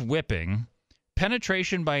 aggressive whipping,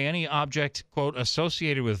 penetration by any object, quote,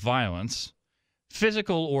 associated with violence,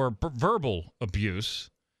 physical or verbal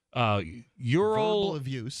abuse, verbal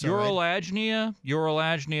abuse, urolagnia,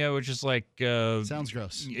 which is like sounds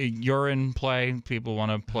gross. Urine play. People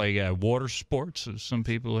want to play water sports, as some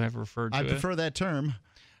people have referred to it. I prefer that term.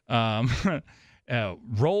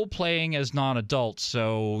 Role playing as non-adults,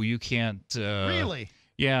 so you can't really.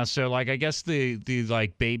 Yeah, so like I guess the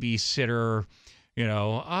like babysitter,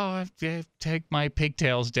 I take my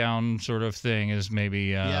pigtails down sort of thing is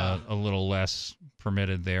maybe a little less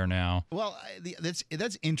permitted there now. Well,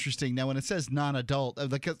 that's interesting. Now, when it says non-adult,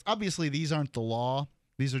 because obviously these aren't the law.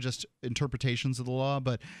 These are just interpretations of the law.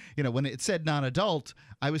 But, when it said non-adult,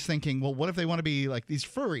 I was thinking, well, what if they want to be like these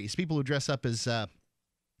furries, people who dress up as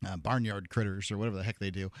barnyard critters or whatever the heck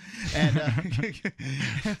they do. And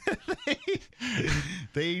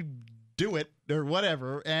they do it or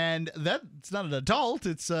whatever. And that's not an adult.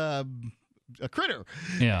 It's a critter.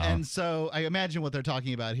 Yeah. And so I imagine what they're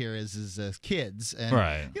talking about here is kids. And,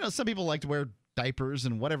 right. Some people like to wear diapers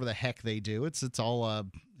and whatever the heck they do. It's all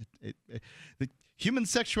the human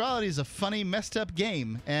sexuality is a funny, messed up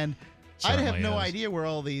game. And Certainly I have no is. idea where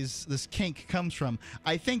all this kink comes from.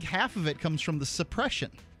 I think half of it comes from the suppression.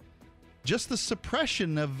 Just the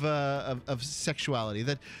suppression of sexuality.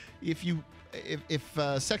 That if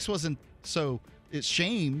sex wasn't so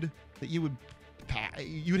shamed, that you'd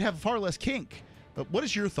have far less kink. But what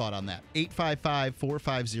is your thought on that?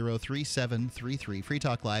 855-450-3733. Free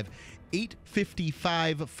Talk Live.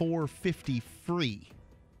 855-450-FREE.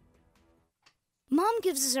 Mom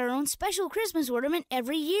gives us our own special Christmas ornament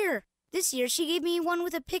every year. This year she gave me one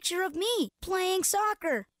with a picture of me playing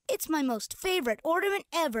soccer. It's my most favorite ornament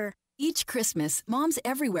ever. Each Christmas, moms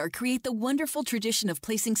everywhere create the wonderful tradition of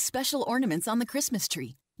placing special ornaments on the Christmas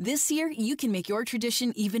tree. This year, you can make your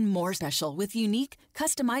tradition even more special with unique,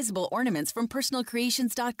 customizable ornaments from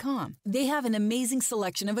PersonalCreations.com. They have an amazing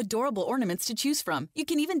selection of adorable ornaments to choose from. You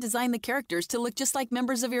can even design the characters to look just like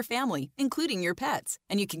members of your family, including your pets.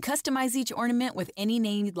 And you can customize each ornament with any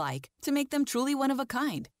name you'd like to make them truly one of a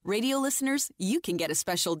kind. Radio listeners, you can get a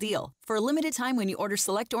special deal. For a limited time when you order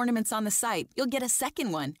select ornaments on the site, you'll get a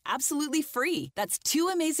second one absolutely free. That's 2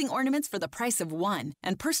 amazing ornaments for the price of 1,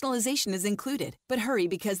 and personalization is included. But hurry,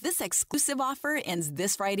 because this exclusive offer ends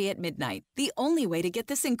this Friday at midnight. The only way to get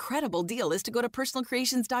this incredible deal is to go to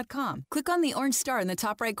PersonalCreations.com. Click on the orange star in the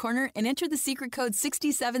top right corner and enter the secret code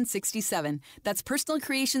 6767. That's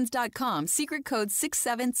PersonalCreations.com, secret code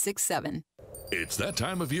 6767. It's that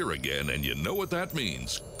time of year again, and you know what that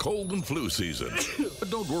means. Cold and flu season. But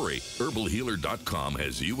don't worry, HerbalHealer.com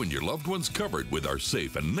has you and your loved ones covered with our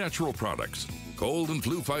safe and natural products. Cold and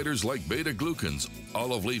flu fighters like beta-glucans,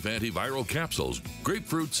 olive leaf antiviral capsules,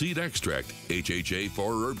 grapefruit seed extract, HHA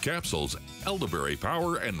 4-herb capsules, elderberry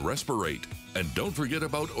power, and respirate. And don't forget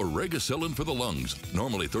about Oregacillin for the lungs,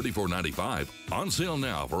 normally $34.95, on sale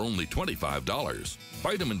now for only $25.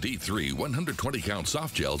 Vitamin D3 120-count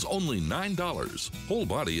soft gels, only $9. Whole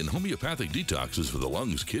body and homeopathic detoxes for the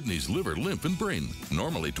lungs, kidneys, liver, lymph, and brain,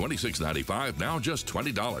 normally $26.95, now just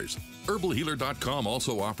 $20. HerbalHealer.com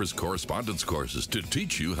also offers correspondence courses to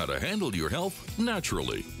teach you how to handle your health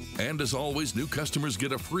naturally. And as always, new customers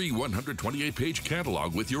get a free 128-page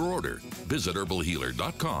catalog with your order. Visit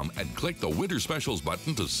HerbalHealer.com and click the Winter Specials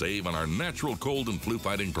button to save on our natural cold and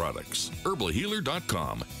flu-fighting products.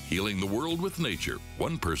 HerbalHealer.com, healing the world with nature,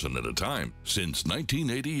 one person at a time, since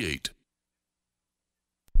 1988.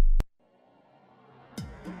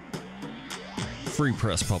 Free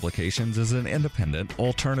Press Publications is an independent,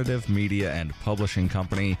 alternative media and publishing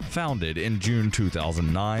company founded in June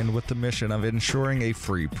 2009 with the mission of ensuring a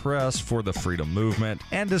free press for the freedom movement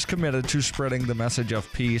and is committed to spreading the message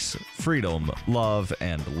of peace, freedom, love,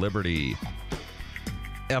 and liberty.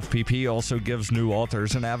 FPP also gives new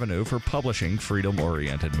authors an avenue for publishing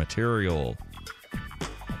freedom-oriented material.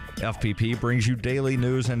 FPP brings you daily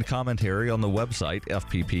news and commentary on the website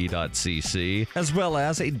fpp.cc, as well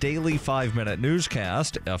as a daily 5-minute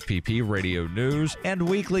newscast, FPP Radio News, and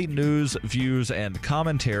weekly news, views, and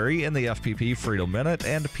commentary in the FPP Freedom Minute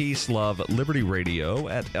and Peace, Love, Liberty Radio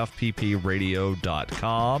at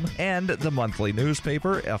fppradio.com, and the monthly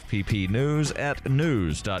newspaper FPP News at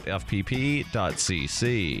news.fpp.cc.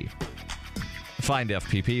 Find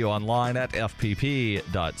FPP online at fpp.cc.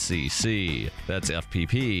 That's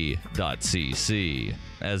fpp.cc,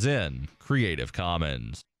 as in Creative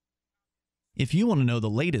Commons. If you want to know the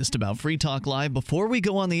latest about Free Talk Live before we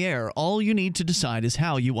go on the air, all you need to decide is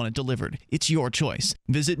how you want it delivered. It's your choice.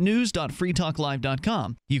 Visit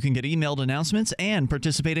news.freetalklive.com. You can get emailed announcements and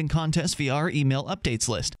participate in contests via our email updates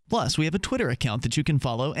list. Plus, we have a Twitter account that you can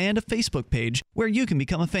follow and a Facebook page where you can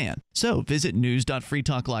become a fan. So visit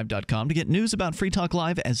news.freetalklive.com to get news about Free Talk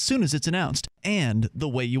Live as soon as it's announced and the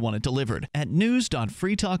way you want it delivered at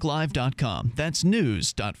news.freetalklive.com. That's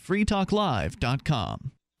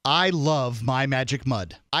news.freetalklive.com. I love My Magic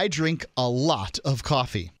Mud. I drink a lot of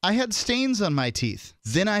coffee. I had stains on my teeth.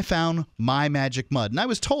 Then I found My Magic Mud, and I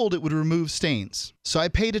was told it would remove stains. So I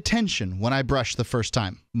paid attention when I brushed the first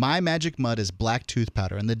time. My Magic Mud is black tooth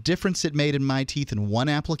powder, and the difference it made in my teeth in one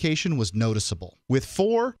application was noticeable. With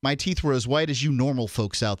 4, my teeth were as white as you normal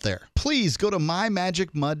folks out there. Please go to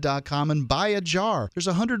mymagicmud.com and buy a jar. There's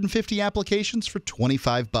 150 applications for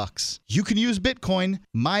 $25. You can use Bitcoin,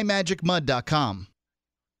 mymagicmud.com.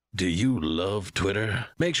 Do you love Twitter?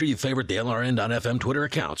 Make sure you favorite the LRN.FM Twitter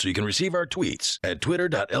account so you can receive our tweets at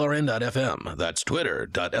twitter.lrn.fm. That's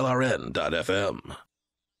twitter.lrn.fm.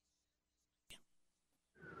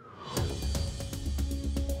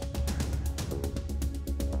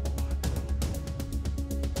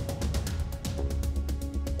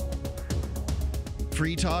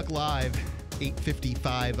 Free Talk Live,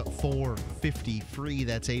 855-450-FREE.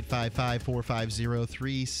 That's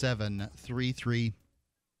 855-450-3733.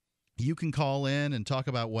 You can call in and talk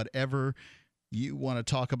about whatever you want to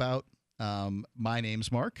talk about. My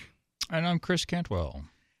name's Mark. And I'm Chris Cantwell.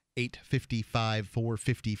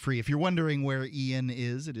 855-450-FREE. If you're wondering where Ian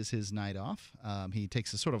is, it is his night off. He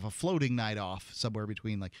takes a sort of a floating night off somewhere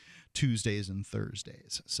between like Tuesdays and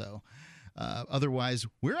Thursdays. So otherwise,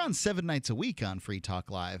 we're on 7 nights a week on Free Talk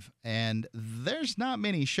Live, and there's not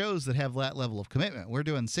many shows that have that level of commitment. We're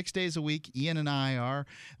doing 6 days a week. Ian and I are.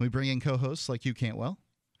 And we bring in co-hosts like you, Cantwell.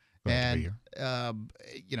 And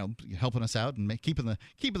you know, helping us out and keeping the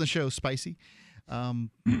show spicy.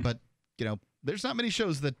 But you know, there's not many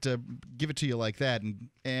shows that give it to you like that,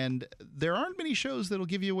 and there aren't many shows that'll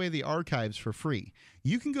give you away the archives for free.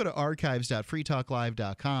 You can go to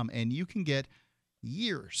archives.freetalklive.com and you can get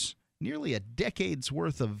years, nearly a decade's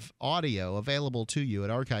worth of audio available to you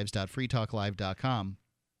at archives.freetalklive.com,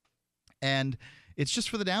 and it's just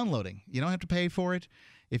for the downloading. You don't have to pay for it.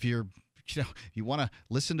 If you want to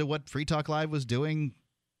listen to what Free Talk Live was doing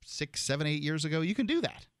 6, 7, 8 years ago, you can do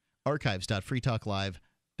that.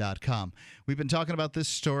 Archives.freetalklive.com. We've been talking about this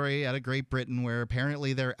story out of Great Britain where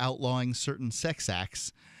apparently they're outlawing certain sex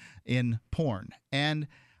acts in porn. And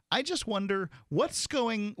I just wonder what's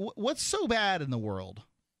so bad in the world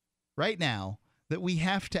right now that we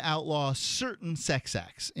have to outlaw certain sex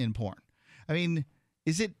acts in porn. I mean,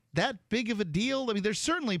 is it that big of a deal? I mean, there's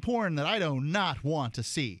certainly porn that I do not want to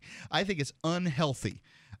see. I think it's unhealthy.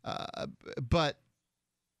 But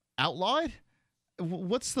outlaw it?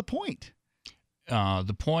 What's the point?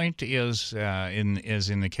 The point is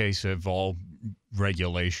in the case of all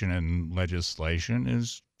regulation and legislation,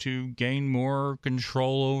 is to gain more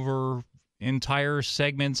control over entire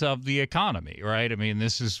segments of the economy, right? I mean,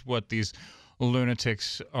 this is what these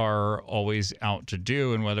lunatics are always out to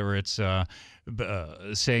do, and whether it's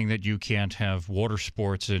saying that you can't have water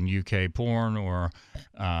sports in UK porn, or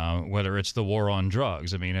whether it's the war on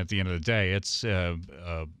drugs. I mean, at the end of the day, it's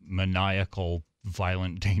maniacal,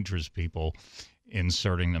 violent, dangerous people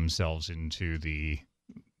inserting themselves into the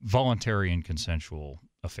voluntary and consensual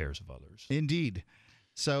affairs of others. Indeed.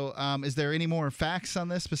 So, is there any more facts on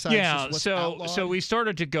this besides just what's outlawed? So we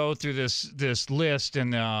started to go through this list,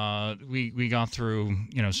 and we got through,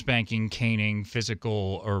 spanking, caning,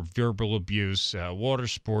 physical or verbal abuse, water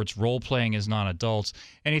sports, role playing as non-adults,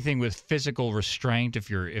 anything with physical restraint. If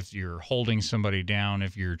you're holding somebody down,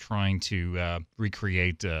 if you're trying to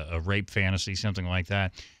recreate a rape fantasy, something like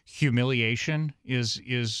that. Humiliation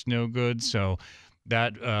is no good. So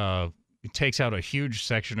that it takes out a huge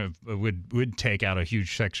section of would take out a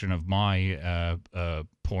huge section of my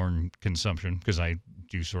porn consumption, because I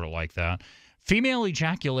do sort of like that. Female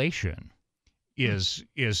ejaculation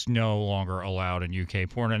is no longer allowed in UK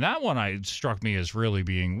porn. And that one struck me as really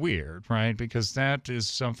being weird, right? Because that is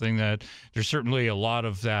something that there's certainly a lot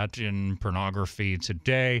of that in pornography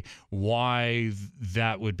today. Why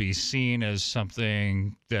that would be seen as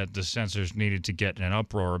something that the censors needed to get in an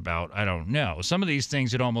uproar about, I don't know. Some of these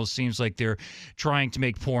things, it almost seems like they're trying to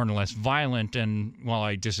make porn less violent. And while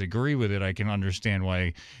I disagree with it, I can understand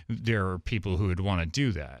why there are people who would want to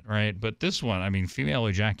do that, right? But this one, I mean, female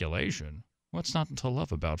ejaculation. What's not to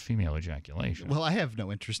love about female ejaculation? Well, I have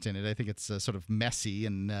no interest in it. I think it's sort of messy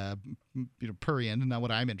and prurient, and not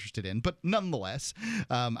what I'm interested in. But nonetheless,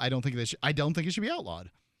 I don't think it should be outlawed.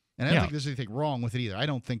 And I don't think there's anything wrong with it either. I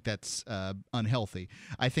don't think that's unhealthy.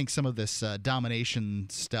 I think some of this domination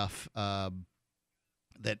stuff that,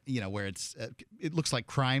 where it looks like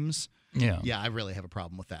crimes. Yeah, I really have a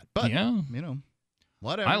problem with that. But,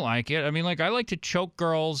 whatever. I like it. I mean, I like to choke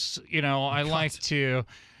girls. I like to...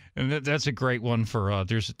 And that's a great one for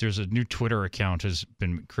there's a new Twitter account has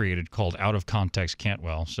been created called Out of Context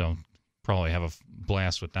Cantwell, so probably have a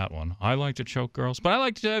blast with that one. I like to choke girls, but I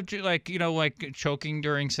like to like choking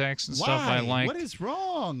during sex and stuff. I like. What is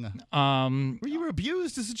wrong? Were you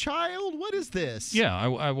abused as a child? What is this? Yeah,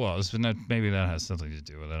 I was, and maybe that has something to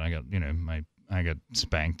do with it. I got I got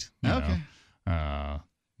spanked. Okay. A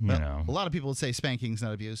lot of people would say spanking's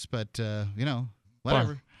not abuse, but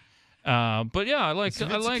whatever. But yeah, I like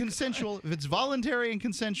consensual. If it's voluntary and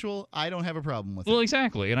consensual, I don't have a problem with it. Well,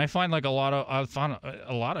 exactly, and I find a lot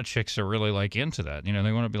of chicks are really into that.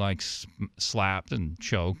 They want to be slapped and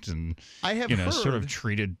choked and I have heard, sort of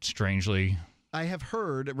treated strangely. I have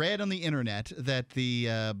read on the internet that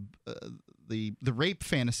the rape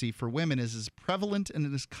fantasy for women is as prevalent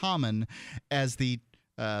and as common as the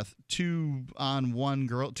two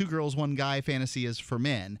girls, one guy fantasy is for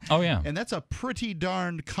men. Oh, yeah. And that's a pretty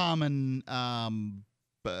darned common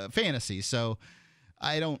fantasy. So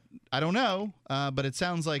I don't know, but it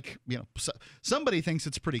sounds like somebody thinks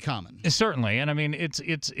it's pretty common. Certainly, and I mean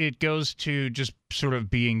it goes to just sort of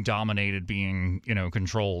being dominated, being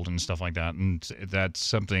controlled and stuff like that, and that's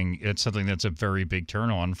something that's a very big turn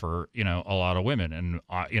on for a lot of women, and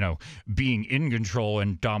being in control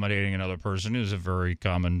and dominating another person is a very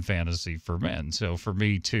common fantasy for men. So for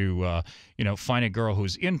me to find a girl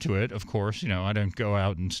who's into it, of course, I don't go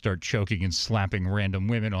out and start choking and slapping random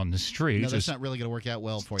women on the street. No, that's not really going to work out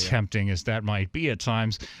well for you. Tempting as that might be at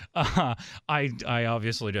times, I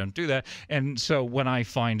obviously don't do that. And so when I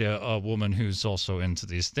find a woman who's also into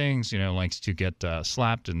these things, likes to get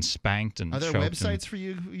slapped and spanked and are there choked websites for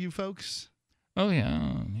you folks? Oh yeah,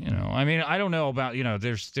 I mean, I don't know about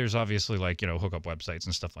there's obviously hookup websites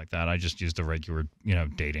and stuff like that. I just use the regular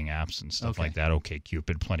dating apps and stuff like that.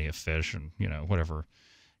 OkCupid, Plenty of Fish, and whatever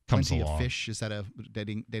comes Plenty along. of Fish, is that a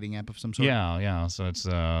dating app of some sort? Yeah. So it's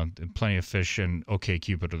Plenty of Fish and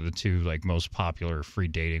OkCupid are the two most popular free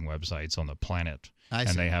dating websites on the planet.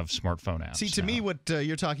 And they have smartphone apps. See, to me, what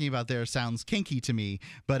you're talking about there sounds kinky to me,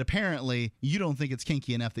 but apparently you don't think it's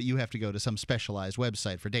kinky enough that you have to go to some specialized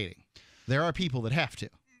website for dating. There are people that have to.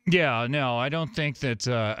 Yeah, no, I don't think that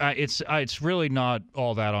it's really not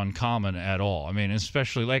all that uncommon at all. I mean,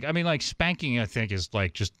 especially spanking, I think is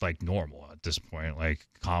just normal at this point,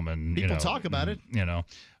 common. People talk about it.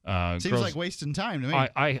 Seems girls, like wasting time to me.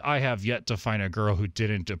 I have yet to find a girl who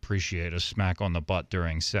didn't appreciate a smack on the butt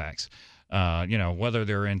during sex. Whether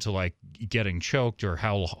they're into getting choked or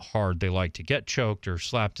how hard they like to get choked or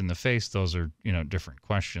slapped in the face, those are, different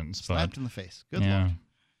questions. Slapped in the face. Good Lord.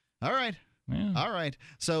 All right. Yeah. All right.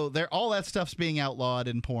 So all that stuff's being outlawed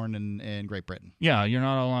in porn in Great Britain. Yeah, you're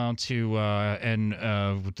not allowed to, and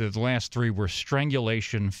the last three were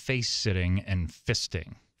strangulation, face-sitting, and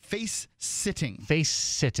fisting. Face-sitting.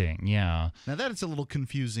 Face-sitting, yeah. Now, that is a little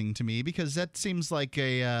confusing to me because that seems like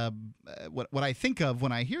what I think of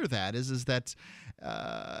when I hear that is that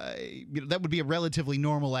that would be a relatively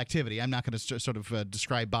normal activity. I'm not going to sort of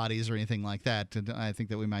describe bodies or anything like that. And I think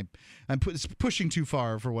that I'm pushing too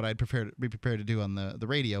far for what I'd be prepared to do on the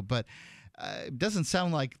radio, but it doesn't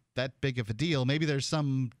sound like that big of a deal. Maybe there's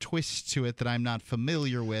some twist to it that I'm not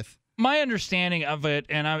familiar with. My understanding of it,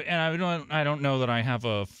 and I don't know that I have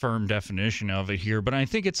a firm definition of it here, but I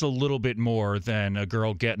think it's a little bit more than a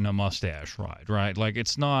girl getting a mustache ride, right?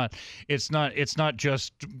 It's not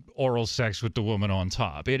just oral sex with the woman on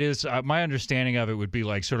top. It is my understanding of it would be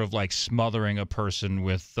sort of smothering a person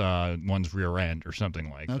with one's rear end or something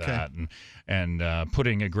like that, and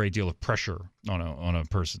putting a great deal of pressure on a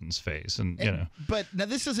person's face, But now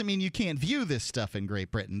this doesn't mean you can't view this stuff in Great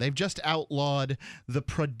Britain. They've just outlawed the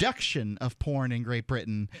production of porn in Great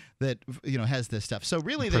Britain that has this stuff. So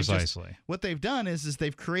really, what they've done is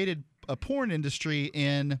they've created a porn industry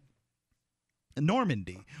in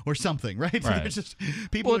Normandy or something, right? Right. There's just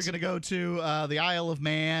people are going to go to the Isle of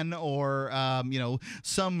Man or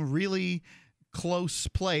some really close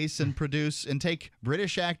place and produce and take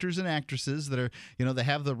British actors and actresses that are they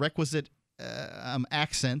have the requisite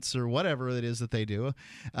accents or whatever it is that they do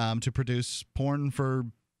to produce porn for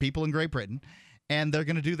people in Great Britain, and they're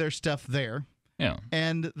going to do their stuff there. Yeah.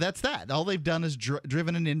 And that's that. All they've done is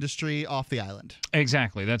driven an industry off the island.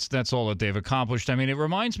 Exactly. That's all that they've accomplished. I mean, it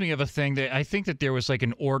reminds me of a thing that I think that there was like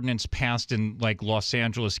an ordinance passed in like Los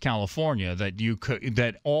Angeles, California,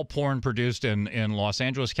 that all porn produced in Los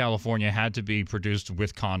Angeles, California had to be produced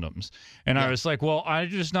with condoms. And I was like, well, I'm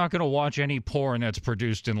just not going to watch any porn that's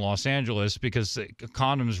produced in Los Angeles because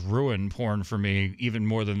condoms ruin porn for me even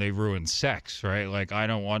more than they ruin sex, right? Like, I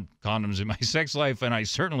don't want condoms in my sex life, and I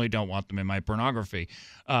certainly don't want them in my pornography.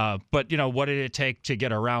 But, what did it take to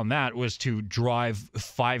get around that was to drive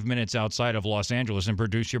 5 minutes outside of Los Angeles and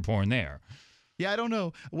produce your porn there. Yeah, I don't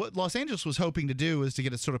know. What Los Angeles was hoping to do is to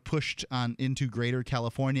get it sort of pushed on into greater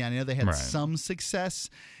California. I know they had some success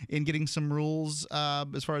in getting some rules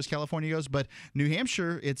as far as California goes, but New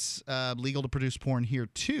Hampshire, it's legal to produce porn here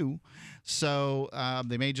too. So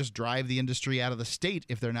they may just drive the industry out of the state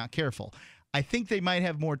if they're not careful. I think they might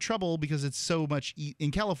have more trouble because it's so much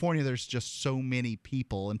in California. There's just so many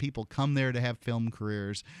people, and people come there to have film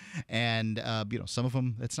careers, and some of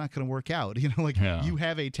them it's not going to work out. You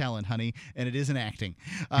have a talent, honey, and it isn't acting.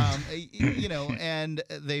 And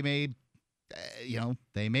they may,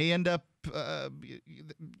 they may end up.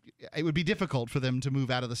 It would be difficult for them to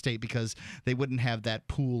move out of the state because they wouldn't have that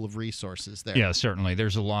pool of resources there. Yeah, certainly.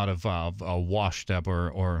 There's a lot of washed up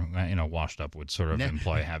or washed up would sort of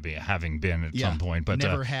imply having been at some point, but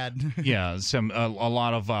never had. a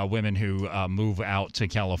lot of women who move out to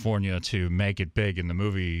California to make it big in the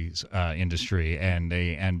movies industry, and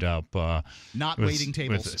they end up not waiting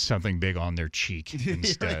tables with something big on their cheek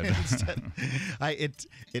instead. It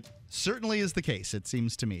certainly is the case. It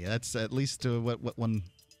seems to me that's at least what one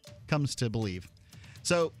comes to believe.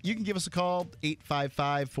 So you can give us a call,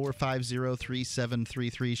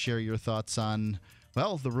 855-450-3733. Share your thoughts on,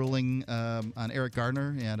 the ruling on Eric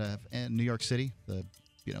Garner and New York City,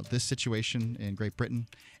 this situation in Great Britain.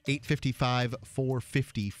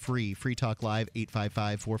 855-450-FREE. Free Talk Live,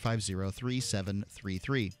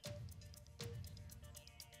 855-450-3733.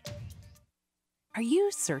 Are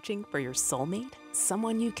you searching for your soulmate?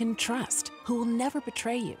 Someone you can trust, who will never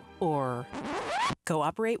betray you? Or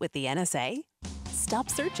cooperate with the NSA? Stop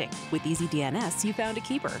searching. With EasyDNS, you found a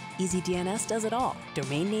keeper. EasyDNS does it all.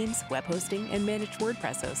 Domain names, web hosting, and managed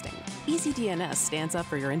WordPress hosting. EasyDNS stands up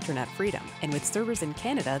for your internet freedom. And with servers in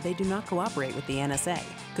Canada, they do not cooperate with the NSA.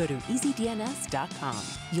 Go to EasyDNS.com.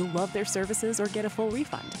 You'll love their services or get a full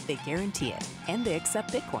refund. They guarantee it. And they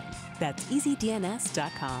accept Bitcoin. That's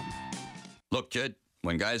EasyDNS.com. Look, kid,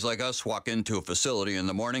 when guys like us walk into a facility in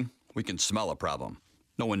the morning, we can smell a problem.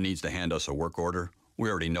 No one needs to hand us a work order. We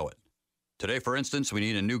already know it. Today, for instance, we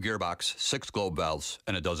need a new gearbox, 6 globe valves,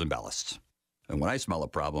 and a dozen ballasts. And when I smell a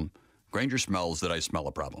problem, Grainger smells that I smell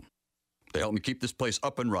a problem. They help me keep this place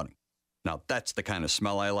up and running. Now that's the kind of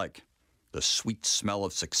smell I like. The sweet smell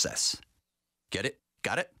of success. Get it?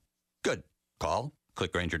 Got it? Good. Call,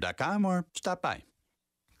 click Grainger.com, or stop by.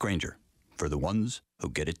 Grainger, for the ones who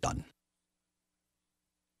get it done.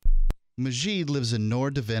 Majid lives in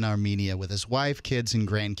Nordavin, Armenia with his wife, kids, and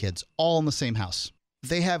grandkids, all in the same house.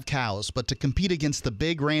 They have cows, but to compete against the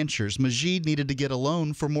big ranchers, Majid needed to get a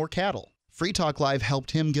loan for more cattle. Free Talk Live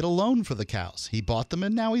helped him get a loan for the cows. He bought them,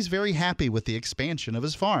 and now he's very happy with the expansion of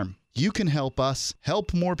his farm. You can help us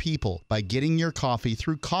help more people by getting your coffee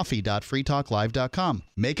through coffee.freetalklive.com.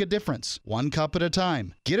 Make a difference, 1 cup at a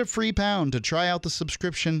time. Get a free pound to try out the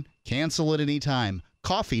subscription. Cancel it anytime.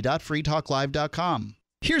 coffee.freetalklive.com.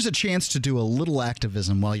 Here's a chance to do a little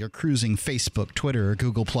activism while you're cruising Facebook, Twitter, or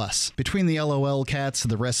Google+. Between the LOL cats,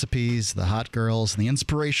 the recipes, the hot girls, and the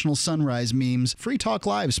inspirational sunrise memes, Free Talk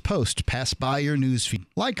Live's posts pass by your newsfeed.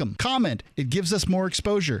 Like them, comment. It gives us more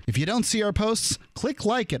exposure. If you don't see our posts, click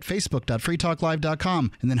like at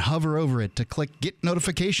facebook.freetalklive.com and then hover over it to click Get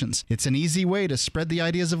Notifications. It's an easy way to spread the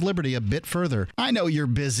ideas of liberty a bit further. I know you're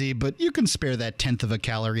busy, but you can spare that 1/10 of a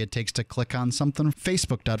calorie it takes to click on something.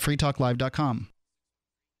 Facebook.freetalklive.com.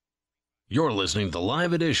 You're listening to the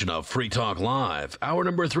live edition of Free Talk Live. Hour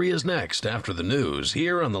number 3 is next after the news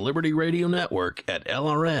here on the Liberty Radio Network at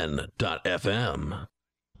LRN.FM.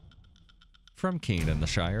 From Keene in the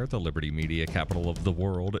Shire, the Liberty Media capital of the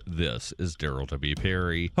world, this is Daryl W.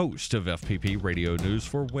 Perry, host of FPP Radio News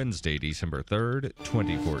for Wednesday, December 3rd,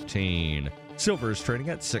 2014. Silver is trading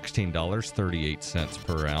at $16.38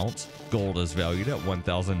 per ounce. Gold is valued at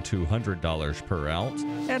 $1,200 per ounce.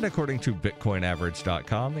 And according to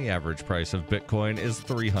BitcoinAverage.com, the average price of Bitcoin is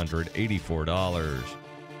 $384.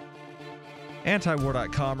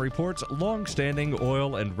 Antiwar.com reports long-standing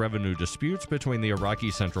oil and revenue disputes between the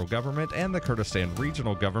Iraqi central government and the Kurdistan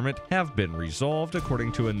regional government have been resolved,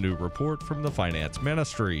 according to a new report from the finance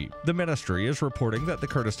ministry. The ministry is reporting that the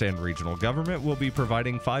Kurdistan regional government will be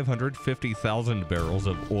providing 550,000 barrels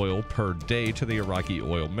of oil per day to the Iraqi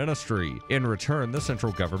oil ministry. In return, the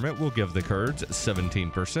central government will give the Kurds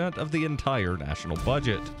 17% of the entire national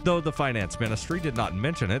budget. Though the finance ministry did not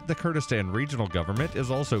mention it, the Kurdistan regional government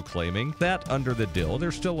is also claiming that under the deal,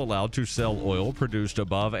 they're still allowed to sell oil produced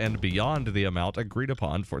above and beyond the amount agreed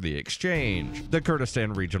upon for the exchange. The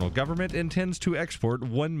Kurdistan regional government intends to export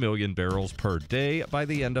 1 million barrels per day by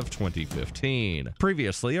the end of 2015.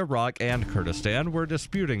 Previously, Iraq and Kurdistan were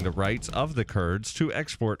disputing the rights of the Kurds to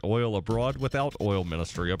export oil abroad without oil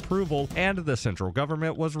ministry approval, and the central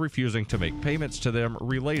government was refusing to make payments to them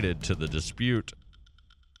related to the dispute.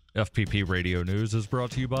 FPP Radio News is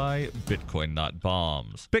brought to you by Bitcoin Not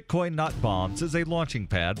Bombs. Bitcoin Not Bombs is a launching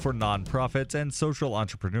pad for nonprofits and social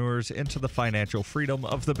entrepreneurs into the financial freedom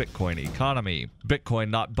of the Bitcoin economy. Bitcoin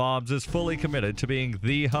Not Bombs is fully committed to being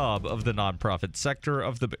the hub of the nonprofit sector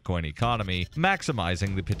of the Bitcoin economy,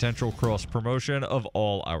 maximizing the potential cross-promotion of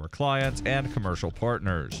all our clients and commercial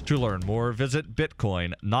partners. To learn more, visit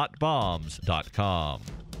bitcoinnotbombs.com.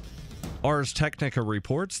 Ars Technica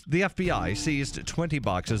reports the FBI seized 20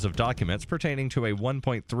 boxes of documents pertaining to a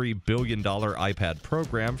 $1.3 billion iPad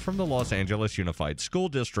program from the Los Angeles Unified School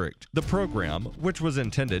District. The program, which was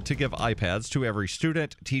intended to give iPads to every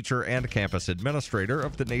student, teacher, and campus administrator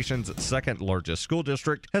of the nation's second-largest school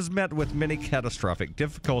district, has met with many catastrophic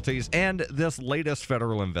difficulties, and this latest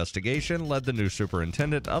federal investigation led the new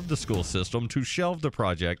superintendent of the school system to shelve the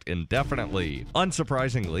project indefinitely.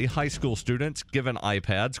 Unsurprisingly, high school students given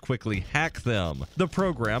iPads quickly hack them. The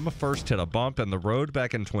program first hit a bump in the road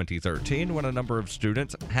back in 2013 when a number of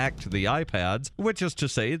students hacked the iPads, which is to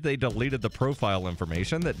say they deleted the profile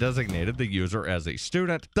information that designated the user as a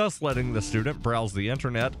student, thus letting the student browse the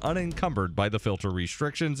internet unencumbered by the filter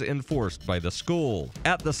restrictions enforced by the school.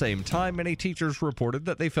 At the same time, many teachers reported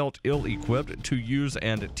that they felt ill-equipped to use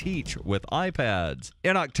and teach with iPads.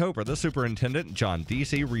 In October, the superintendent, John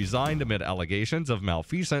Deasy, resigned amid allegations of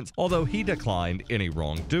malfeasance, although he declined any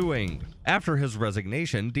wrongdoing. After his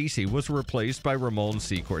resignation, Deasy was replaced by Ramon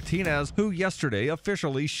C. Cortinez, who yesterday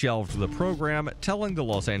officially shelved the program, telling the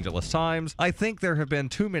Los Angeles Times, "I think there have been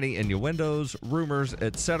too many innuendos, rumors,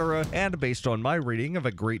 etc., and based on my reading of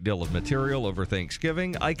a great deal of material over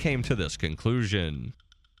Thanksgiving, I came to this conclusion."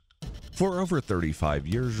 For over 35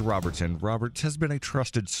 years, Roberts & Roberts has been a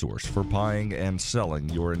trusted source for buying and selling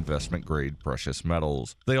your investment-grade precious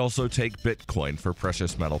metals. They also take Bitcoin for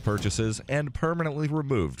precious metal purchases and permanently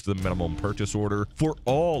removed the minimum purchase order for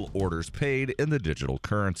all orders paid in the digital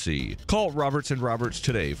currency. Call Roberts & Roberts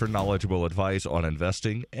today for knowledgeable advice on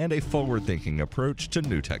investing and a forward-thinking approach to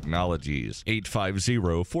new technologies.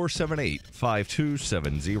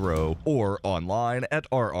 850-478-5270 or online at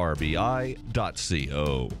rrbi.co.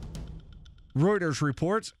 Reuters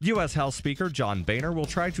reports U.S. House Speaker John Boehner will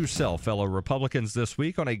try to sell fellow Republicans this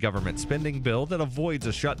week on a government spending bill that avoids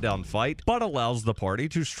a shutdown fight but allows the party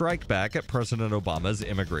to strike back at President Obama's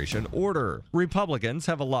immigration order. Republicans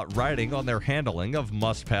have a lot riding on their handling of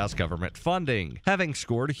must-pass government funding. Having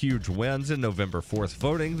scored huge wins in November 4th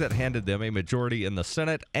voting that handed them a majority in the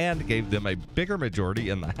Senate and gave them a bigger majority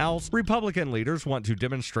in the House, Republican leaders want to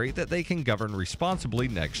demonstrate that they can govern responsibly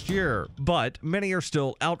next year. But many are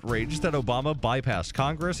still outraged that Obama bypassed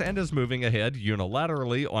Congress and is moving ahead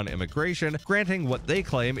unilaterally on immigration, granting what they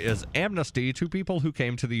claim is amnesty to people who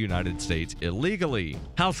came to the United States illegally.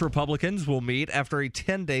 House Republicans will meet after a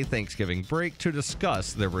 10-day Thanksgiving break to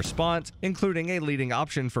discuss their response, including a leading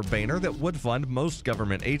option for Boehner that would fund most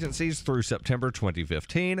government agencies through September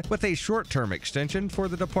 2015, with a short-term extension for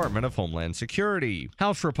the Department of Homeland Security.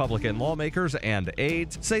 House Republican lawmakers and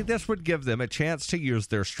aides say this would give them a chance to use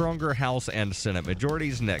their stronger House and Senate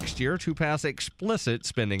majorities next year to pass explicit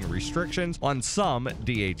spending restrictions on some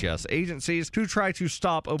DHS agencies to try to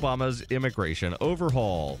stop Obama's immigration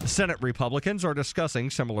overhaul. Senate Republicans are discussing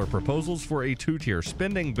similar proposals for a two-tier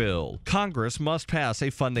spending bill. Congress must pass a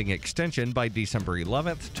funding extension by December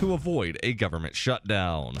 11th to avoid a government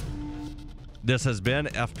shutdown. This has been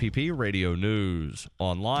FPP Radio News,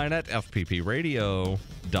 online at fppradio.com.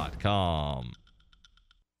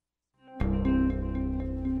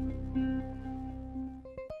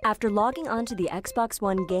 After logging onto the Xbox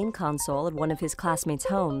One game console at one of his classmates'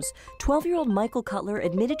 homes, 12-year-old Michael Cutler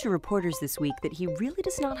admitted to reporters this week that he really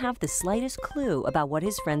does not have the slightest clue about what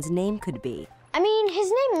his friend's name could be. I mean, his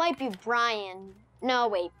name might be Brian. No,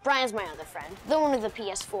 wait, Brian's my other friend, the one with the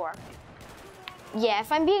PS4. Yeah,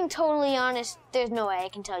 if I'm being totally honest, there's no way I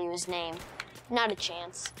can tell you his name. Not a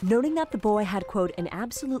chance. Noting that the boy had, quote, an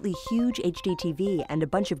absolutely huge HD TV and a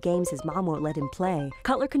bunch of games his mom won't let him play,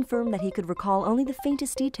 Cutler confirmed that he could recall only the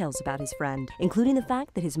faintest details about his friend, including the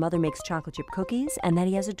fact that his mother makes chocolate chip cookies and that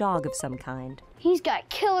he has a dog of some kind. He's got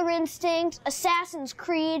Killer Instinct, Assassin's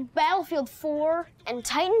Creed, Battlefield 4, and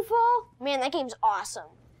Titanfall? Man, that game's awesome.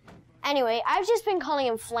 Anyway, I've just been calling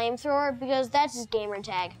him Flamethrower because that's his gamer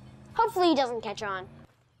tag. Hopefully he doesn't catch on.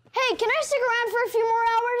 Hey, can I stick around for a few more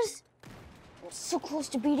hours? I'm so close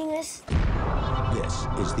to beating this. This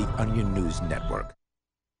is the Onion News Network.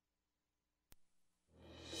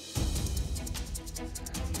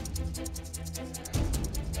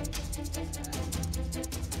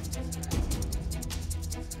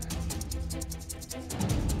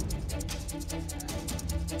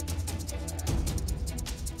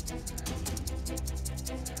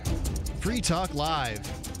 Free Talk Live.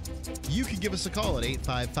 You can give us a call at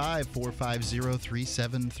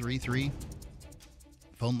 855-450-3733.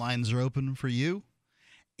 Phone lines are open for you.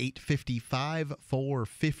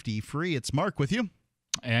 855-450-FREE. It's Mark with you.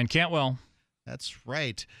 And Cantwell. That's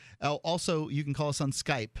right. Also, you can call us on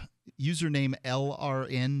Skype. Username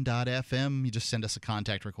LRN.FM. You just send us a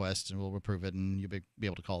contact request and we'll approve it, and you'll be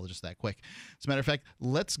able to call just that quick. As a matter of fact,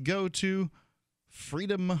 let's go to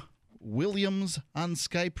Freedom Williams on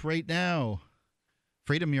Skype right now.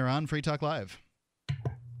 Freedom, you're on Free Talk Live.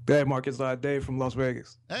 Hey, Mark, it's Dave from Las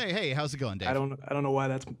Vegas. Hey, how's it going, Dave? I don't know why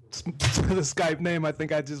that's the Skype name. I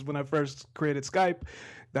think when I first created Skype,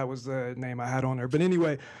 that was the name I had on there. But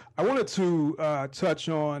anyway, I wanted to touch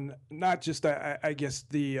on not just, I guess,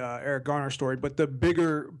 the Eric Garner story, but the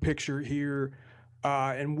bigger picture here.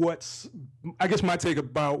 And I guess my take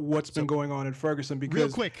about what's been going on in Ferguson. Because real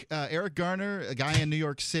quick, Eric Garner, a guy in New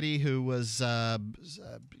York City who was,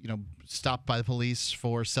 stopped by the police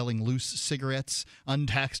for selling loose cigarettes,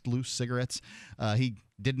 untaxed loose cigarettes. He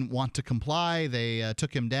didn't want to comply. They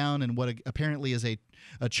took him down in what apparently is a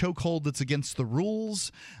chokehold that's against the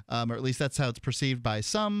rules, or at least that's how it's perceived by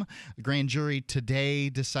some. A grand jury today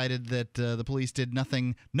decided that the police did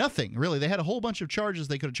nothing, really. They had a whole bunch of charges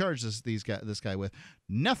they could have charged this guy with.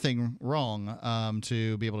 Nothing wrong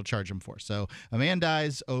to be able to charge him for. So a man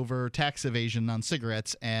dies over tax evasion on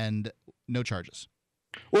cigarettes and no charges.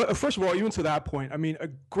 Well, first of all, even to that point, I mean, a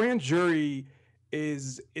grand jury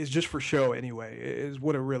is just for show anyway, is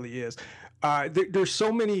what it really is. There's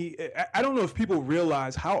so many. I don't know if people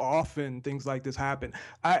realize how often things like this happen.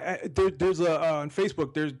 There's on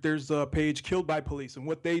Facebook. There's a page, Killed by Police, and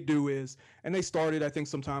what they do is, and they started I think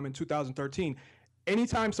sometime in 2013.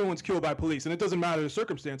 Anytime someone's killed by police, and it doesn't matter the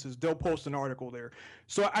circumstances, they'll post an article there.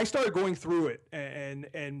 So I started going through it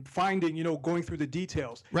and finding, going through the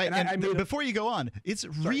details. Right, and before you go on, it's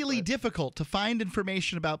really difficult to find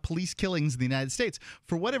information about police killings in the United States.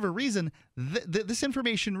 For whatever reason, this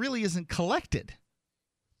information really isn't collected.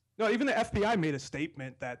 No, even the FBI made a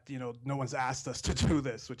statement that, no one's asked us to do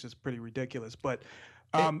this, which is pretty ridiculous. But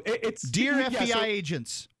Dear FBI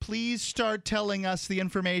agents, please start telling us the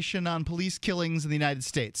information on police killings in the United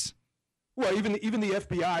States. Well, even the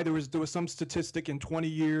FBI, there was some statistic in 20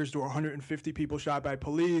 years there were 150 people shot by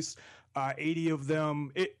police. 80 of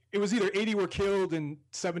them, it was either 80 were killed and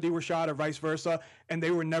 70 were shot, or vice versa, and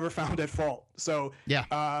they were never found at fault. So yeah,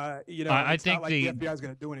 I think not like the FBI is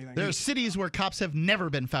going to do anything. There are cities where cops have never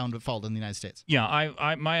been found at fault in the United States.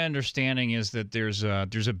 Yeah, my understanding is that there's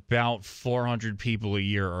about 400 people a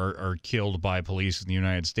year are killed by police in the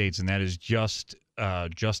United States, and that is just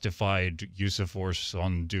justified use of force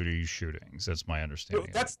on duty shootings. That's my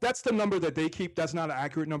understanding. That's the number that they keep. That's not an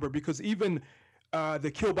accurate number, because even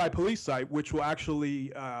the Kill by Police site, which will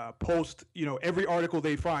actually post, every article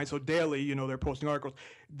they find. So daily, they're posting articles.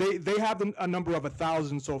 They have a number of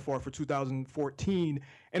 1,000 so far for 2014.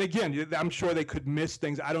 And again, I'm sure they could miss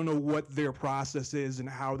things. I don't know what their process is and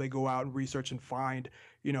how they go out and research and find,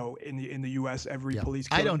 in the U.S. every police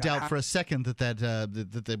killing. I don't doubt for a second that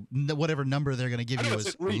the whatever number they're going to give you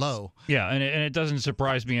is low. Yeah, and it doesn't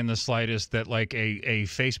surprise me in the slightest that like a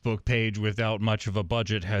Facebook page without much of a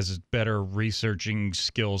budget has better researching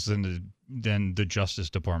skills than the Justice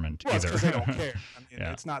Department either. Because they don't care. I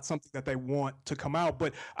mean, It's not something that they want to come out.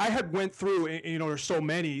 But I had went through, there's so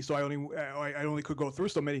many, so I only could go through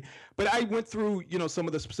so many. But I went through, some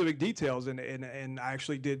of the specific details, and I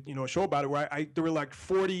actually did, a show about it where there were like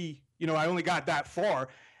 40. I only got that far.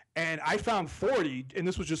 And I found 40, and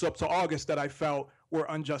this was just up to August, that I felt were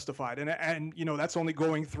unjustified. And that's only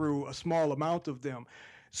going through a small amount of them.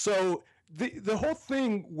 So the whole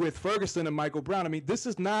thing with Ferguson and Michael Brown, I mean, this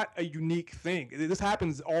is not a unique thing. This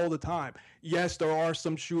happens all the time. Yes, there are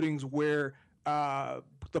some shootings where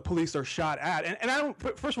the police are shot at. And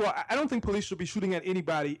first of all, I don't think police should be shooting at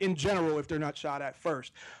anybody in general if they're not shot at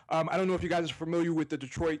first. I don't know if you guys are familiar with the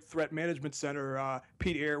Detroit Threat Management Center.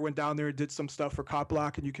 Pete Ayer went down there and did some stuff for Cop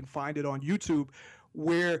Block, and you can find it on YouTube,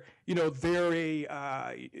 where, they're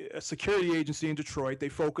a security agency in Detroit. They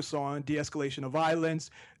focus on de-escalation of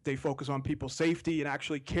violence. They focus on people's safety and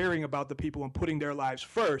actually caring about the people and putting their lives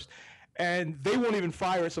first. And they won't even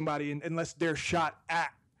fire somebody unless they're shot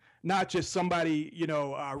at. Not just somebody,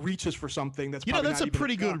 reaches for something that's probably that's not a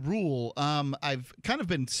pretty good rule. I've kind of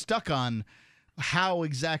been stuck on how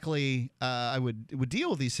exactly I would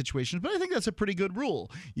deal with these situations, but I think that's a pretty good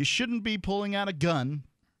rule. You shouldn't be pulling out a gun,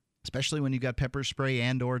 especially when you've got pepper spray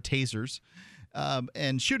and or tasers,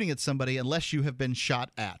 and shooting at somebody unless you have been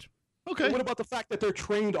shot at. Okay. What about the fact that they're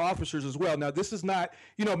trained officers as well? Now, this is not,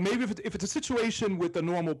 maybe if it's a situation with a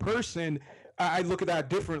normal person, I look at that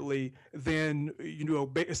differently than,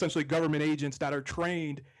 essentially government agents that are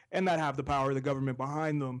trained and that have the power of the government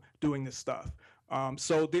behind them doing this stuff.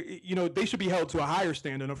 So, they should be held to a higher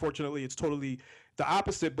standard. Unfortunately, it's totally the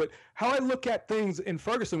opposite. But how I look at things in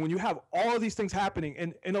Ferguson, when you have all of these things happening,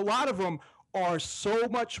 and a lot of them are so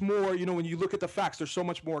much more, when you look at the facts, they're so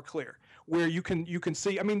much more clear, where you can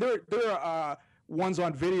see. I mean, there are ones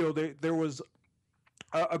on video. There was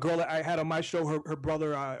a girl that I had on my show, her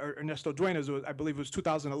brother, Ernesto Duenas, I believe it was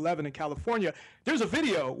 2011 in California. There's a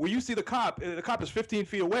video where you see the cop is 15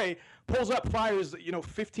 feet away, pulls up, fires,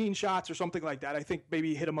 15 shots or something like that. I think maybe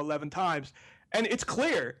he hit him 11 times. And it's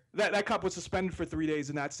clear that that cop was suspended for 3 days,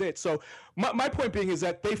 and that's it. So my point being is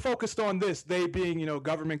that they focused on this, they being,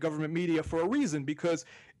 government media, for a reason, because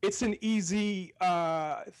it's an easy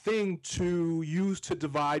thing to use to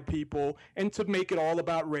divide people and to make it all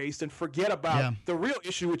about race and forget about the real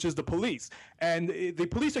issue, which is the police. And the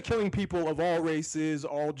police are killing people of all races,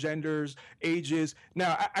 all genders, ages.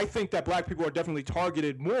 Now, I think that black people are definitely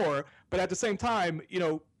targeted more, but at the same time,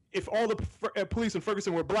 if all the police in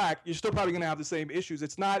Ferguson were black, you're still probably going to have the same issues.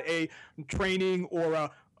 It's not a training or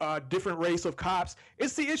a different race of cops.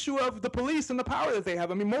 It's the issue of the police and the power that they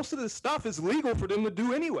have. I mean, most of this stuff is legal for them to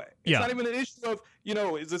do anyway. It's not even an issue of,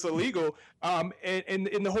 is this illegal? And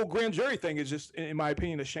the whole grand jury thing is just, in my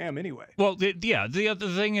opinion, a sham anyway. Well, the other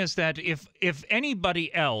thing is that if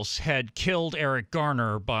anybody else had killed Eric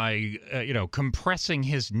Garner by, compressing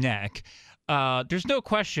his neck, there's no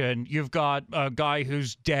question you've got a guy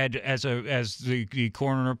who's dead, as the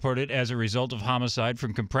coroner put it, as a result of homicide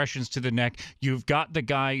from compressions to the neck. You've got the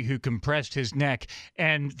guy who compressed his neck,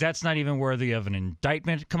 and that's not even worthy of an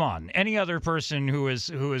indictment. Come on. Any other person who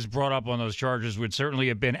is brought up on those charges would certainly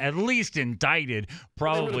have been at least indicted,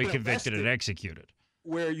 probably convicted and executed.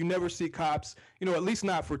 Where you never see cops, at least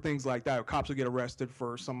not for things like that. Cops will get arrested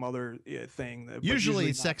for some other thing.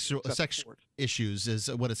 Usually sex issues is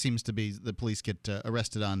what it seems to be. The police get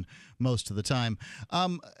arrested on most of the time.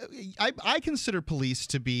 I consider police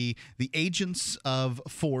to be the agents of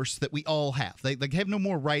force that we all have. They have no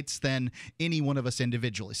more rights than any one of us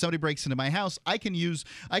individually. Somebody breaks into my house, I can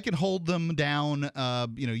hold them down,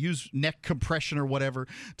 use neck compression or whatever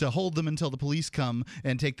to hold them until the police come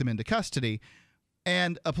and take them into custody.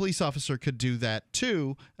 And a police officer could do that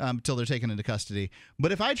too, until they're taken into custody.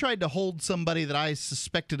 But if I tried to hold somebody that I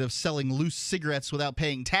suspected of selling loose cigarettes without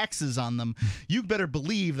paying taxes on them, you better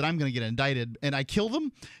believe that I'm going to get indicted. And I kill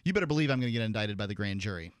them, you better believe I'm going to get indicted by the grand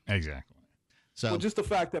jury. Exactly. So just the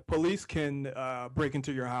fact that police can break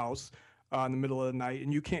into your house in the middle of the night,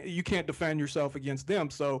 and you can't defend yourself against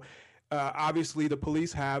them. So obviously the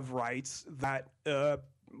police have rights that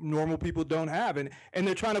normal people don't have, and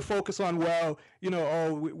they're trying to focus on, we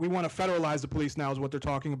want to federalize the police now is what they're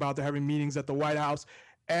talking about. They're having meetings at the White House,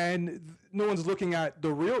 and no one's looking at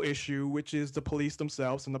the real issue, which is the police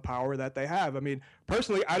themselves and the power that they have. I mean,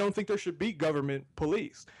 personally, I don't think there should be government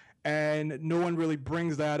police. And no one really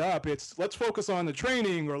brings that up. It's let's focus on the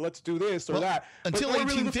training, or let's do this or that. Until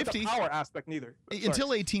 1850, the power aspect neither. Until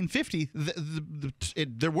 1850,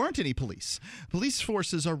 there weren't any police. Police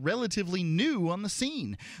forces are relatively new on the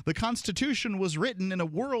scene. The Constitution was written in a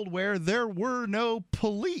world where there were no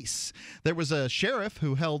police. There was a sheriff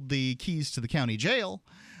who held the keys to the county jail.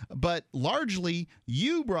 But largely,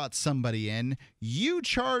 you brought somebody in, you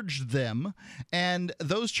charged them, and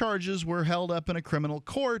those charges were held up in a criminal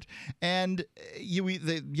court, and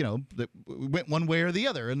it went one way or the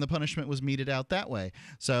other, and the punishment was meted out that way.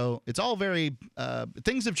 So it's all very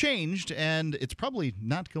things have changed, and it's probably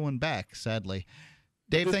not going back, sadly.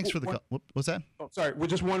 Dave, thanks for the call. What's that? Oh, sorry. Well,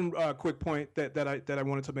 just one quick point that I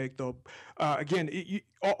wanted to make, though. Again,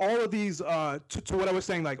 all of these, to what I was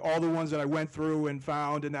saying, like all the ones that I went through and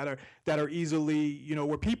found, and that are easily,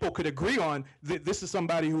 where people could agree on this is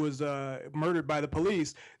somebody who was murdered by the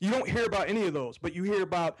police. You don't hear about any of those, but you hear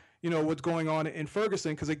about what's going on in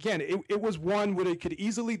Ferguson, because again, it was one where it could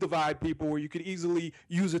easily divide people, where you could easily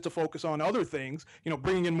use it to focus on other things,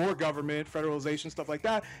 bringing in more government, federalization, stuff like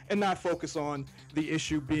that, and not focus on the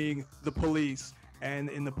issue being the police and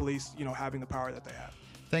in the police, having the power that they have.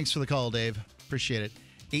 Thanks for the call, Dave. Appreciate it.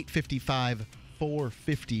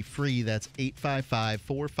 855-450-FREE. That's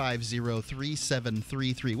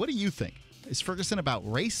 855-450-3733. What do you think? Is Ferguson about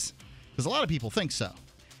race? Because a lot of people think so.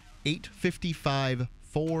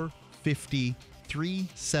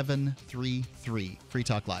 855-450-3733. Free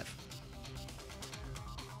Talk Live.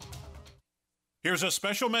 Here's a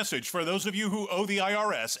special message for those of you who owe the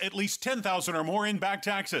IRS at least $10,000 or more in back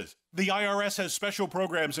taxes. The IRS has special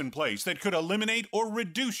programs in place that could eliminate or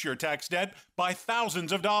reduce your tax debt by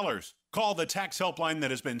thousands of dollars. Call the tax helpline that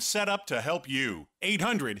has been set up to help you.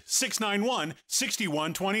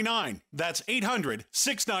 800-691-6129. That's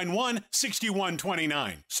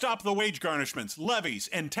 800-691-6129. Stop the wage garnishments, levies,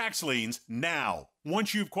 and tax liens now.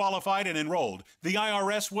 Once you've qualified and enrolled, the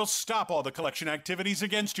IRS will stop all the collection activities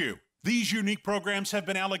against you. These unique programs have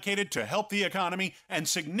been allocated to help the economy and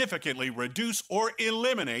significantly reduce or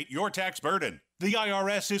eliminate your tax burden. The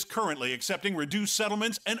IRS is currently accepting reduced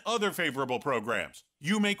settlements and other favorable programs.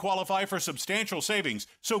 You may qualify for substantial savings,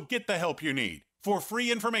 so get the help you need. For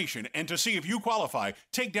free information and to see if you qualify,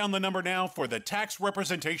 take down the number now for the Tax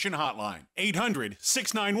Representation Hotline.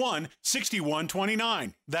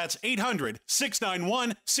 800-691-6129. That's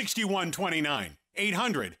 800-691-6129.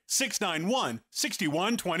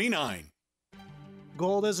 800-691-6129.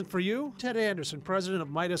 Gold isn't for you? Ted Anderson, president of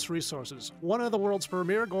Midas Resources, one of the world's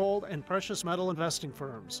premier gold and precious metal investing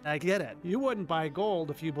firms. I get it. You wouldn't buy gold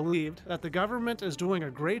if you believed that the government is doing a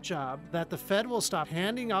great job, that the Fed will stop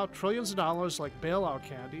handing out trillions of dollars like bailout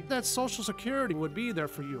candy, that Social Security would be there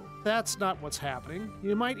for you. That's not what's happening.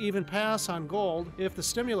 You might even pass on gold if the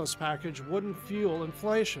stimulus package wouldn't fuel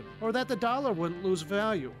inflation, or that the dollar wouldn't lose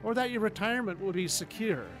value, or that your retirement would be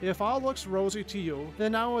secure. If all looks rosy to you,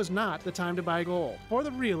 then now is not the time to buy gold. For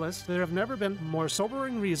the realist, there have never been more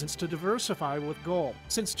sobering reasons to diversify with gold.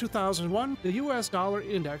 Since 2001, the U.S. dollar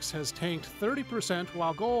index has tanked 30%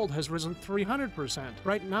 while gold has risen 300%.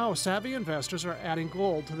 Right now, savvy investors are adding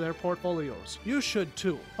gold to their portfolios. You should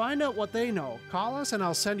too. Find out what they know. Call us and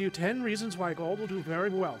I'll send you 10 reasons why gold will do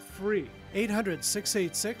very well, free.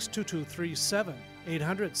 800-686-2237.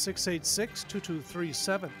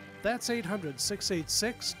 800-686-2237. That's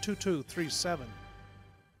 800-686-2237.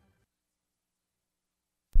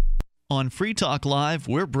 On Free Talk Live,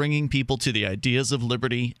 we're bringing people to the ideas of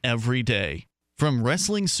liberty every day. From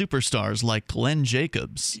wrestling superstars like Glenn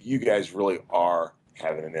Jacobs. You guys really are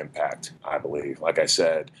having an impact, I believe. Like I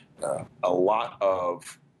said, a lot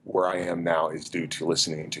of where I am now is due to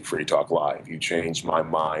listening to Free Talk Live. You changed my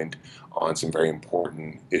mind on some very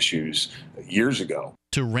important issues years ago.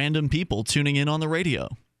 To random people tuning in on the radio.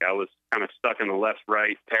 I was kind of stuck in the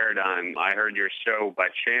left-right paradigm. I heard your show by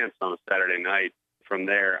chance on a Saturday night. From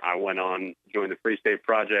there, I went on, joined the Free State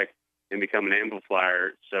Project, and become an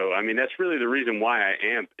amplifier. So, I mean, that's really the reason why I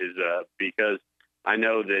amp is because I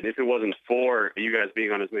know that if it wasn't for you guys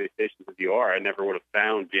being on as many stations as you are, I never would have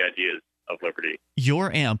found the ideas of liberty.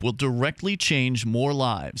 Your amp will directly change more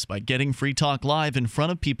lives by getting Free Talk Live in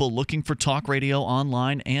front of people looking for talk radio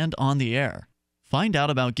online and on the air. Find out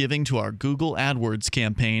about giving to our Google AdWords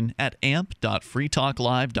campaign at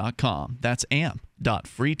amp.freetalklive.com. That's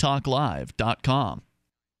amp.freetalklive.com.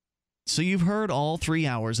 So you've heard all 3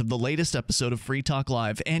 hours of the latest episode of Free Talk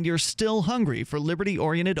Live, and you're still hungry for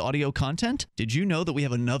liberty-oriented audio content? Did you know that we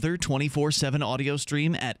have another 24/7 audio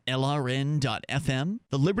stream at LRN.FM?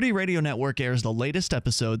 The Liberty Radio Network airs the latest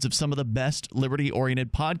episodes of some of the best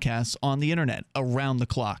liberty-oriented podcasts on the internet around the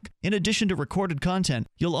clock. In addition to recorded content,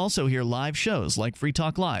 you'll also hear live shows like Free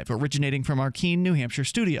Talk Live, originating from our Keene, New Hampshire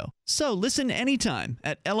studio. So listen anytime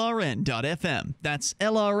at LRN.FM. That's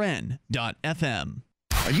LRN.FM.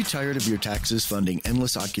 Are you tired of your taxes funding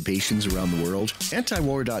endless occupations around the world?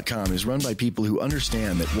 Antiwar.com is run by people who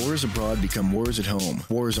understand that wars abroad become wars at home,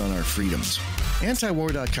 wars on our freedoms.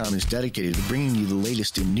 Antiwar.com is dedicated to bringing you the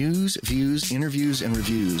latest in news, views, interviews, and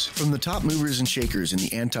reviews from the top movers and shakers in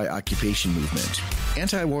the anti-occupation movement.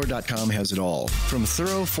 Antiwar.com has it all, from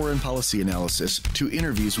thorough foreign policy analysis to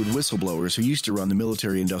interviews with whistleblowers who used to run the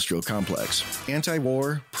military-industrial complex.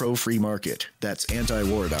 Anti-war, pro-free market. That's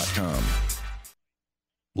antiwar.com.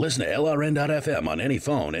 Listen to LRN.FM on any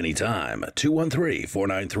phone, anytime.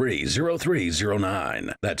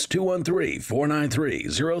 213-493-0309. That's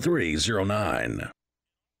 213-493-0309.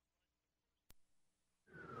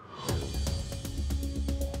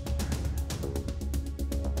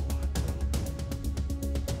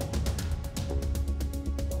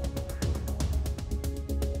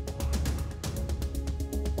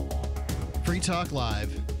 Free Talk Live,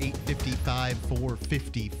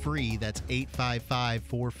 855-450-FREE. That's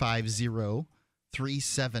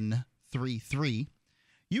 855-450-3733.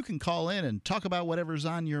 You can call in and talk about whatever's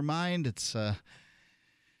on your mind. It's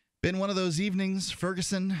been one of those evenings.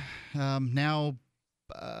 Ferguson, now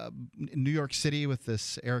in New York City with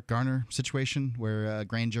this Eric Garner situation where a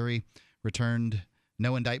grand jury returned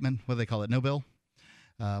no indictment. What do they call it? No bill?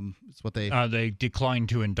 It's what they declined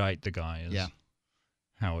to indict the guy. Yeah.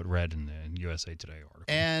 How it read in the USA Today article.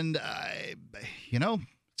 And,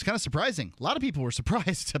 it's kind of surprising. A lot of people were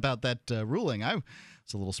surprised about that ruling. I was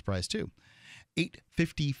a little surprised, too.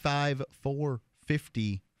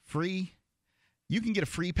 855-450-FREE. You can get a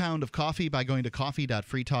free pound of coffee by going to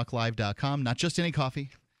coffee.freetalklive.com. Not just any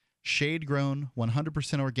coffee. Shade-grown,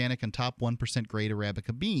 100% organic, and top 1% grade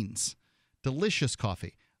Arabica beans. Delicious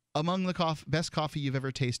coffee. Among the best coffee you've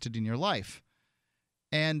ever tasted in your life.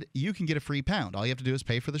 And you can get a free pound. All you have to do is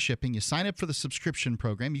pay for the shipping. You sign up for the subscription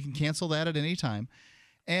program. You can cancel that at any time.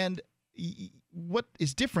 And what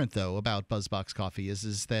is different, though, about BuzzBox Coffee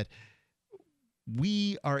is that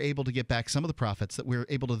we are able to get back some of the profits that we're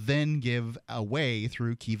able to then give away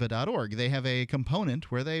through kiva.org. They have a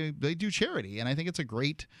component where they do charity, and I think it's a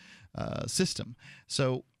great system.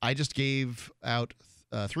 So I just gave out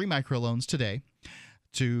 3 microloans today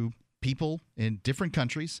to people in different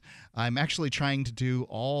countries. I'm actually trying to do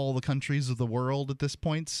all the countries of the world at this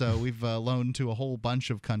point, so we've loaned to a whole bunch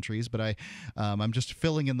of countries, but I'm just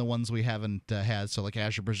filling in the ones we haven't had, so like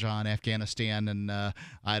Azerbaijan, Afghanistan, and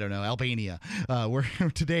I don't know, Albania, where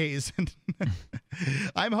today's.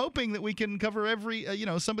 I'm hoping that we can cover every,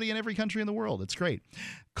 somebody in every country in the world. It's great.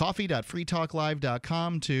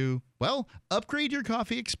 Coffee.freetalklive.com to, upgrade your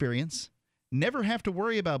coffee experience. Never have to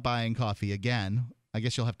worry about buying coffee again. I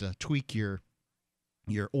guess you'll have to tweak your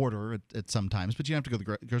order at some times, but you don't have to go to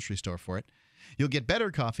the grocery store for it. You'll get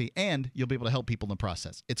better coffee, and you'll be able to help people in the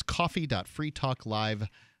process. It's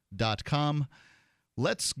coffee.freetalklive.com.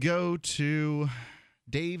 Let's go to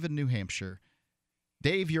Dave in New Hampshire.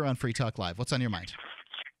 Dave, you're on Free Talk Live. What's on your mind?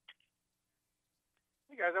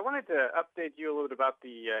 Hey, guys, I wanted to update you a little bit about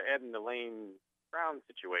the Ed and Elaine Brown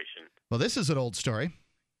situation. Well, this is an old story.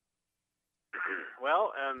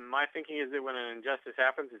 Well, my thinking is that when an injustice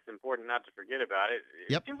happens, it's important not to forget about it.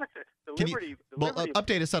 Yep. It seems like the Liberty.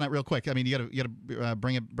 Update us on that real quick. I mean, you got to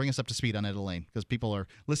bring us up to speed on Ed Elaine because people are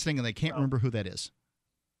listening and they can't remember who that is.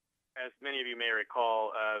 As many of you may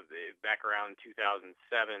recall, back around 2007,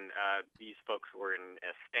 these folks were in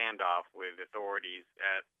a standoff with authorities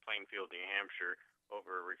at Plainfield, New Hampshire,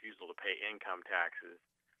 over refusal to pay income taxes,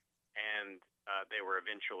 and they were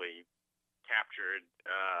eventually captured,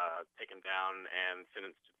 taken down, and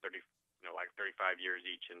sentenced to 35 years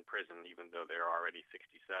each in prison, even though they're already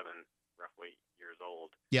 67, roughly, years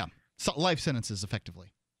old. Yeah, so life sentences,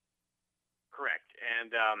 effectively. Correct,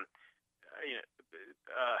 and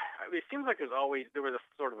it seems like there was a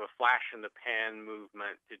sort of a flash in the pan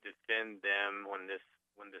movement to defend them when this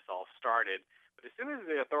all started. But as soon as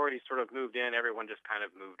the authorities sort of moved in, everyone just kind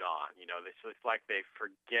of moved on. It's like they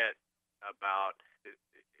forget about.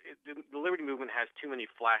 The Liberty Movement has too many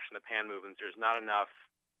flash in the pan movements. There's not enough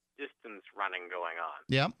distance running going on.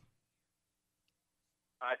 Yeah.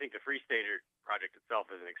 I think the Free State Project itself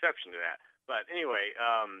is an exception to that. But anyway,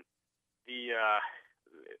 I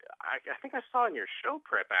think I saw in your show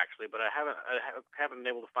prep actually, but I haven't been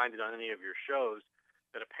able to find it on any of your shows,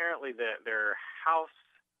 that apparently their house,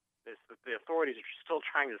 the authorities are still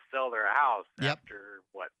trying to sell their house after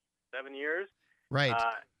 7 years? Right.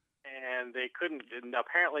 And they couldn't. And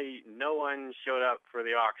apparently, no one showed up for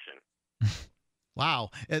the auction.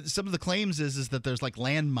 Wow. Some of the claims is that there's like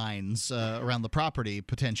landmines around the property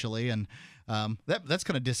potentially, and that's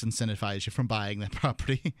going to disincentivize you from buying that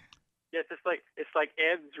property. Yeah, it's like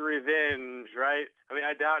Ed's revenge, right? I mean,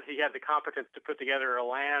 I doubt he had the competence to put together a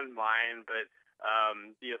landmine, but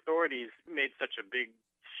the authorities made such a big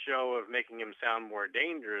show of making him sound more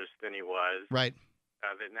dangerous than he was. Right.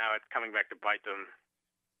 That now it's coming back to bite them.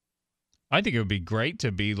 I think it would be great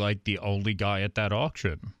to be like the only guy at that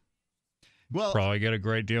auction. Well, probably get a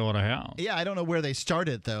great deal on a house. Yeah, I don't know where they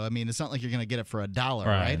started, though. I mean, it's not like you're going to get it for $1,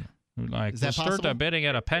 right? Like, Is that start possible? the bidding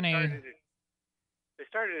at a penny. They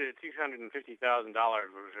started at $250,000, which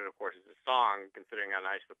of course is a song, considering how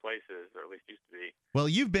nice the place is, or at least used to be. Well,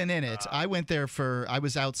 you've been in it. I went there I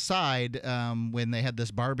was outside when they had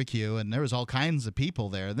this barbecue, and there was all kinds of people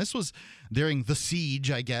there. And this was during the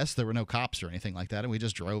siege, I guess. There were no cops or anything like that. And we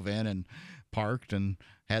just drove in and parked and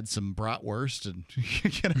had some bratwurst, and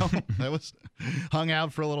that was hung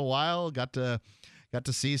out for a little while. Got to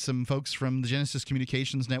see some folks from the Genesis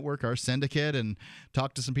Communications Network, our syndicate, and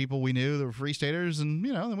talk to some people we knew that were Free Staters, and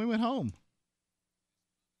then we went home.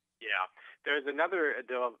 Yeah, there's another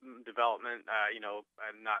development.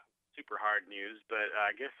 Not super hard news, but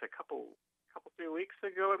I guess a couple 3 weeks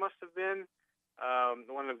ago it must have been.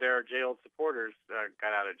 One of their jailed supporters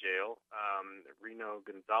got out of jail. Reno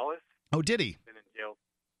Gonzalez. Oh, did he? Been in jail.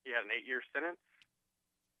 He had an 8-year sentence.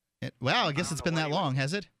 Wow, I guess it's been that long,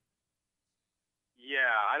 has it? Yeah,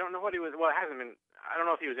 I don't know what he was. Well, it hasn't been. I don't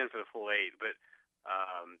know if he was in for the full 8, but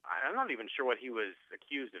I'm not even sure what he was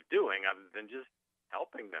accused of doing, other than just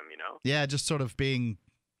helping them. Yeah, just sort of being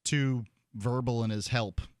too verbal in his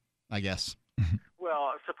help, I guess.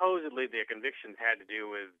 Well, supposedly the convictions had to do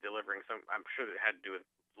with delivering some. I'm sure it had to do with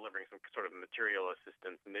delivering some sort of material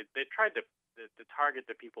assistance, and they tried to target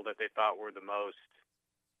the people that they thought were the most.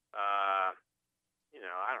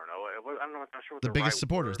 I don't know. I'm not sure what The biggest right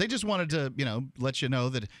supporters. word. They just wanted to, let you know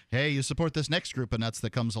that, hey, you support this next group of nuts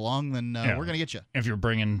that comes along, then we're going to get you. If you're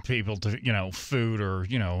bringing people to, food or,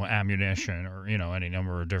 ammunition or, any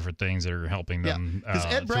number of different things that are helping them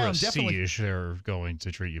Ed Brown through a definitely, siege, they're going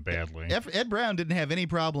to treat you badly. Ed Brown didn't have any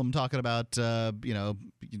problem talking about,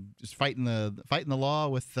 just fighting the law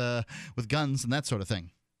with guns and that sort of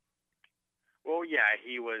thing. Well, yeah,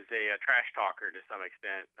 he was a trash talker to some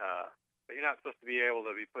extent. But you're not supposed to be able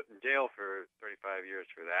to be put in jail for 35 years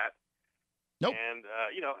for that. Nope. And,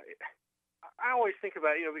 I always think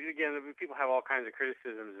about, again, people have all kinds of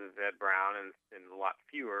criticisms of Ed Brown and a lot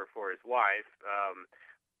fewer for his wife.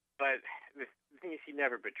 But the thing is, he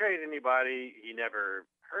never betrayed anybody. He never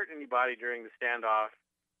hurt anybody during the standoff.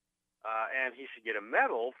 And he should get a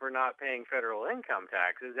medal for not paying federal income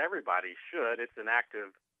taxes. Everybody should. It's an act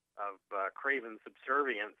of craven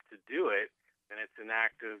subservience to do it. And it's an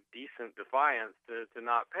act of decent defiance to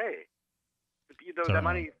not pay. That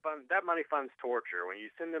money funds torture. When you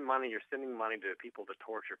send them money, you're sending money to people to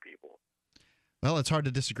torture people. Well, it's hard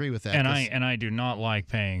to disagree with that. And I do not like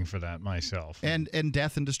paying for that myself. And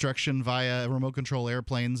death and destruction via remote control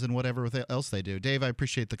airplanes and whatever else they do. Dave, I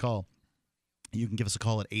appreciate the call. You can give us a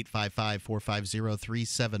call at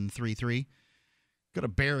 855-450-3733. Go to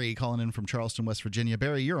Barry calling in from Charleston, West Virginia.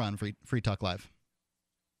 Barry, you're on Free Talk Live.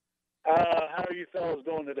 How are you fellas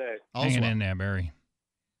doing today? Hanging in there, Barry.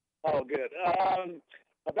 Oh, good.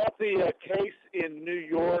 About the case in New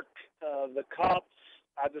York, the cops,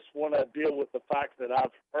 I just want to deal with the fact that I've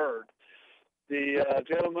heard. The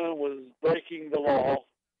gentleman was breaking the law.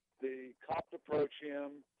 The cops approached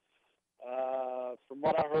him. From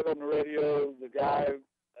what I heard on the radio, the guy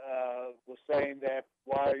was saying that,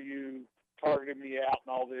 why are you targeting me out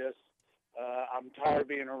and all this? I'm tired of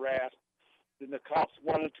being harassed. Then the cops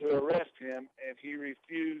wanted to arrest him, and he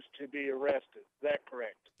refused to be arrested. Is that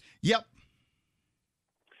correct? Yep.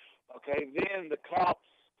 Okay, then the cops,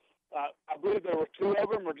 I believe there were 2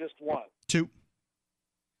 of them or just 1? 2.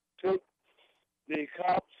 2. The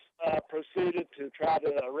cops proceeded to try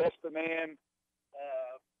to arrest the man,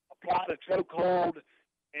 applied a chokehold,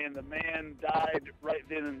 and the man died right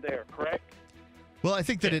then and there, correct? Well, I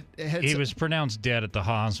think that he was pronounced dead at the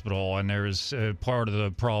hospital, and there was part of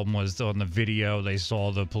the problem was on the video they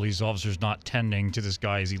saw the police officers not tending to this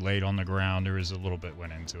guy as he laid on the ground. There was a little bit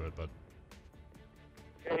went into it, but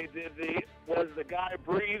okay, was the guy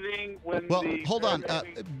breathing when? Well, hold on,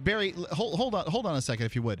 Barry. Hold on a second,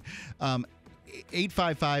 if you would.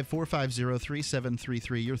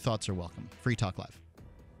 855-450-3733. Your thoughts are welcome. Free Talk Live.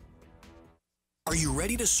 Are you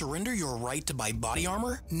ready to surrender your right to buy body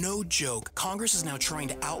armor? No joke. Congress is now trying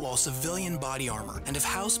to outlaw civilian body armor. And if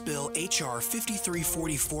House Bill H.R.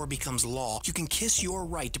 5344 becomes law, you can kiss your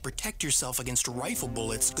right to protect yourself against rifle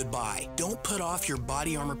bullets goodbye. Don't put off your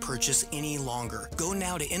body armor purchase any longer. Go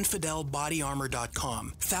now to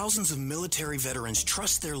infidelbodyarmor.com. Thousands of military veterans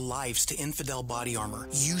trust their lives to Infidel Body Armor.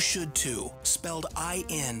 You should too. Spelled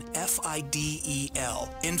INFIDEL.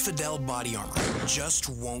 Infidel Body Armor. Just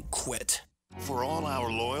won't quit. For all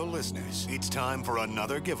our loyal listeners, it's time for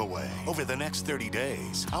another giveaway. Over the next 30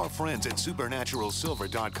 days, our friends at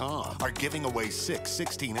supernaturalsilver.com are giving away 6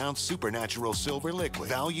 16-ounce Supernatural Silver liquid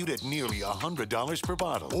valued at nearly $100 per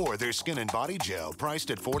bottle, or their skin and body gel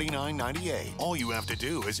priced at $49.98. All you have to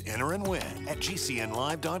do is enter and win at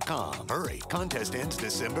GCNlive.com. Hurry, contest ends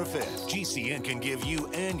December 5th. GCN can give you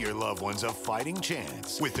and your loved ones a fighting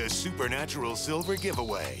chance with the Supernatural Silver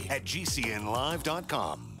giveaway at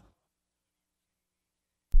GCNlive.com.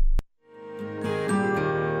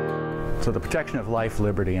 So the protection of life,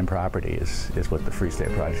 liberty, and property is what the Free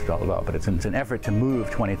State Project is all about. But it's an effort to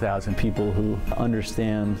move 20,000 people who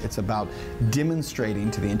understand. It's about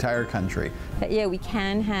demonstrating to the entire country that, yeah, we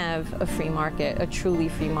can have a free market, a truly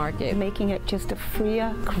free market. Making it just a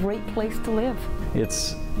freer, great place to live.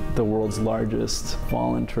 It's the world's largest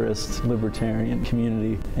voluntarist libertarian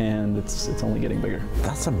community, and it's only getting bigger.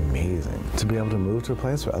 That's amazing, to be able to move to a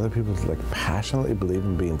place where other people passionately believe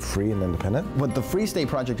in being free and independent. What the Free State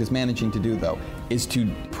Project is managing to do, though, is to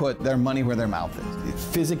put their money where their mouth is.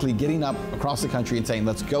 Physically getting up across the country and saying,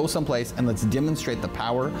 let's go someplace and let's demonstrate the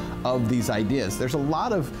power of these ideas. There's a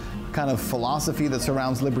lot of kind of philosophy that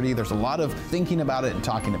surrounds liberty. There's a lot of thinking about it and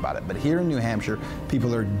talking about it. But here in New Hampshire,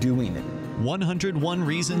 people are doing it. 101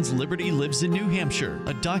 Reasons Liberty Lives in New Hampshire,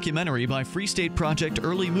 a documentary by Free State Project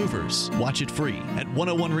Early Movers. Watch it free at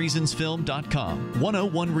 101reasonsfilm.com.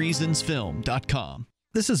 101reasonsfilm.com.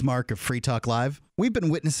 This is Mark of Free Talk Live. We've been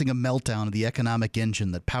witnessing a meltdown of the economic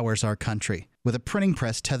engine that powers our country. With a printing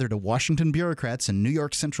press tethered to Washington bureaucrats and New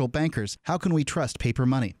York central bankers, how can we trust paper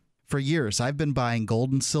money? For years, I've been buying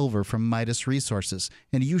gold and silver from Midas Resources,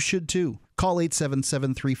 and you should too. Call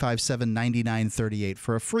 877-357-9938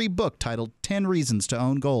 for a free book titled 10 Reasons to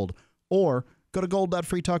Own Gold, or go to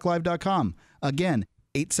gold.freetalklive.com. Again,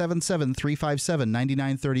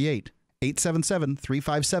 877-357-9938.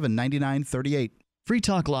 877-357-9938. Free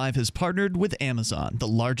Talk Live has partnered with Amazon, the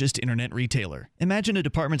largest internet retailer. Imagine a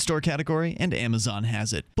department store category, and Amazon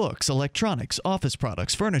has it. Books, electronics, office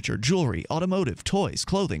products, furniture, jewelry, automotive, toys,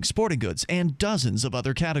 clothing, sporting goods, and dozens of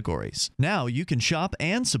other categories. Now you can shop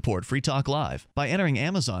and support Free Talk Live by entering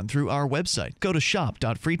Amazon through our website. Go to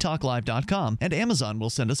shop.freetalklive.com, and Amazon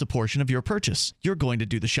will send us a portion of your purchase. You're going to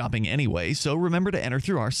do the shopping anyway, so remember to enter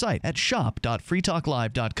through our site at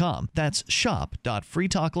shop.freetalklive.com. That's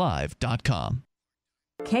shop.freetalklive.com.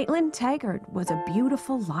 Caitlin Taggart was a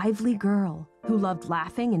beautiful, lively girl who loved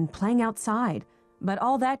laughing and playing outside, but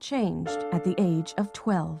all that changed at the age of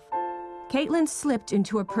 12. Caitlin slipped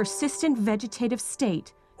into a persistent vegetative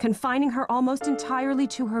state, confining her almost entirely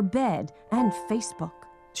to her bed and Facebook.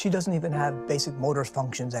 She doesn't even have basic motor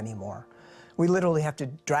functions anymore. We literally have to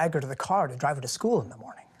drag her to the car to drive her to school in the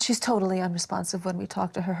morning. She's totally unresponsive when we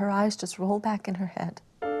talk to her. Her eyes just roll back in her head.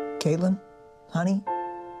 Caitlin, honey,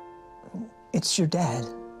 it's your dad.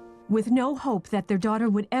 With no hope that their daughter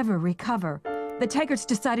would ever recover, the Taggarts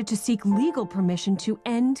decided to seek legal permission to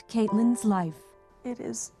end Caitlin's life. It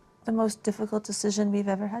is the most difficult decision we've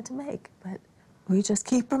ever had to make, but we just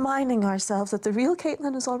keep reminding ourselves that the real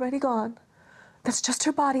Caitlin is already gone. That's just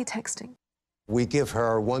her body texting. We give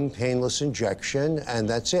her one painless injection, and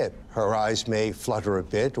that's it. Her eyes may flutter a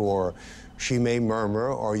bit, or she may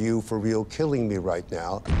murmur, "Are you for real killing me right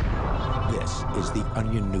now?" This is the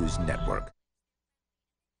Onion News Network.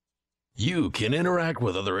 You can interact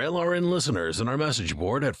with other LRN listeners in our message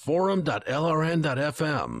board at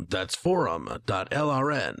forum.lrn.fm. That's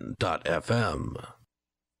forum.lrn.fm.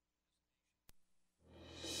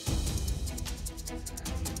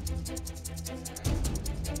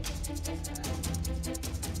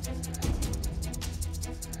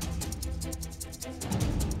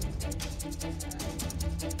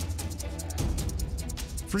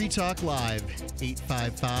 Free Talk Live,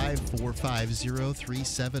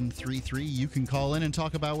 855-450-3733. You can call in and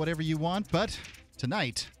talk about whatever you want, but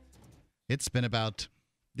tonight, it's been about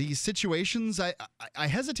these situations. I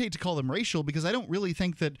hesitate to call them racial because I don't really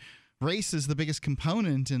think that race is the biggest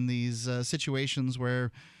component in these situations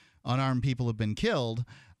where unarmed people have been killed.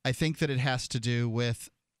 I think that it has to do with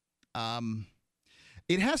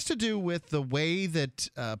It has to do with the way that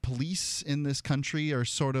police in this country are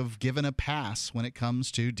sort of given a pass when it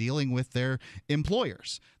comes to dealing with their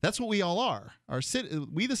employers. That's what we all are.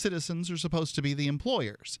 We, the citizens, are supposed to be the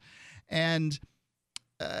employers. And,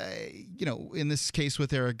 in this case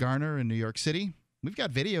with Eric Garner in New York City, we've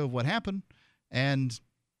got video of what happened. And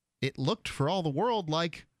it looked for all the world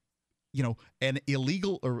like, an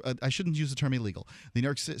illegal, or I shouldn't use the term illegal. The New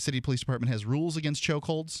York City Police Department has rules against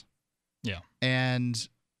chokeholds. Yeah. And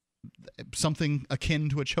something akin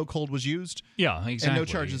to a chokehold was used. Yeah, exactly. And no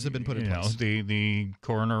charges have been put in place. The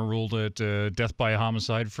coroner ruled it death by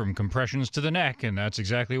homicide from compressions to the neck, and that's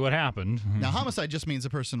exactly what happened. Now, homicide just means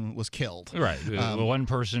a person was killed. Right. One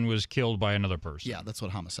person was killed by another person. Yeah, that's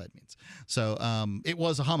what homicide means. So it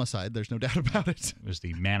was a homicide. There's no doubt about it. It was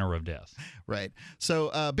the manner of death. Right.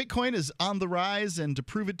 So Bitcoin is on the rise, and to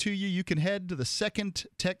prove it to you, you can head to the second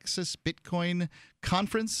Texas Bitcoin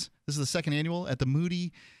Conference. This is the second annual at the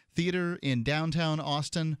Moody Theater in downtown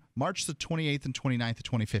Austin, March the 28th and 29th of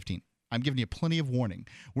 2015. I'm giving you plenty of warning.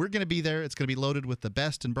 We're going to be there. It's going to be loaded with the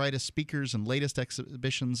best and brightest speakers and latest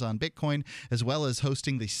exhibitions on Bitcoin, as well as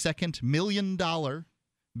hosting the second $1 million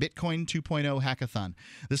Bitcoin 2.0 hackathon.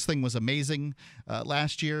 This thing was amazing.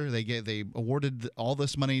 Last year, they awarded all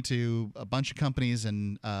this money to a bunch of companies,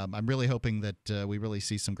 and I'm really hoping that we really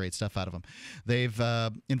see some great stuff out of them. They've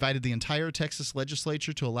invited the entire Texas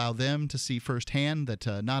legislature to allow them to see firsthand that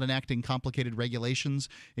not enacting complicated regulations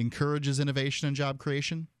encourages innovation and job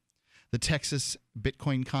creation. The Texas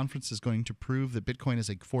Bitcoin Conference is going to prove that Bitcoin is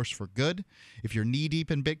a force for good. If you're knee-deep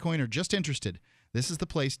in Bitcoin or just interested, this is the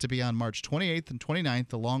place to be on March 28th and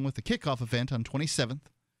 29th, along with the kickoff event on 27th.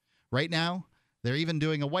 Right now, they're even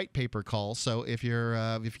doing a white paper call, so if you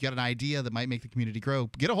got an idea that might make the community grow,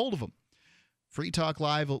 get a hold of them. Free Talk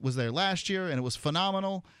Live was there last year, and it was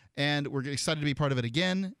phenomenal, and we're excited to be part of it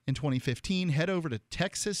again in 2015. Head over to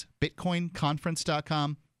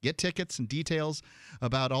TexasBitcoinConference.com. Get tickets and details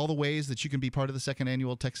about all the ways that you can be part of the second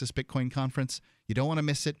annual Texas Bitcoin Conference. You don't want to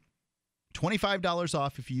miss it. $25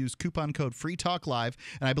 off if you use coupon code FreeTalkLive,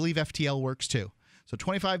 and I believe FTL works too. So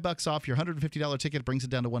 $25 off your $150 ticket brings it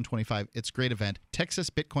down to $125. It's a great event.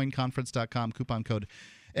 TexasBitcoinConference.com, coupon code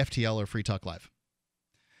FTL or FreeTalkLive.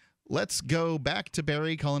 Let's go back to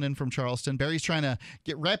Barry calling in from Charleston. Barry's trying to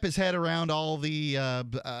wrap his head around all the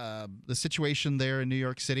situation there in New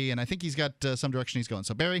York City, and I think he's got some direction he's going.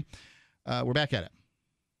 So, Barry, we're back at it.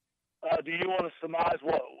 Do you want to surmise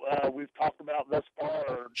what we've talked about thus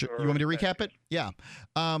far? Sure. You want me to recap it? Yeah.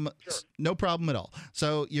 Sure. No problem at all.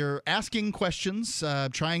 So you're asking questions,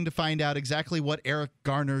 trying to find out exactly what Eric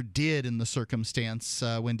Garner did in the circumstance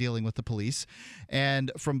when dealing with the police.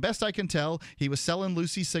 And from best I can tell, he was selling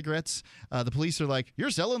Lucy cigarettes. The police are like, "You're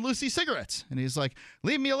selling Lucy cigarettes." And he's like,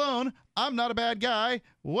 "Leave me alone. I'm not a bad guy.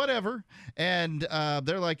 Whatever." And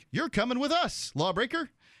they're like, "You're coming with us, lawbreaker."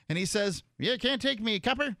 And he says, "You can't take me,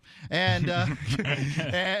 copper." And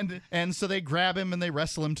and so they grab him and they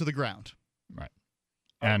wrestle him to the ground. Right.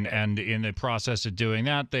 And in the process of doing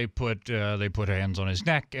that, they put hands on his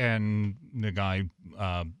neck, and the guy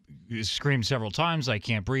screamed several times, "I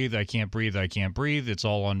can't breathe, I can't breathe, I can't breathe." It's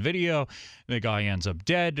all on video. The guy ends up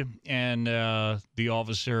dead, and the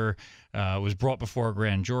officer was brought before a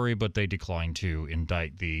grand jury, but they declined to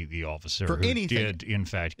indict the officer for who anything. Did, in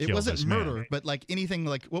fact, kill it wasn't this murder, man. But like anything,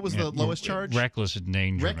 like what was the lowest charge? Reckless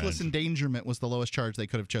endangerment. Reckless endangerment was the lowest charge they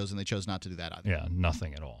could have chosen. They chose not to do that either. Yeah,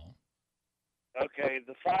 nothing at all. Okay,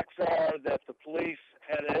 the facts are that the police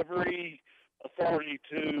had every authority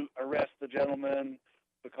to arrest the gentleman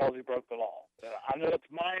because he broke the law. I know it's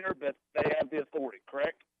minor, but they have the authority,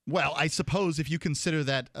 correct? Well, I suppose if you consider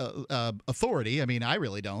that authority, I mean, I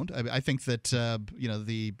really don't. I think that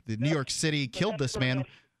the New York City killed this man.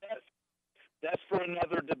 That's for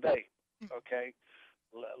another debate. Okay,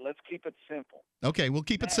 let's keep it simple. Okay, we'll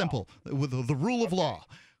keep it simple with the rule of law.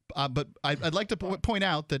 But I'd like to point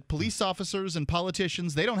out that police officers and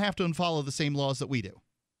politicians, they don't have to follow the same laws that we do.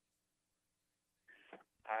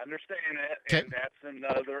 I understand that, okay. And that's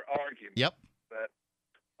another argument. Yep. But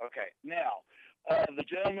okay, now the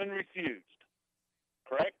gentleman refused,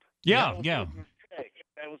 correct? Yeah,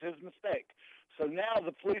 That was his mistake. So now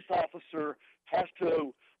the police officer has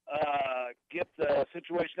to get the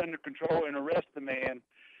situation under control and arrest the man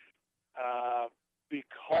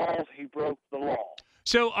because he broke the law.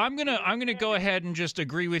 So I'm gonna go ahead and just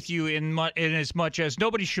agree with you in as much as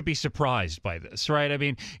nobody should be surprised by this, right? I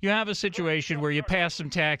mean, you have a situation where you pass some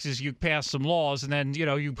taxes, you pass some laws, and then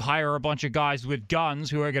you hire a bunch of guys with guns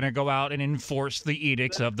who are going to go out and enforce the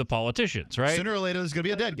edicts of the politicians, right? Sooner or later, there's going to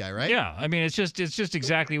be a dead guy, right? Yeah, I mean, it's just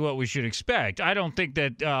exactly what we should expect. I don't think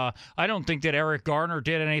that Eric Garner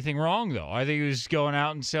did anything wrong, though. I think he was going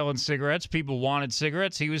out and selling cigarettes. People wanted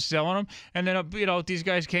cigarettes. He was selling them, and then these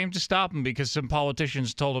guys came to stop him because some politicians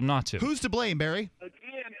told him not to. Who's to blame, Barry?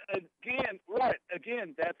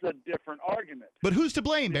 Again, that's a different argument. But who's to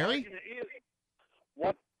blame, Barry?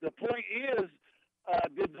 What the point is,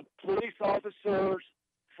 did the police officers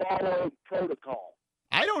follow protocol?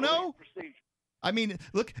 I don't know. Procedure? I mean,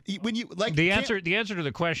 look, when you like the answer to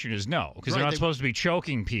the question is no, because they're not supposed to be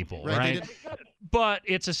choking people, right? But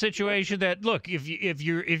it's a situation that, look, if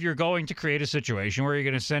you're going to create a situation where you're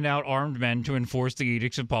going to send out armed men to enforce the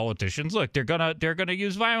edicts of politicians, look, they're gonna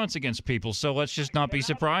use violence against people. So let's just not be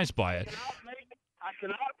surprised by it. I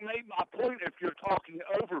cannot make my point if you're talking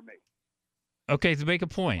over me. Okay, to make a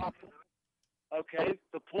point. Okay,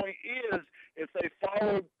 the point is, if they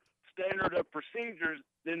followed standard of procedures,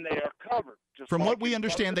 then they are covered. From what we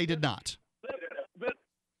understand, they did not.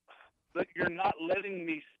 But you're not letting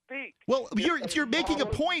me speak. Well, you're making a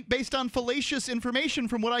point based on fallacious information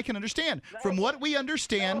from what I can understand. From what we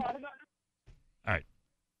understand. All right.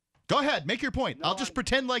 Go ahead. Make your point. I'll just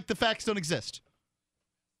pretend like the facts don't exist.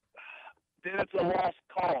 Then it's a lost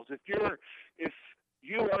cause. If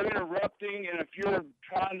you are interrupting and if you're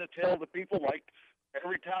trying to tell the people, like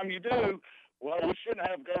every time you do, well, we shouldn't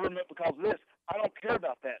have government because of this, I don't care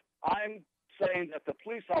about that. I'm saying that the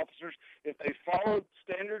police officers, if they follow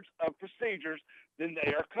standards of procedures, then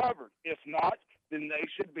they are covered. If not, then they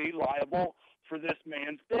should be liable for this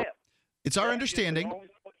man's death. It's our understanding.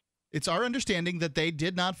 It's our understanding that they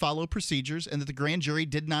did not follow procedures and that the grand jury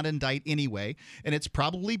did not indict anyway, and it's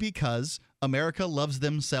probably because America loves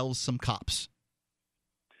themselves some cops.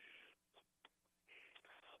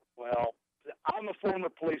 Well, I'm a former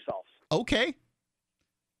police officer. Okay.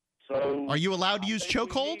 So are you allowed to use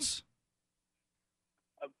chokeholds?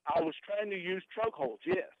 I was trying to use chokeholds,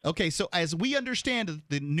 yes. Okay, so as we understand it,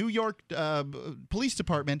 the New York Police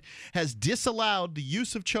Department has disallowed the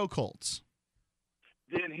use of chokeholds.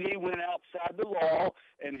 Then he went outside the law,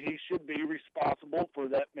 and he should be responsible for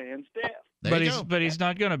that man's death. But he's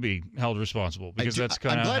not going to be held responsible because that's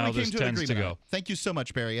kind of how this tends to go. Thank you so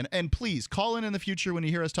much, Barry. And please call in the future when you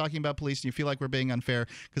hear us talking about police and you feel like we're being unfair,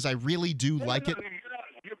 because I really do like it.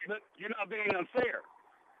 You're not being unfair.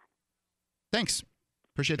 Thanks.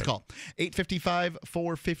 Appreciate the call.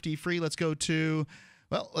 855-450-FREE. Let's go to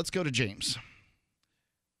James.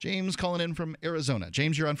 James calling in from Arizona.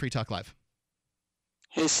 James, you're on Free Talk Live.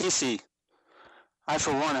 Hey, Cece. I,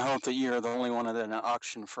 for one, hope that you're the only one at an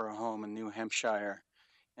auction for a home in New Hampshire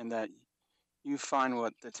and that you find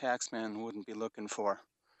what the taxman wouldn't be looking for.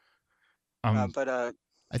 I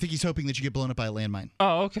think he's hoping that you get blown up by a landmine.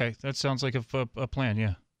 Oh, okay. That sounds like a plan,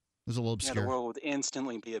 yeah. It was a little obscure. Yeah, the world would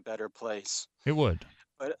instantly be a better place. It would.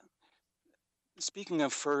 But speaking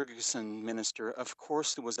of Ferguson, Minister, of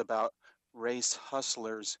course it was about race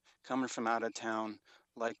hustlers coming from out of town,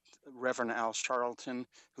 like Reverend Al Charlton,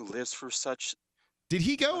 who lives for such... Did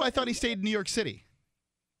he go? I thought he stayed in New York City.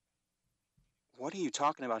 What are you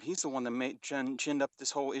talking about? He's the one that ginned up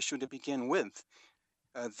this whole issue to begin with.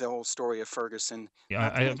 The whole story of Ferguson.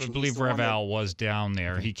 Yeah, I believe Rev Al was down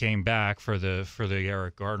there. He came back for the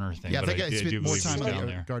Eric Garner thing. Yeah, I think I spent more time down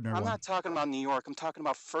there. I'm not talking about New York. I'm talking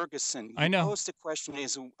about Ferguson. I know. The question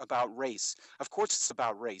is about race. Of course it's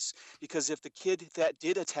about race. Because if the kid that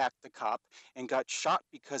did attack the cop and got shot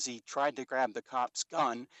because he tried to grab the cop's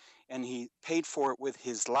gun and he paid for it with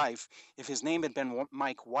his life, if his name had been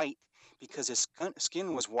Mike White because his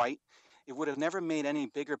skin was white, it would have never made any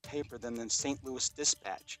bigger paper than the St. Louis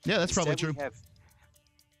Dispatch. Yeah, that's probably true.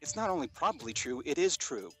 It's not only probably true, it is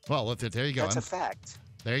true. Well, there you go. That's a fact.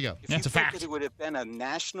 There you go. That's a fact. It would have been a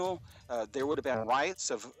national, there would have been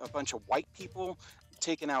riots of a bunch of white people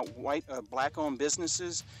taking out black-owned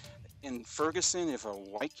businesses in Ferguson if a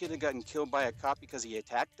white kid had gotten killed by a cop because he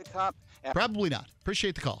attacked the cop. Probably not.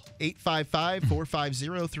 Appreciate the call.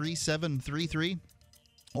 855-450-3733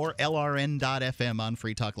 or LRN.FM on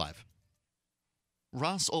Free Talk Live.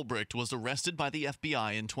 Ross Ulbricht was arrested by the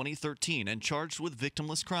FBI in 2013 and charged with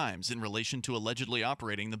victimless crimes in relation to allegedly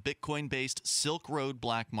operating the Bitcoin-based Silk Road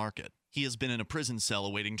black market. He has been in a prison cell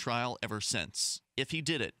awaiting trial ever since. If he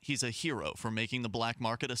did it, he's a hero for making the black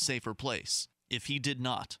market a safer place. If he did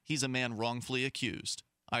not, he's a man wrongfully accused.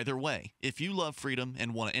 Either way, if you love freedom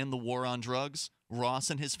and want to end the war on drugs, Ross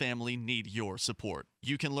and his family need your support.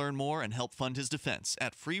 You can learn more and help fund his defense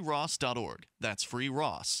at freeross.org. That's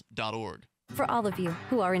freeross.org. For all of you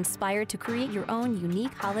who are inspired to create your own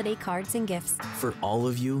unique holiday cards and gifts. For all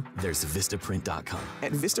of you, there's Vistaprint.com.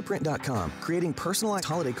 At Vistaprint.com, creating personalized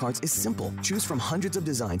holiday cards is simple. Choose from hundreds of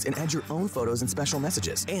designs and add your own photos and special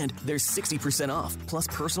messages. And there's 60% off. Plus,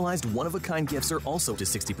 personalized one-of-a-kind gifts are also to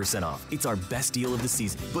 60% off. It's our best deal of the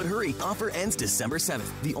season. But hurry, offer ends December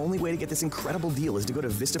 7th. The only way to get this incredible deal is to go to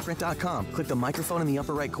Vistaprint.com, click the microphone in the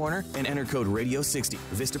upper right corner, and enter code Radio60.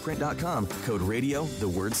 Vistaprint.com, code Radio, the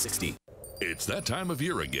word 60. It's that time of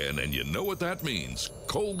year again, and you know what that means.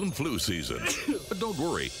 Cold and flu season. But don't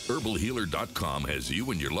worry, herbalhealer.com has you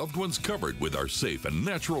and your loved ones covered with our safe and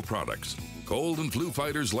natural products. Cold and flu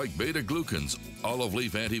fighters like beta-glucans, olive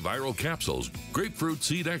leaf antiviral capsules, grapefruit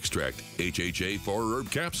seed extract, HHA 4-herb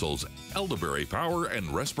capsules, elderberry power, and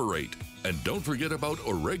respirate. And don't forget about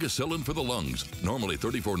oregacillin for the lungs, normally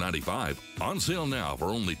 $34.95, on sale now for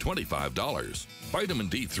only $25. Vitamin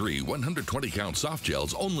D3 120-count soft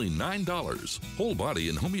gels, only $9. Whole body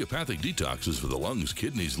and homeopathic detoxes for the lungs,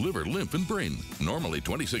 kidneys, liver, lymph, and brain, normally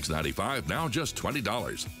 $26.95, now just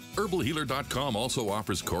 $20. Herbalhealer.com also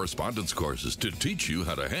offers correspondence courses to teach you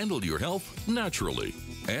how to handle your health naturally.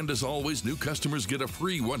 And as always, new customers get a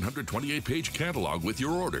free 128-page catalog with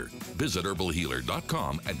your order. Visit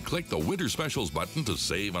herbalhealer.com and click the Winter Specials button to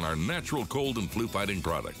save on our natural cold and flu-fighting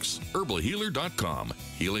products. herbalhealer.com,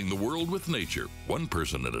 healing the world with nature, one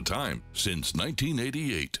person at a time, since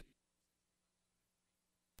 1988.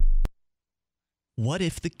 What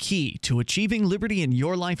if the key to achieving liberty in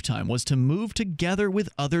your lifetime was to move together with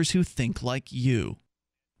others who think like you?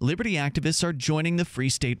 Liberty activists are joining the Free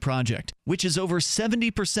State Project, which is over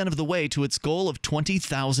 70% of the way to its goal of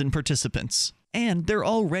 20,000 participants. And they're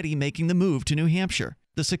already making the move to New Hampshire.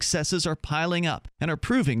 The successes are piling up and are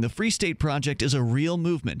proving the Free State Project is a real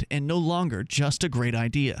movement and no longer just a great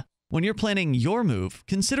idea. When you're planning your move,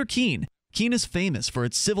 consider Keene. Keene is famous for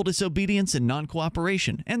its civil disobedience and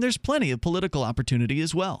non-cooperation, and there's plenty of political opportunity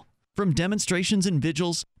as well. From demonstrations and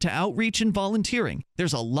vigils to outreach and volunteering,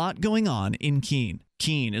 there's a lot going on in Keene.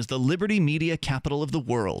 Keene is the liberty media capital of the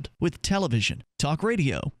world, with television, talk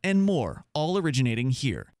radio, and more, all originating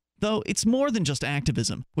here. Though it's more than just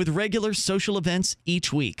activism, with regular social events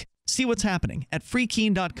each week. See what's happening at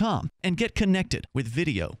freekeene.com and get connected with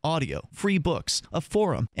video, audio, free books, a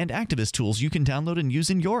forum, and activist tools you can download and use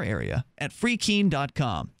in your area at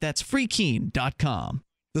freekeene.com. That's freekeene.com.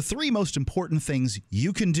 The three most important things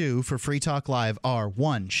you can do for Free Talk Live are: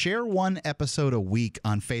 1, share one episode a week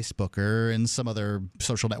on Facebook or in some other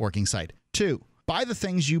social networking site. 2, buy the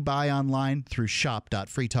things you buy online through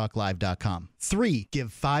shop.freetalklive.com. 3,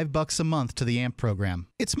 give $5 a month to the AMP program.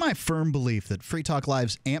 It's my firm belief that Free Talk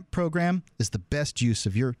Live's AMP program is the best use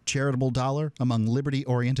of your charitable dollar among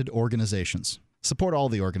liberty-oriented organizations. Support all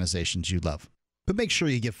the organizations you love, but make sure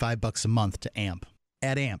you give $5 a month to AMP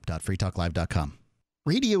at amp.freetalklive.com.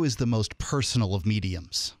 Radio is the most personal of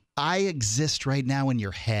mediums. I exist right now in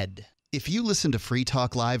your head. If you listen to Free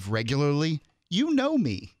Talk Live regularly, you know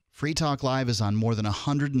me. Free Talk Live is on more than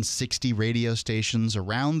 160 radio stations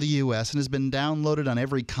around the U.S. and has been downloaded on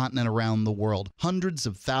every continent around the world. Hundreds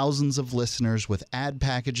of thousands of listeners with ad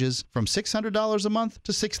packages from $600 a month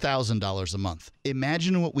to $6,000 a month.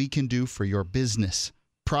 Imagine what we can do for your business,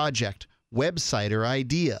 project, website, or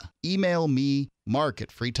idea. Email me,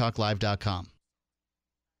 mark@freetalklive.com.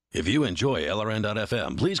 If you enjoy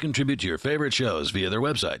LRN.FM, please contribute to your favorite shows via their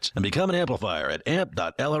websites and become an amplifier at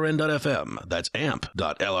amp.lrn.fm. That's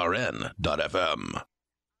amp.lrn.fm.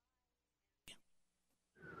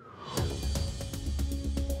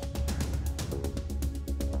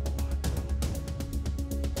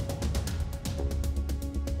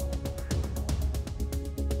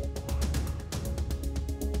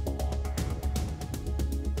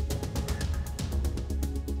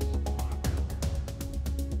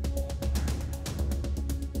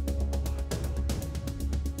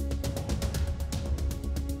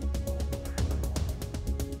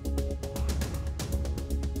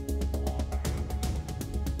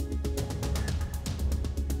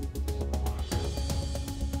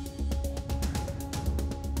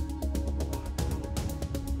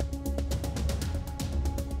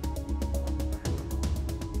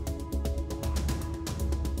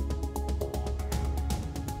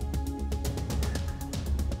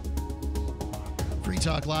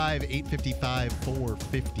 Talk Live,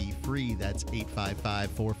 855-450 free. That's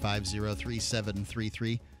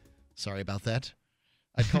 855-450-3733. Sorry about that.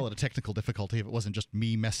 I'd call it a technical difficulty if it wasn't just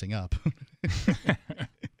me messing up.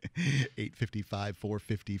 855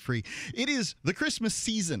 888-450-5450 It is the Christmas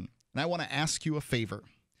season, and I want to ask you a favor.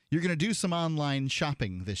 You're going to do some online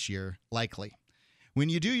shopping this year, likely. When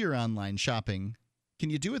you do your online shopping, can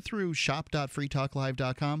you do it through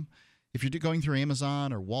shop.freetalklive.com? If you're going through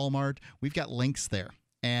Amazon or Walmart, we've got links there.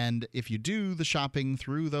 And if you do the shopping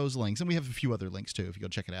through those links, and we have a few other links too, if you go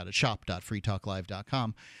check it out at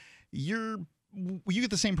shop.freetalklive.com, you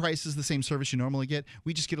get the same price as the same service you normally get.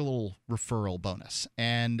 We just get a little referral bonus,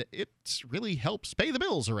 and it really helps pay the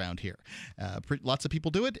bills around here. Lots of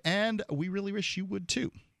people do it, and we really wish you would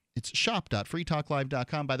too. It's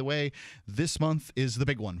shop.freetalklive.com. By the way, this month is the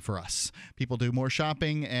big one for us. People do more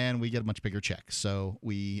shopping, and we get a much bigger check. So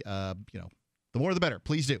we, the more the better.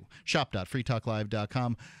 Please do.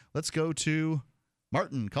 Shop.freetalklive.com. Let's go to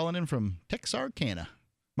Martin calling in from Texarkana.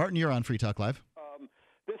 Martin, you're on Free Talk Live.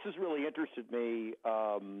 This has really interested me.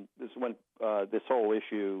 This whole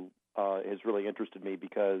issue has really interested me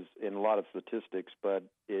because in a lot of statistics, but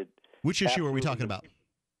it. Which issue are we talking about?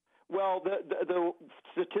 Well, the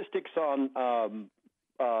statistics on,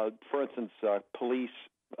 for instance, police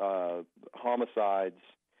homicides.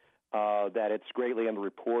 That it's greatly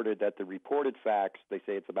underreported. That the reported facts, they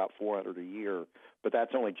say it's about 400 a year, but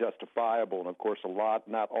that's only justifiable. And of course,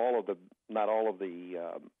 not all of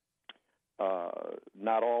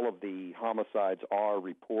the homicides are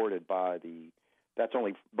reported by the. That's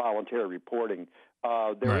only voluntary reporting.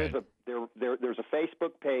 There's a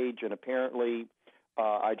Facebook page, and apparently,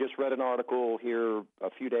 I just read an article here a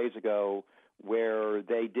few days ago where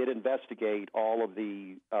they did investigate all of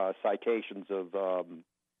the citations of.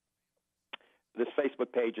 This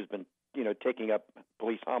Facebook page has been, taking up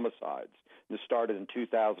police homicides. This started in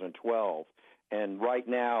 2012, and right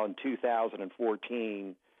now in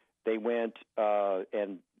 2014, they went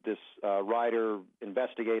and this writer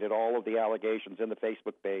investigated all of the allegations in the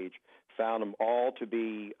Facebook page, found them all to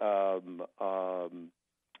be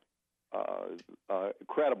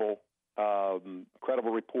credible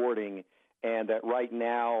reporting, and that right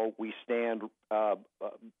now we stand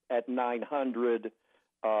at 900.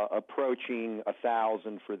 Approaching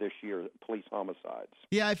 1,000 for this year, police homicides.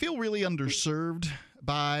 Yeah, I feel really underserved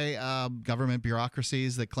by government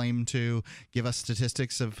bureaucracies that claim to give us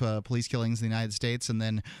statistics of police killings in the United States and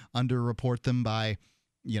then underreport them by,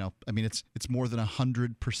 it's more than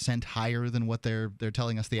 100% higher than what they're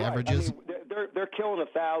telling us the average is. They're killing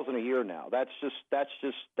 1,000 a year now. That's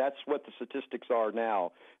what the statistics are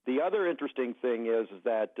now. The other interesting thing is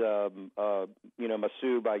that Masood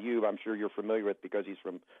Ayoob, I'm sure you're familiar with because he's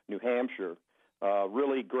from New Hampshire,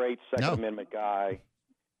 really great Second Amendment guy,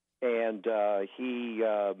 and he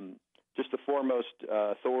just the foremost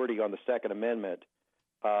authority on the Second Amendment.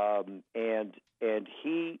 And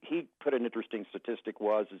he put an interesting statistic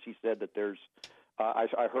is he said that there's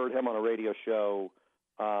I heard him on a radio show.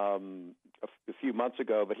 A few months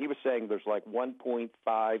ago, but he was saying there's like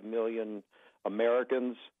 1.5 million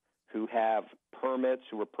Americans who have permits,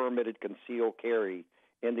 who are permitted concealed carry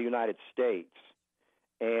in the United States.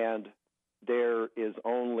 And there is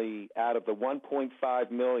only, out of the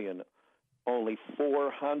 1.5 million, only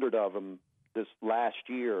 400 of them this last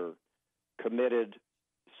year committed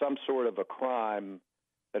some sort of a crime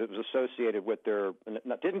that it was associated with their,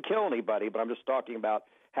 didn't kill anybody, but I'm just talking about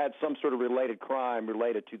had some sort of related crime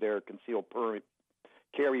related to their concealed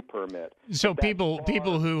carry permit. So people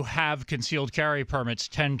who have concealed carry permits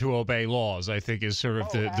tend to obey laws, I think, is sort of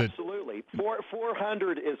the absolutely.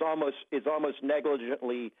 400 is almost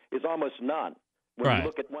negligently, is almost none. When you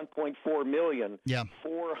look at 1.4 million,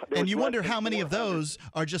 and you wonder how many of those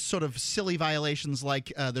are just sort of silly violations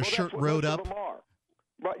like their shirt rode up.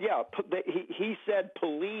 Right? Yeah, he said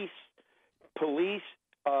police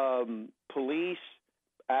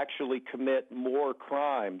actually commit more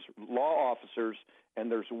crimes, law officers, and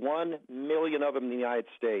there's 1 million of them in the United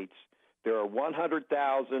States. There are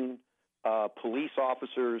 100,000 police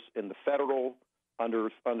officers in the federal, under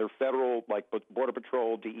federal, like Border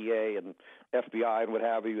Patrol, DEA, and FBI, and what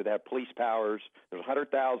have you, that have police powers. There's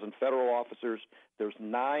 100,000 federal officers. There's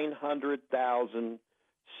 900,000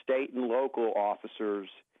 state and local officers.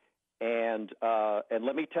 And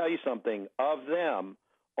let me tell you something, of them,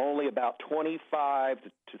 only about 25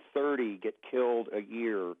 to 30 get killed a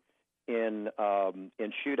year in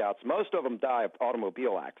shootouts. Most of them die of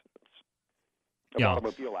automobile accidents.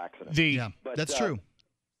 That's true.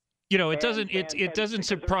 It doesn't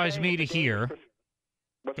surprise me to hear.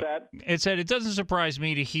 What's that? It said it doesn't surprise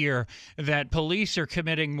me to hear that police are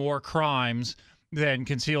committing more crimes than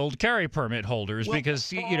concealed carry permit holders,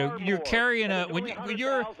 because you're carrying a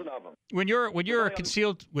when you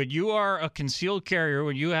are a concealed carrier,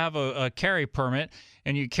 when you have a carry permit,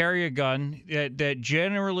 and you carry a gun, that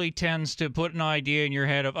generally tends to put an idea in your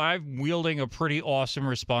head of, I'm wielding a pretty awesome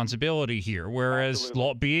responsibility here, whereas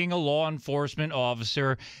being a law enforcement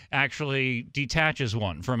officer actually detaches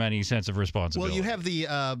one from any sense of responsibility. Well, you have the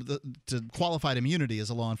qualified immunity as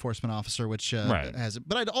a law enforcement officer, which has it.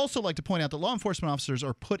 But I'd also like to point out that law enforcement officers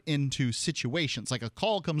are put into situations, like a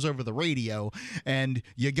call comes over the radio, and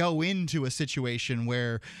you go into a situation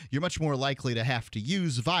where you're much more likely to have to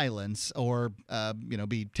use violence or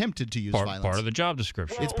be tempted to use violence. Part of the job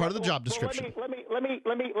description. It's part of the job description. Let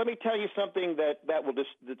me tell you something that will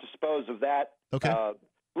dispose of that. Okay.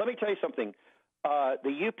 Let me tell you something.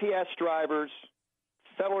 The UPS drivers,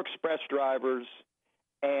 Federal Express drivers,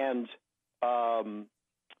 and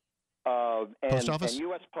Post office? and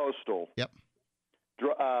U.S. Postal, yep,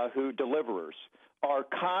 who deliverers are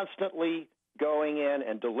constantly going in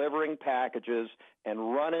and delivering packages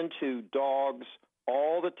and run into dogs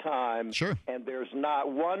all the time. Sure. And there's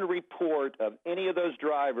not one report of any of those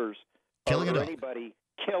drivers killing a dog. Anybody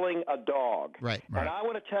killing a dog. Right. And I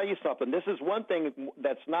want to tell you something. This is one thing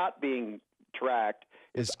that's not being tracked.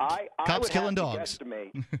 Is cops killing dogs?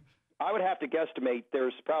 I would have to guesstimate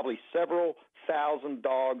there's probably several thousand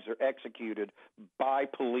dogs are executed by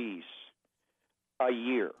police a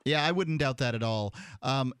year. Yeah, I wouldn't doubt that at all.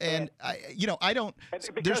 I don't.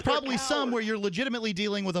 There's probably some where you're legitimately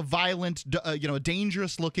dealing with a violent, a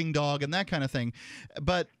dangerous-looking dog and that kind of thing.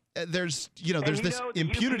 But there's this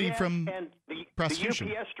impunity from prosecution.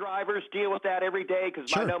 The UPS drivers deal with that every day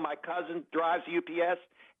because I know my cousin drives the UPS,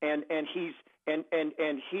 and he's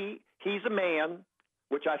a man,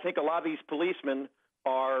 which I think a lot of these policemen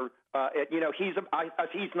are. He's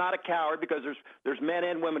not a coward because there's men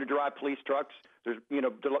and women who drive police trucks. There's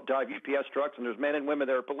drive UPS trucks, and there's men and women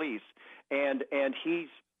that are police, and he's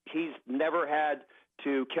never had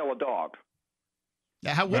to kill a dog.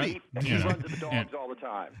 Now, how would he? He runs into dogs all the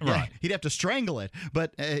time. Right. He'd have to strangle it.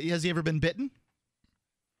 But has he ever been bitten?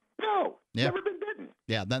 No. Never been bitten.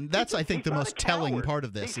 Yeah. Then that's I think the most telling part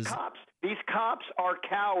of this These cops are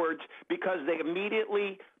cowards because they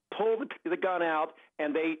immediately pull the gun out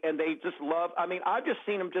and they just love. I mean, I've just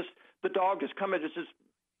seen them the dog just coming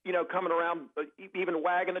around, even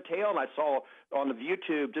wagging the tail. And I saw on the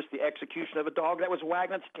YouTube just the execution of a dog that was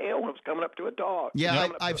wagging its tail when it was coming up to a dog. Yeah,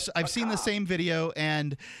 I've seen the same video,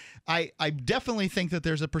 and I definitely think that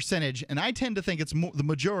there's a percentage, and I tend to think it's the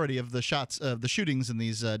majority of the shootings in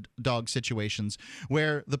these dog situations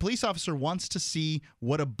where the police officer wants to see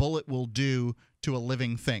what a bullet will do to a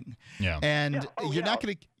living thing. Yeah. And you're not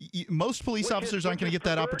going to. Most police officers aren't going to get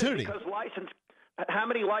that opportunity. Because how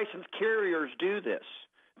many licensed carriers do this?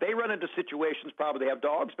 They run into situations, probably they have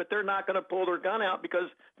dogs, but they're not going to pull their gun out because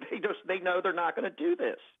they know they're not going to do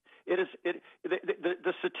this.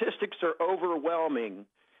 The statistics are overwhelming,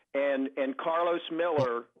 and Carlos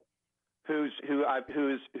Miller, who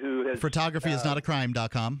has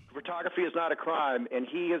photographyisnotacrime.com. Photography is not a crime, and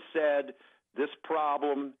he has said this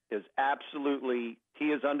problem is absolutely. He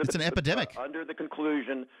is under. It's an epidemic. Under the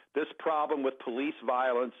conclusion, this problem with police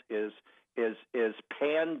violence is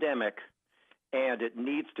pandemic. And it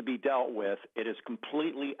needs to be dealt with. It is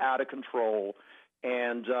completely out of control,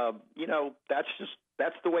 and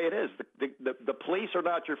that's the way it is. The police are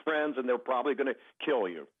not your friends, and they're probably going to kill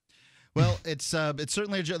you. Well, it's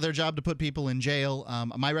certainly their job to put people in jail.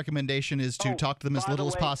 My recommendation is to talk to them as little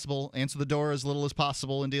as possible, answer the door as little as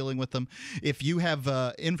possible in dealing with them. If you have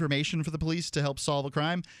information for the police to help solve a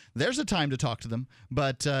crime, there's a time to talk to them.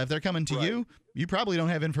 But if they're coming to you, you probably don't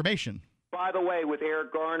have information. By the way, with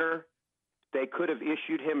Eric Garner, they could have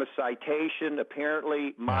issued him a citation.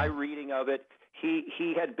 Apparently, my reading of it,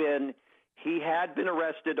 he had been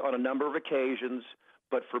arrested on a number of occasions,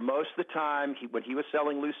 but for most of the time, when he was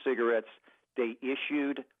selling loose cigarettes, they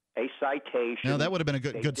issued a citation. No, that would have been a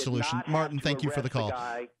good solution. Martin, thank you for the call.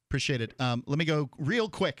 Appreciate it. Let me go real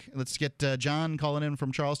quick. Let's get John calling in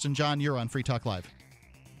from Charleston. John, you're on Free Talk Live.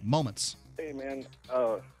 Moments. Hey, man.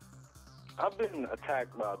 I've been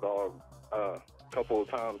attacked by a dog a couple of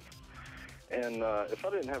times. And if I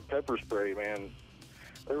didn't have pepper spray, man,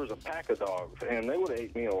 there was a pack of dogs, and they would have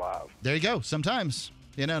ate me alive. There you go. Sometimes.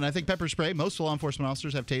 And I think pepper spray, most law enforcement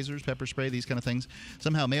officers have tasers, pepper spray, these kind of things.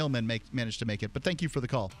 Somehow mailmen manage to make it. But thank you for the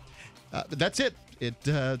call. That's it.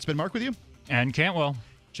 It's been Mark with you. And Cantwell.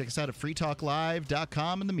 Check us out at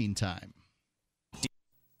freetalklive.com in the meantime.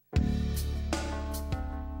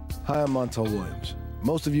 Hi, I'm Montel Williams.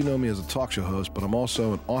 Most of you know me as a talk show host, but I'm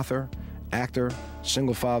also an author, actor,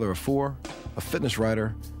 single father of 4, a fitness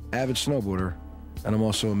writer, avid snowboarder, and I'm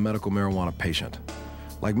also a medical marijuana patient.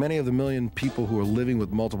 Like many of the million people who are living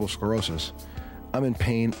with multiple sclerosis, I'm in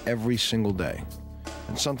pain every single day.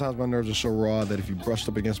 And sometimes my nerves are so raw that if you brushed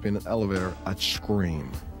up against me in an elevator, I'd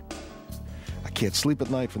scream. I can't sleep at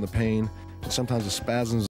night from the pain, and sometimes the spasms